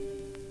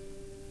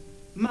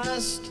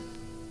 Must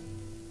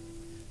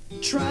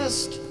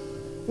trust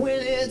when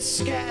it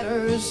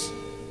scatters.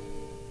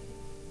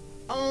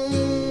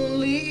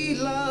 Only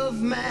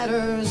love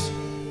matters.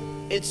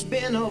 It's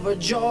been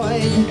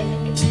overjoyed.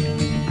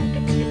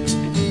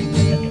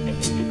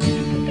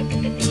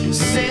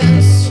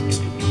 Scents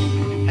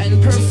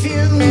and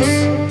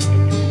perfumes.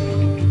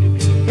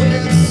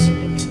 Winds,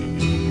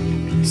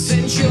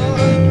 since you're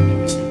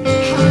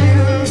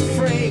higher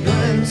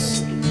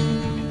fragrance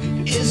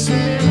is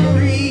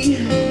memory,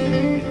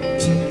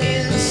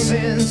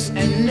 incense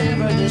and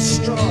never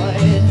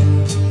destroyed.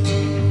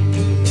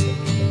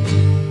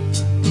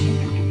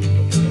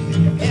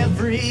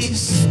 Every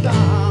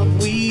stop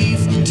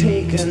we've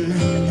taken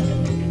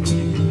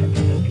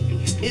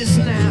is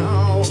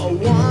now a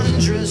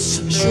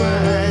wondrous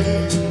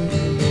shrine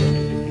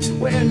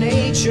where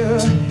nature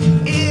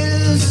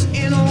is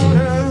in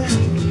order.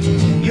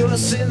 Your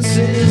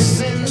senses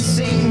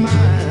sensing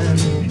mine.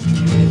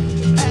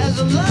 As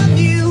I love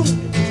you,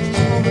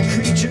 all the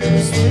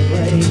creatures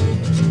play.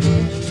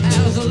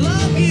 As I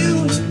love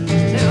you,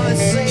 now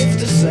it's safe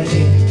to say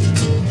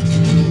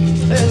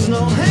there's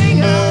no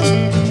hang-up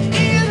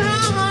in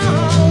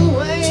our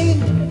way.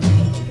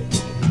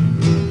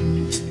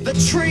 The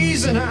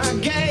trees in our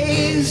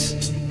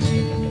gaze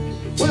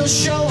will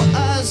show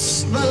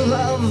us the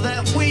love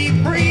that we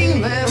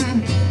bring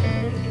them.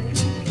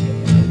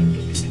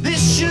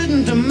 This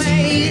shouldn't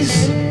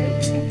amaze.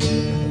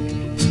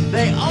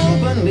 They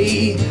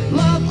openly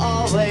love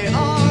all they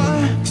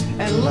are,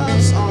 and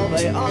love's all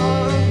they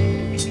are.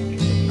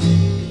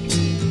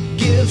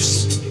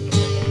 Gifts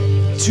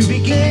to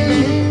begin.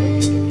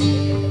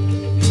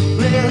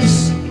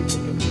 Lips,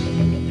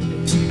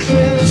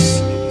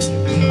 cliffs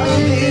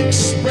of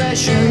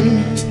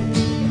expression.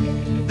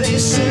 They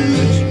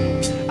suit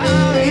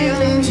our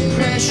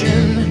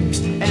impression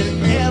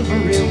and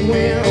every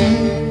whim.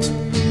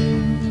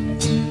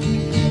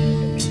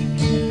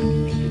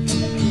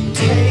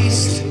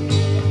 Taste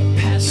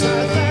past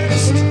our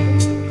thirst,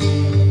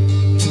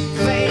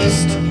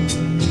 faced,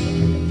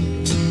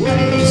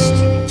 waste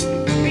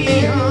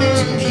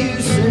beyond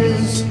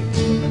uses.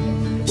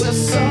 With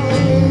so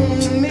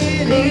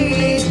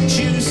many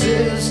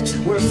juices,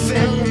 we're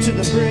filled to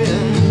the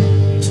brim.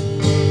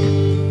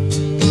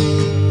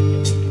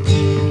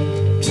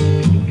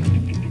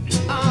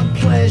 Our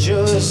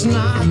pleasure's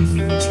not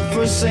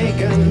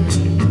forsaken.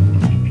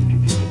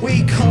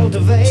 We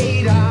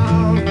cultivate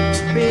our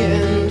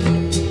bend.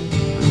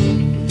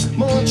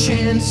 More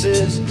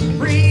chances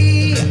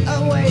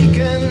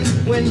reawaken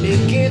when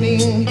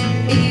beginning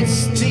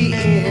eats the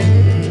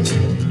end.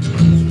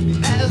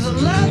 As I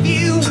love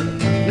you,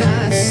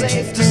 now it's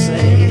safe to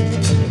say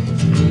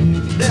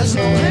there's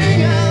no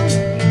hang-up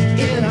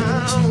in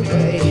our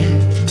way.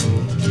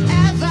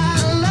 As I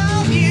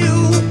love you,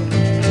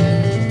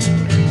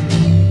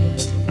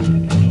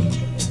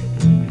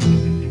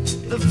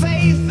 the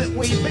faith that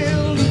we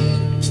build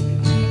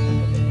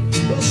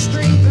will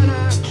strengthen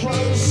our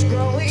close,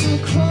 growing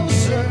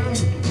closer.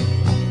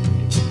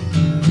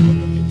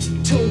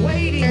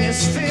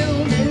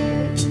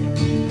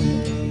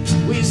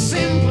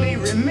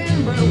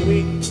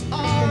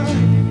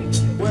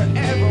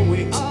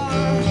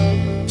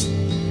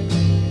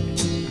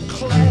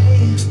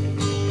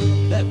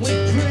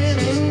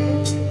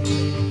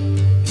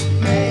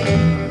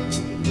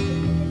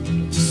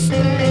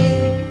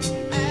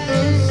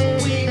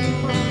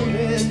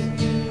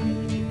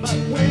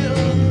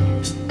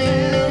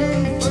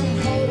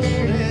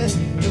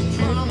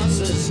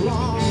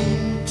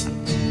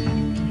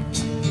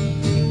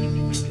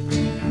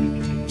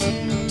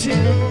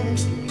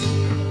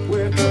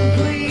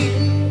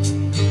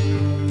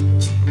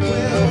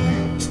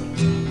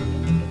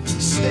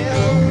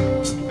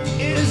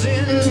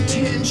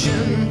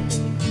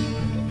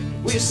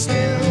 we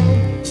still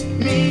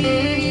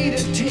need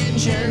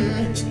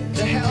attention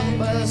to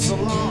help us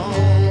along.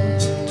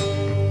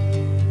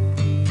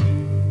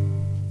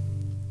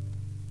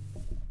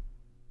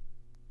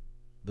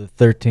 The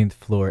 13th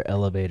floor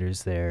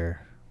elevators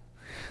there.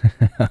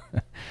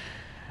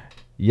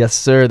 Yes,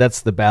 sir,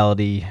 that's the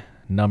ballady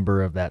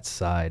number of that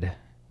side.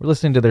 We're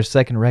listening to their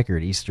second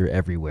record, Easter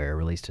Everywhere,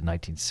 released in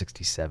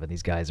 1967.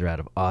 These guys are out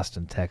of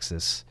Austin,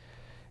 Texas,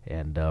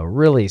 and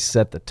really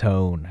set the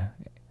tone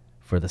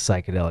for the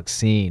psychedelic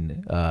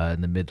scene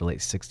in the mid to late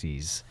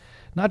 60s.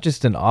 Not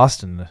just in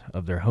Austin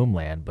of their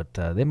homeland, but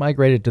they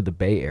migrated to the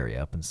Bay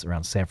Area up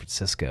around San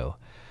Francisco,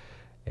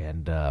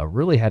 and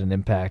really had an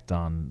impact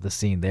on the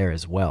scene there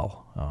as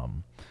well.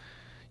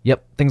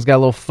 Yep, things got a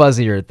little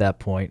fuzzier at that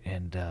point,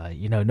 and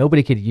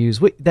nobody could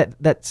use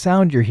that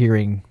sound you're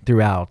hearing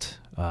throughout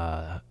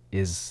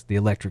is the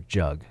electric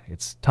jug.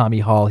 It's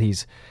Tommy Hall.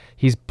 He's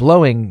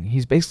blowing.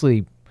 He's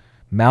basically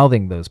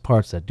mouthing those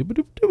parts that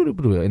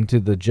doo-ba-doo-doo-doo-doo into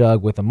the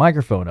jug with a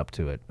microphone up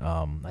to it.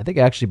 I think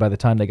actually by the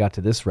time they got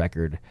to this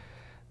record,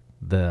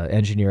 the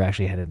engineer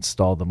actually had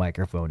installed the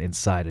microphone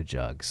inside a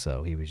jug,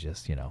 so he was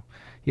just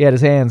he had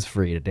his hands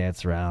free to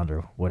dance around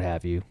or what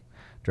have you.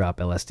 Drop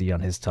LSD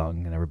on his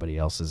tongue and everybody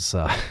else's.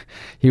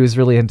 He was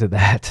really into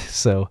that.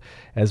 So,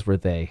 as were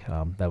they.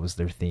 That was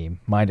their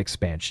theme. Mind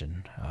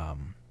expansion.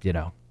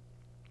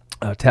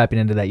 Tapping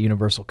into that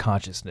universal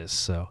consciousness.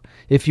 So,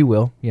 if you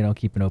will,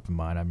 keep an open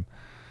mind.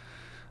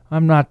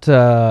 I'm not,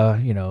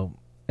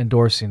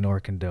 endorsing nor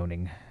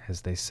condoning,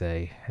 as they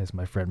say, as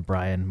my friend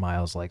Brian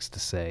Miles likes to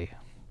say.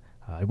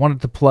 I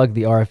wanted to plug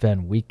the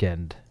RFN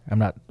Weekend.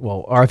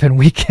 RFN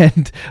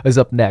Weekend is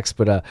up next,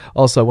 but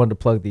also I wanted to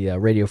plug the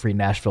Radio Free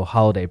Nashville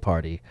Holiday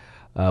Party,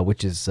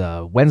 which is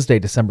Wednesday,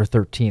 December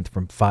 13th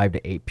from 5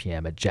 to 8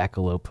 p.m. at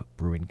Jackalope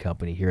Brewing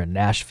Company here in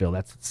Nashville.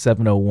 That's at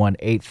 701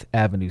 8th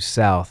Avenue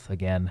South.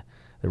 Again,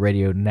 the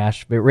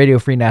Radio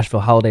Free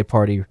Nashville Holiday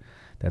Party.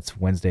 That's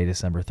Wednesday,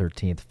 December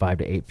 13th, 5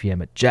 to 8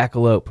 p.m. at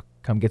Jackalope.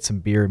 Come get some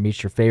beer and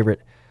meet your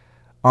favorite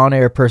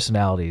on-air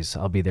personalities.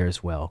 I'll be there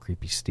as well.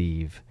 Creepy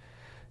Steve.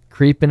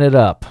 Creeping it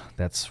up.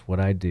 That's what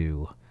I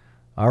do.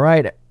 All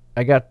right.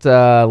 I got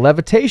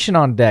Levitation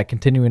on deck,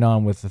 continuing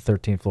on with the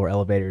 13th floor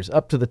elevators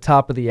up to the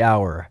top of the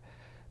hour.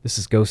 This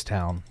is Ghost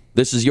Town.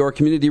 This is your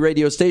community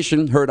radio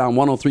station, heard on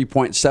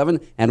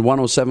 103.7 and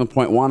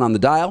 107.1 on the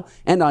dial,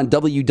 and on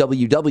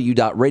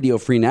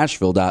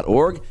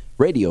www.radiofreenashville.org.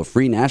 Radio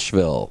Free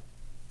Nashville.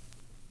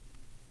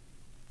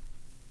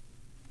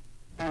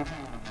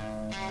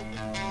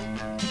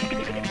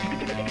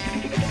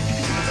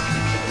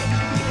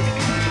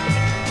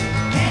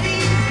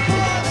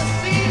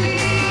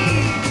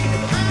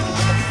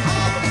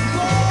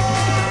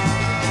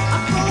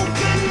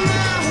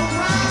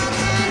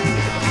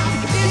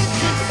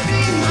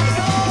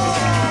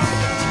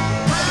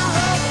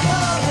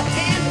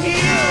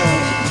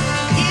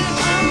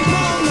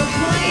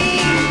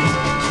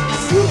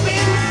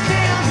 Swooping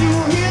down, you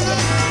hear the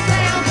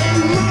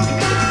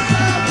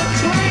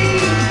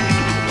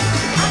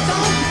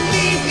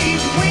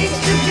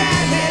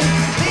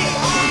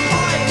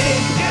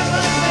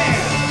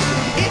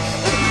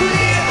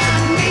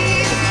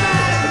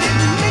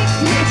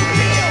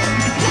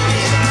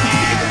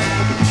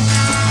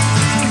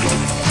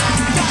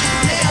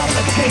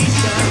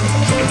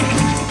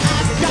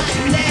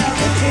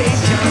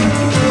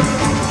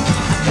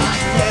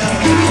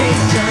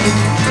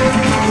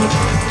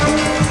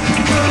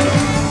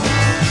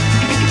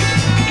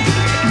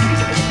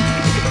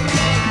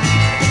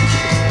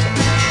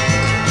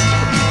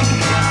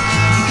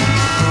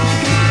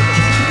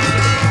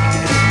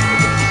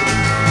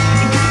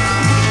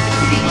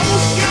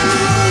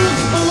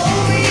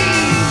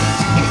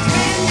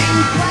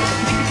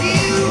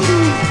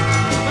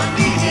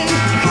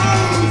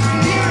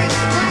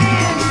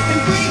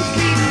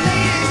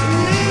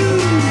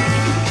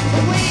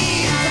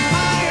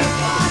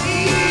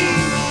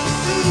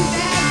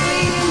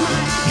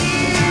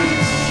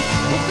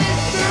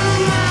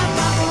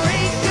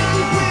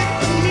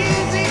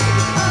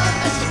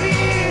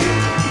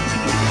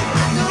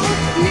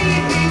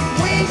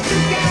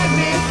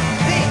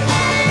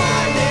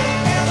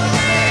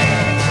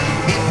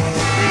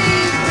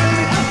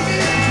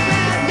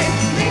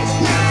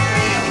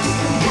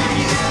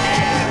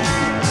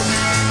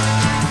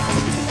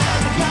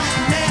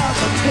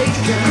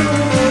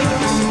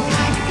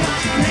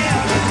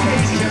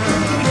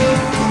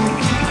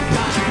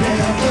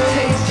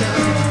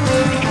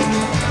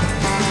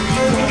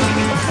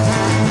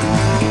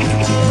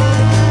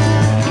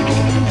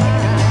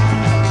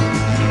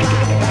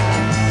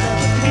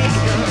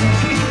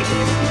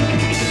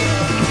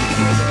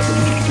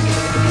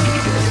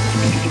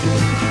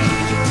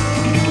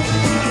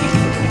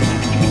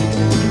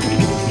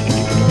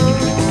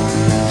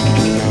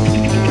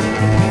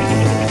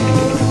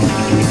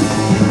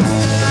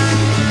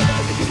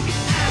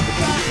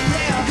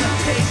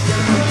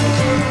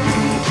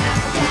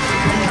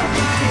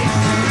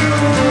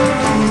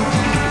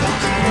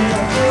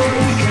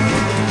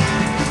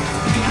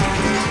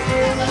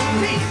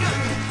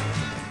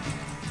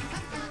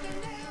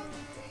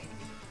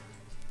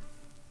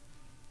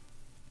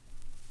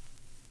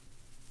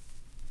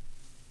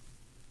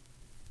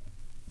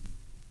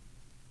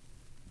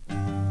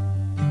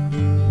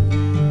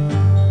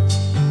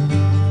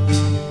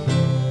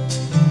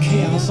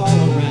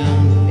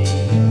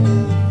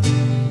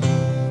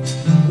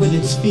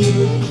just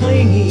feel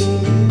clinging,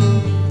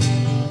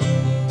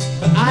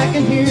 but I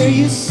can hear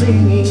you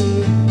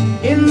singing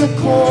in the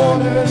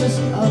corners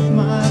of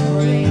my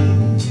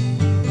brain.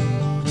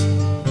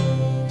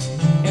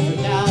 Every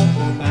doubt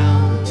you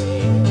found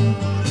me,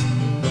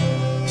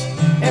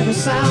 every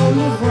sound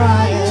of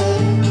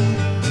riot,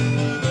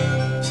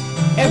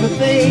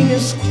 everything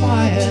is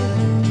quiet,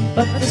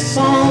 but the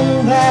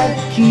song that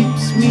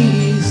keeps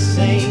me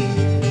sane.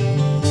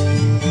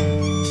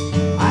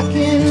 I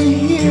can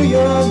hear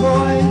your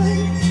voice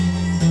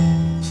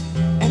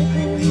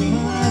echoing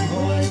my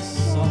voice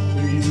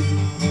softly.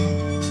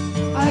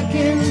 I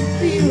can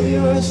feel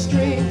your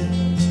strength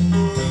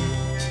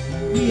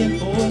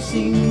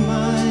reinforcing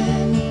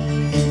mine.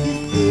 If you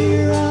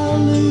fear I'll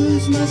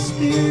lose my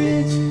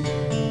spirit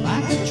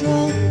like a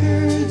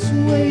drunkard's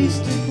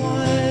wasted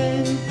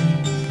wine,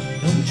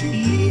 don't you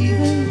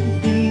even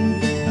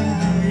think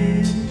about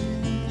it.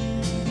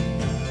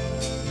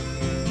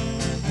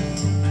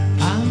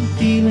 I'm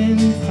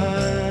feeling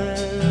fine.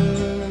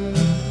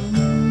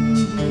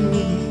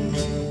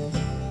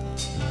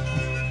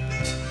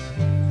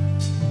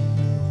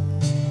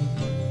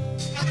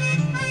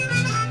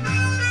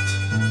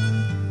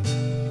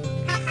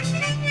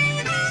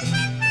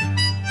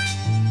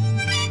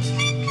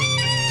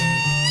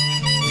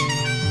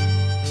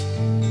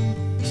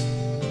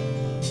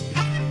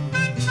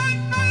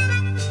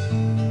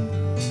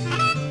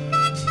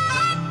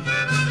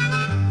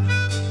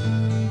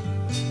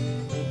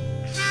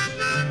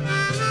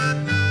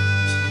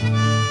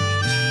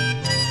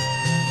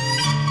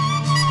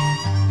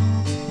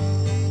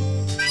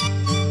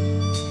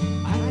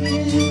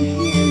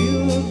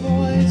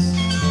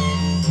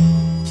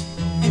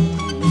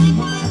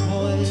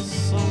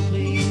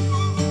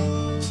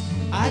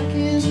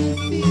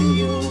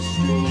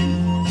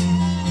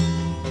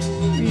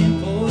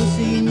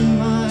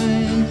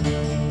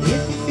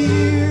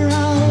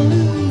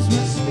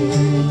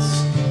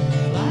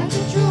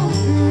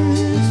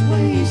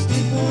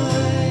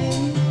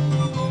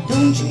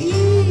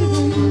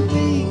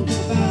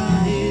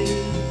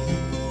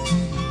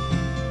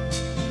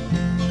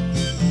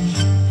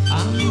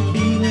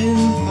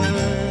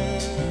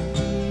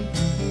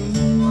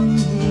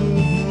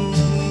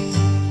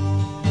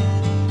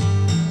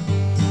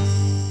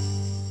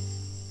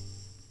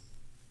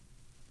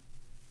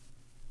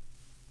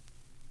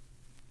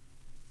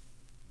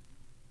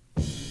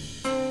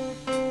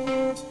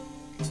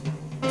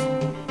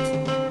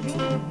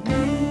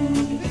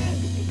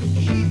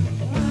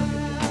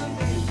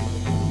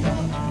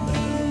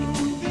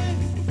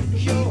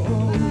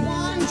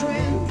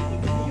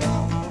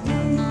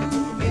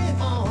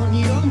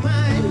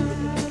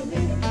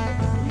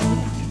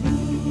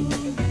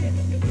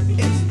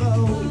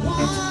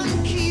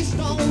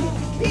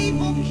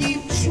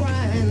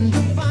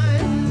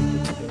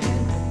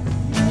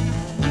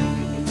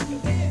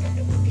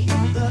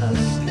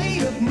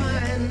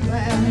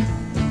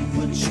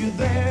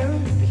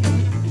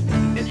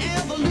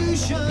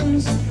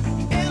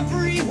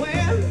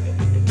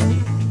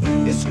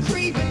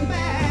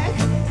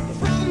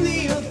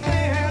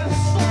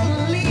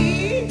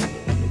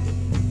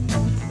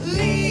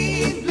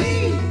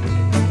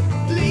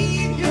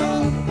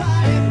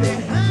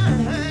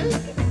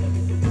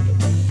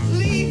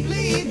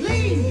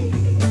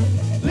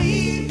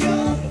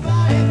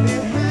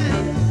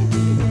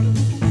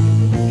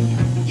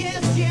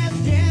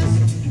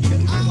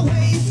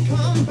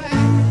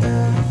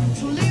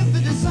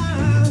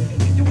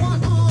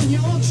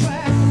 Your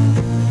track,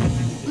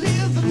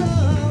 live the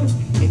love,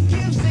 it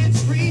gives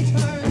its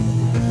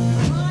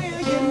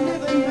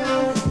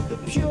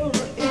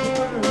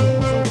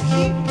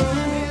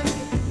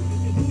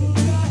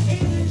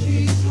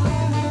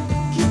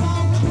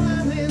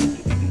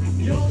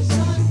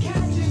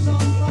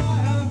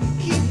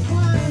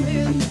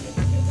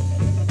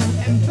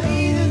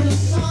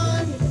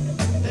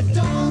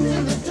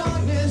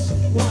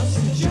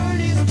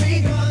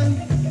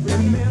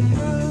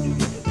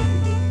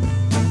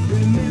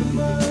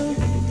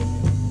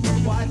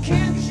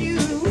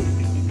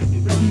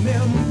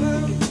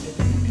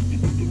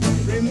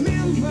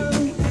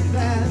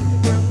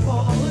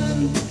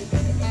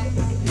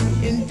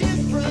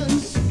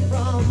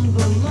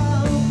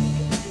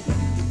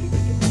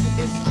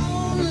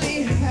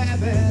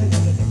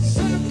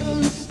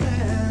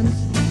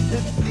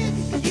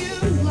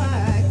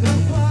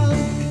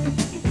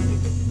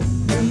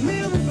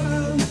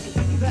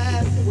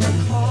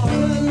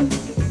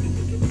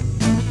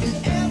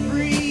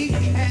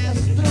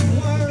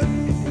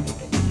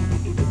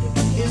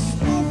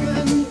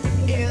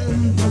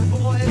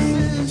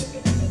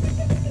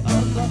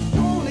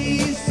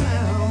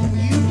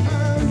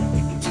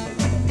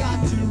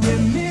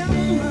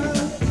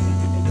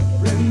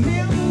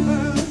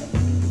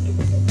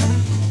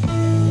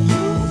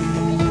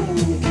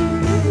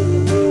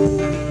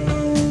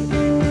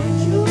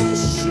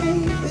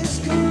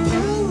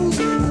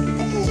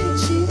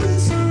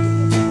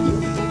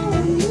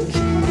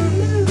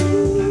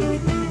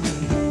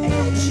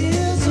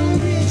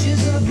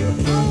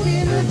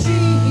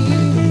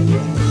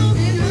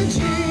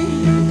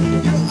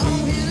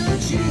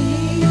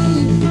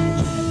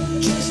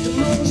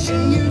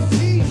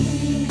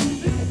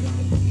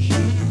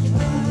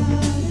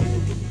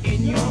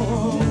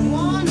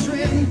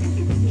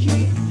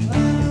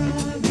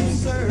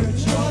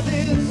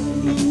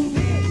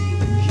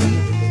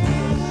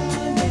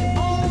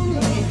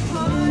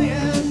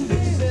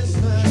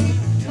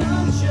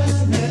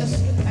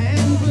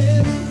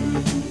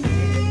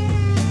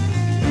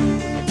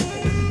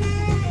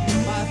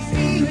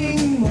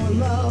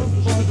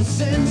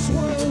nonsense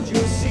world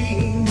you're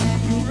seeing.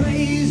 You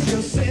raise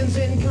your sense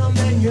income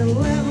and your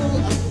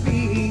level of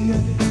being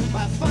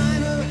by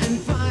finer and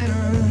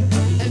finer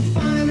and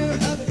finer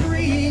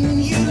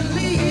agreeing. You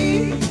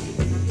leave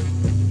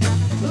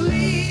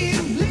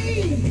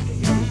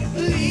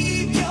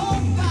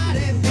your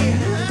body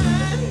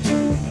behind.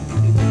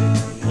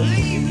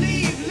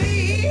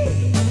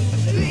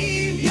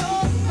 Leave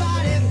your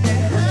body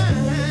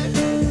behind.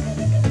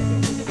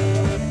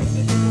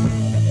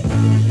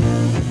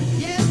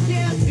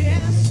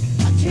 Yes,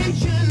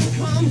 attention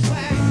comes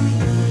back.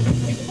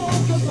 You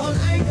focus on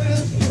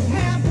anchors, you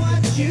have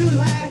what you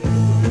lack.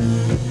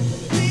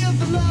 Live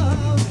the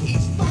love,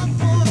 each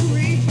thoughtful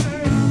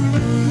return.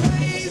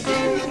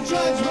 Raising the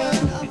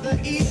judgment of the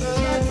ether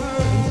that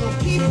burns. So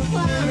keep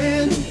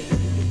climbing.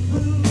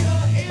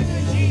 Your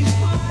energy's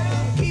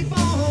fire, keep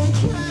on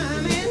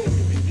climbing.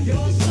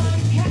 Your sun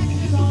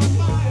catches on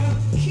fire,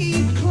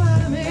 keep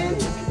climbing.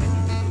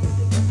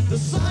 The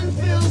sun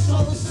fills so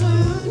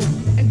soon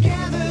and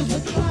gathers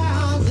the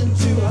clouds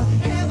into a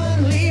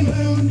heavenly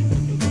moon.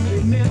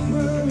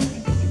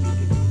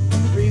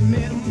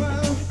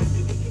 Remember,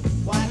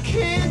 why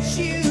can't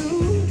you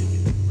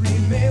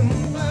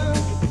remember?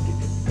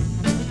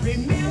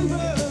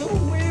 Remember,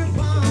 we're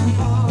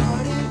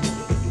bombarded.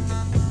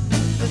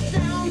 The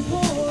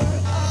downpour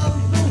of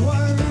the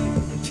word.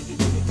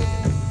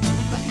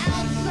 The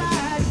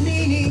outside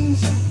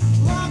meanings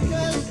lock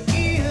us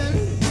in,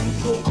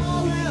 so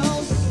all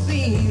else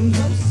seems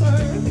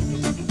absurd.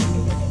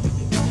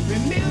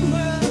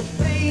 Remember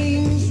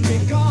things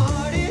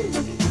regarded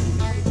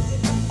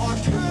are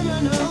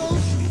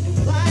terminals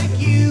like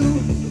you.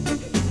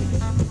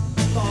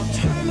 Thought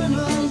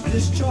terminals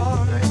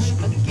discharge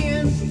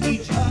against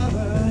each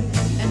other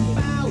and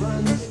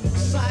balance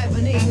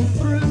siphoning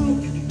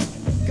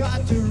through.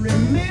 Got to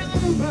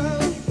remember,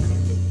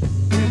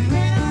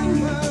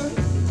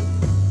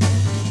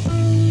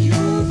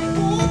 you're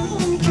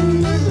born to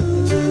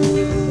lose.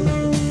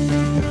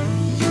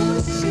 Your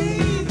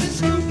shape is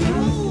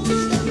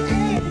composed of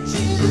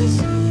edges.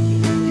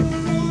 You're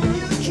born,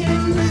 you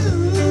can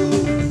lose.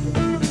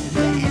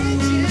 The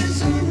edges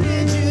are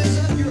ridges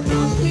of your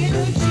own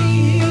energy.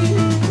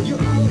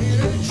 Your own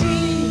energy.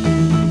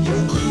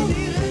 Your own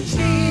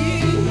energy.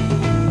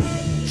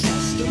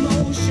 Just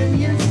emotion,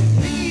 yes,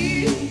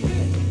 please.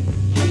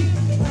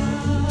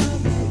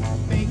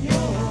 Make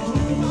your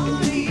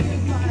body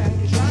like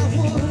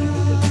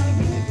drywood.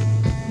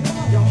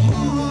 Your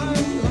heart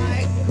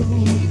like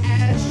cool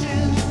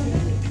ashes.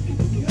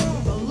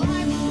 The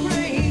light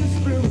rains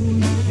through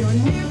your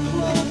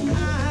near-closed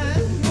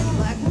eyes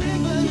like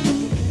ribbons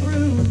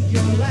through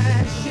your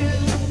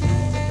lashes.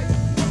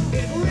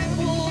 It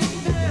ripples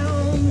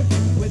down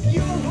with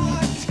your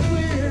heart's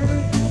clear.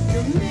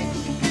 You're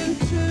mixed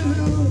into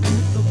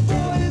the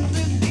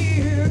voices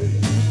here.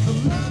 The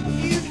love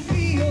you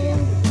feel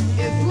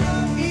is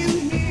love you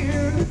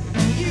hear.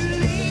 You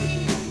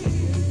leave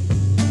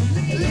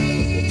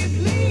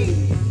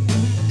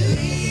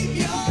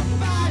your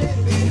body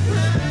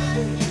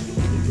behind.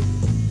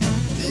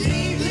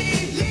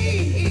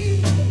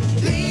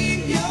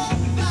 Leave your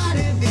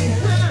body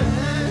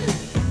behind.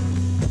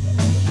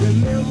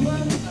 Remember.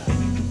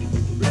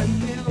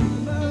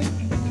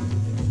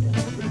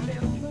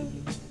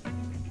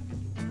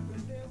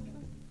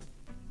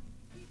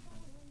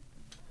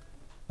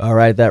 All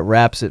right, that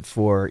wraps it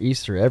for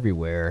Easter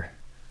Everywhere.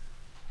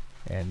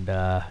 And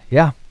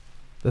yeah,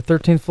 the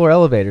 13th Floor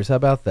Elevators. How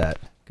about that?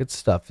 Good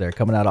stuff there,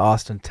 coming out of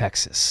Austin,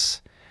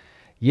 Texas.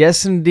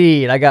 Yes,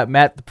 indeed. I got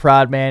Matt the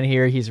Prod Man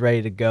here. He's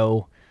ready to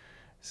go.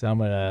 So I'm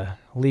gonna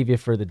leave you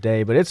for the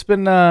day. But it's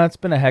been a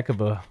heck of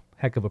a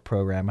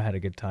program. I had a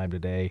good time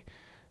today,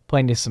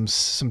 playing you some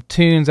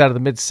tunes out of the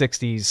mid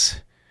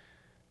 '60s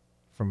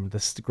from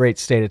the great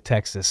state of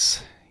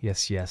Texas.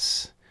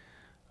 Yes.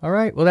 All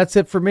right. Well, that's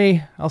it for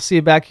me. I'll see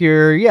you back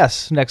here,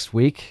 next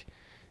week.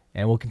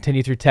 And we'll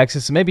continue through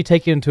Texas and maybe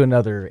take you into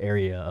another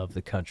area of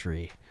the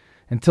country.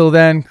 Until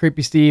then,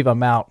 Creepy Steve,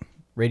 I'm out.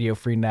 Radio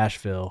Free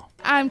Nashville.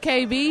 I'm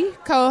KB,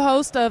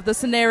 co-host of the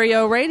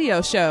Scenario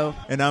Radio Show.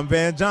 And I'm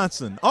Van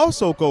Johnson,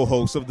 also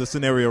co-host of the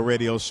Scenario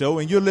Radio Show.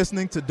 And you're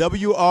listening to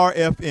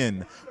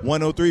WRFN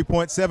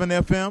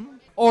 103.7 FM.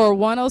 Or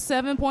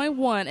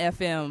 107.1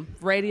 FM,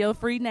 Radio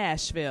Free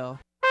Nashville.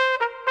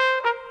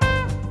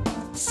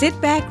 Sit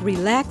back,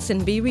 relax,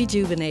 and be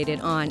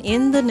rejuvenated on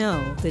In the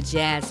Know, the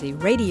jazzy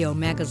radio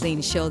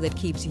magazine show that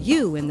keeps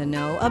you in the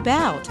know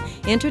about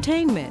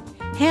entertainment,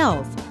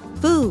 health,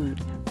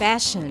 food,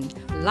 fashion,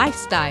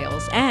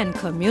 lifestyles, and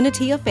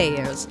community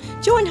affairs.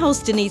 Join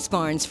host Denise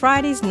Barnes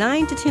Fridays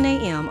 9 to 10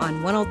 a.m.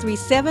 on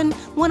 103.7,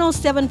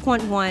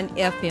 107.1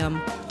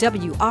 FM,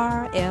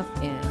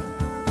 WRFN.